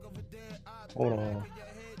Fulton. Hold on.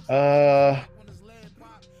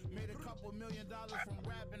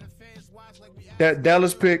 That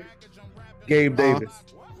Dallas pick, Gabe Davis.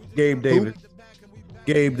 Gabe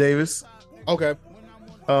Davis. Okay.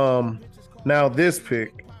 Now this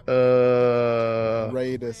pick, Raiders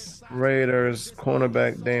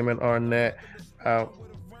cornerback Damon Arnett. I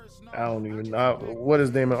don't even know. What is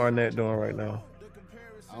Damon Arnett doing right now?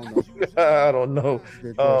 I don't know.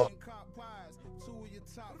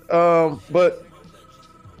 But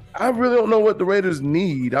I really don't know what the Raiders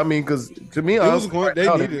need. I mean, because to me,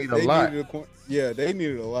 they needed a lot. They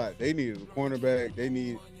needed a lot. They needed a cornerback. They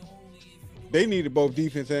needed both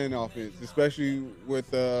defense and offense, especially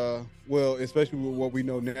with what we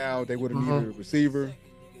know now. They would have needed a receiver.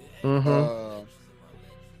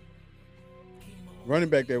 Running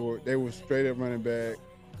back, they were straight up running back.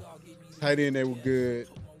 Tight end, they were good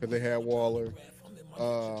because they had Waller.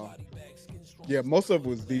 Most of it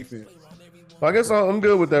was defense. I guess I'm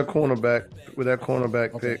good with that cornerback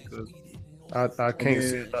pick. I can't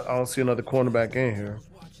see. I don't see another cornerback in here.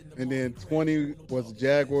 And then 20 was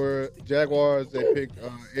Jaguars. They picked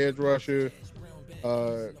edge rusher,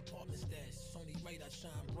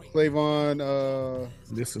 Clavon.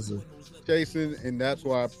 This is Jason, and that's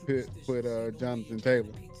why I put Jonathan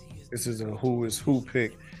Taylor. This is a who is who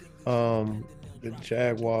pick. The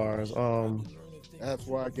Jaguars. That's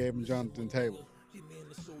why I gave him Jonathan Taylor.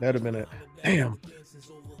 That'd have been damn.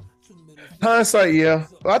 Hindsight, yeah.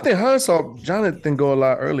 I think hindsight, Jonathan go a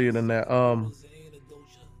lot earlier than that.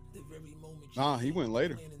 Nah, he went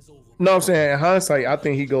later. No, I'm saying in hindsight, I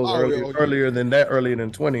think he goes earlier than that, earlier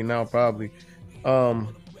than 20 now, probably.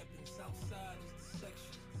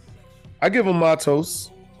 I give him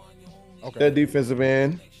Matos. Okay. That defensive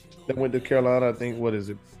end that went to Carolina, I think, what is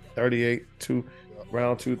it? 38,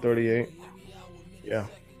 round 238. Yeah.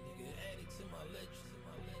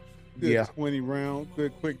 Good 20 round,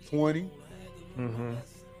 good quick 20. Mm-hmm.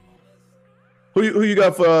 Who you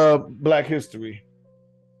got for Black History?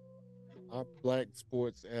 Our Black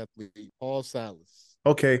sports athlete, Paul Silas.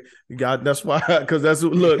 Okay, you got that's why because that's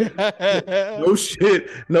look. no shit.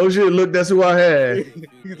 Look, that's who I had.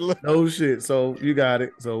 No shit. So you got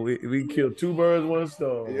it. So we killed two birds, one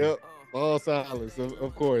stone. Yep, Paul Silas,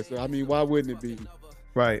 of course. I mean, why wouldn't it be?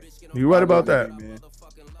 Right. You right about that, man.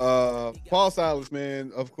 Paul Silas,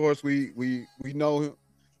 man. Of course, we know him.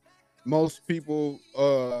 Most people,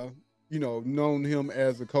 known him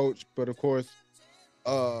as a coach, but of course,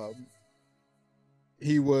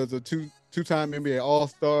 he was a two-time NBA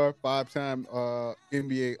All-Star, 5-time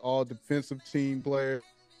NBA All-Defensive Team player.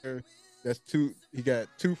 That's two. He got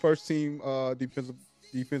 2 first-team defensive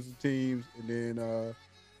teams, and then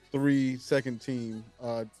 3 second-team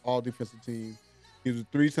All-Defensive teams. He was a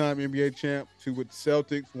 3-time NBA champ, 2 with the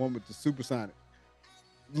Celtics, 1 with the Supersonics.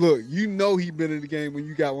 Look, he been in the game when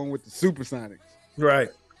you got 1 with the Supersonics. Right.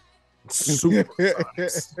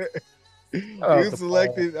 Supersonics. He was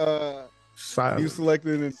selected. He was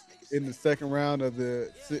selected in the second round of the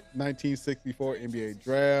 1964 NBA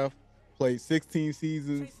draft. Played 16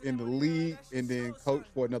 seasons in the league, and then coached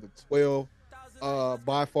for another 12.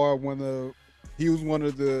 By far, he was one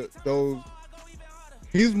of those.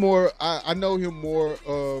 He's more. I know him more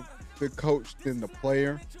of the coach than the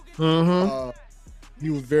player. Mm-hmm. He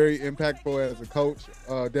was very impactful as a coach.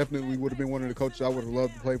 Definitely would have been one of the coaches I would have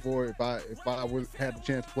loved to play for if I had the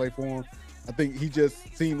chance to play for him. I think he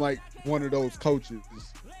just seemed like one of those coaches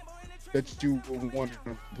that you would want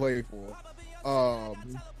to play for.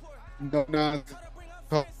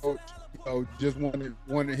 Coach, just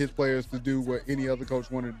wanted his players to do what any other coach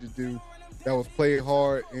wanted to do. That was play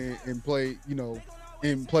hard and play,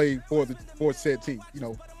 and play for said team.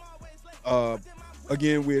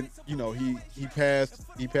 Again, with he passed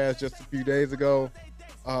just a few days ago.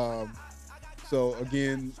 So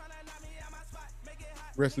again,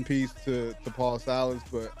 rest in peace to Paul Silas,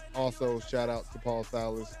 but also shout out to Paul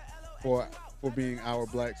Silas for being our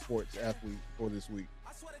Black sports athlete for this week.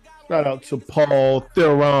 Shout out to Paul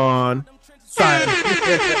Theron Silas.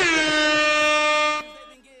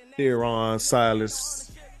 Theron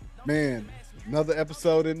Silas. Man, another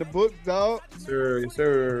episode in the book, dog. Sir, yes,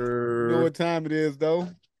 sir. You know what time it is, though?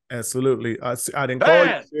 Absolutely. I didn't call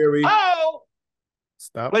you, Siri. Oh!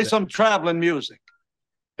 Stop. Play some traveling music.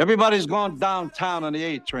 Everybody's going downtown on the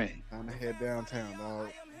A train. Time to head downtown, dog.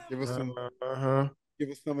 Give us some. Give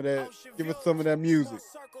us some of that. Give us some of that music.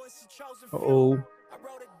 Oh,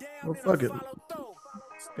 fuck it.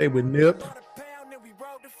 Stay with Nip.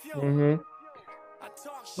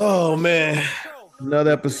 Oh man,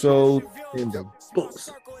 another episode in the books.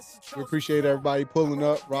 We appreciate everybody pulling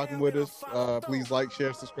up, rocking with us. Please like,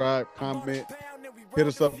 share, subscribe, comment. Hit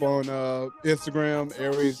us up on Instagram,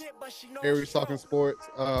 Aries Talking Sports.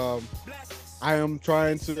 I am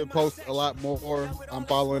trying to post a lot more. I'm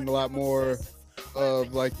following a lot more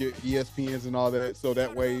of like your ESPNs and all that, so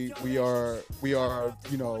that way we are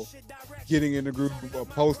getting in the group of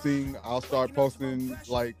posting. I'll start posting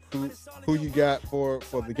like who you got for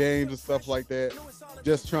the games and stuff like that.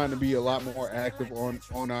 Just trying to be a lot more active on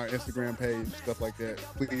our Instagram page, stuff like that.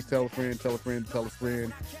 Please tell a friend,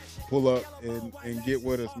 pull up and get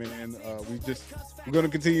with us, man. We're going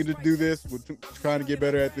to continue to do this. We're trying to get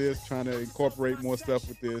better at this, trying to incorporate more stuff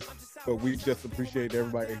with this, but we just appreciate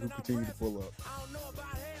everybody who continue to pull up.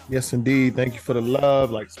 Yes, indeed. Thank you for the love.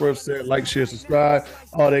 Like Swerve said, like, share, subscribe,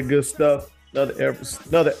 all that good stuff.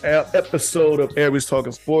 Another episode of Aries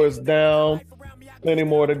Talking Sports down. Plenty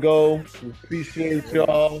more to go. We appreciate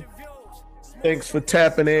y'all. Thanks for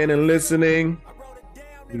tapping in and listening.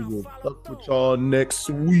 We will talk with y'all next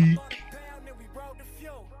week.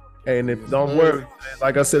 And if don't worry,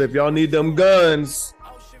 like I said, if y'all need them guns,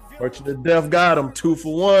 Merchant of Death got them 2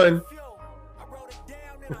 for 1.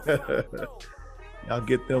 Y'all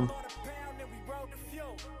get them.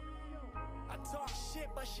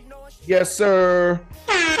 Yes, sir.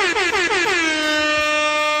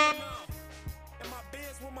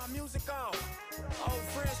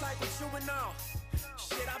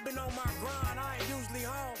 I've been on my grind, I ain't usually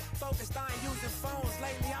home. Focused, I ain't using phones.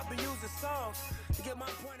 Lately, I've been using songs to get my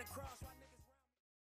point across.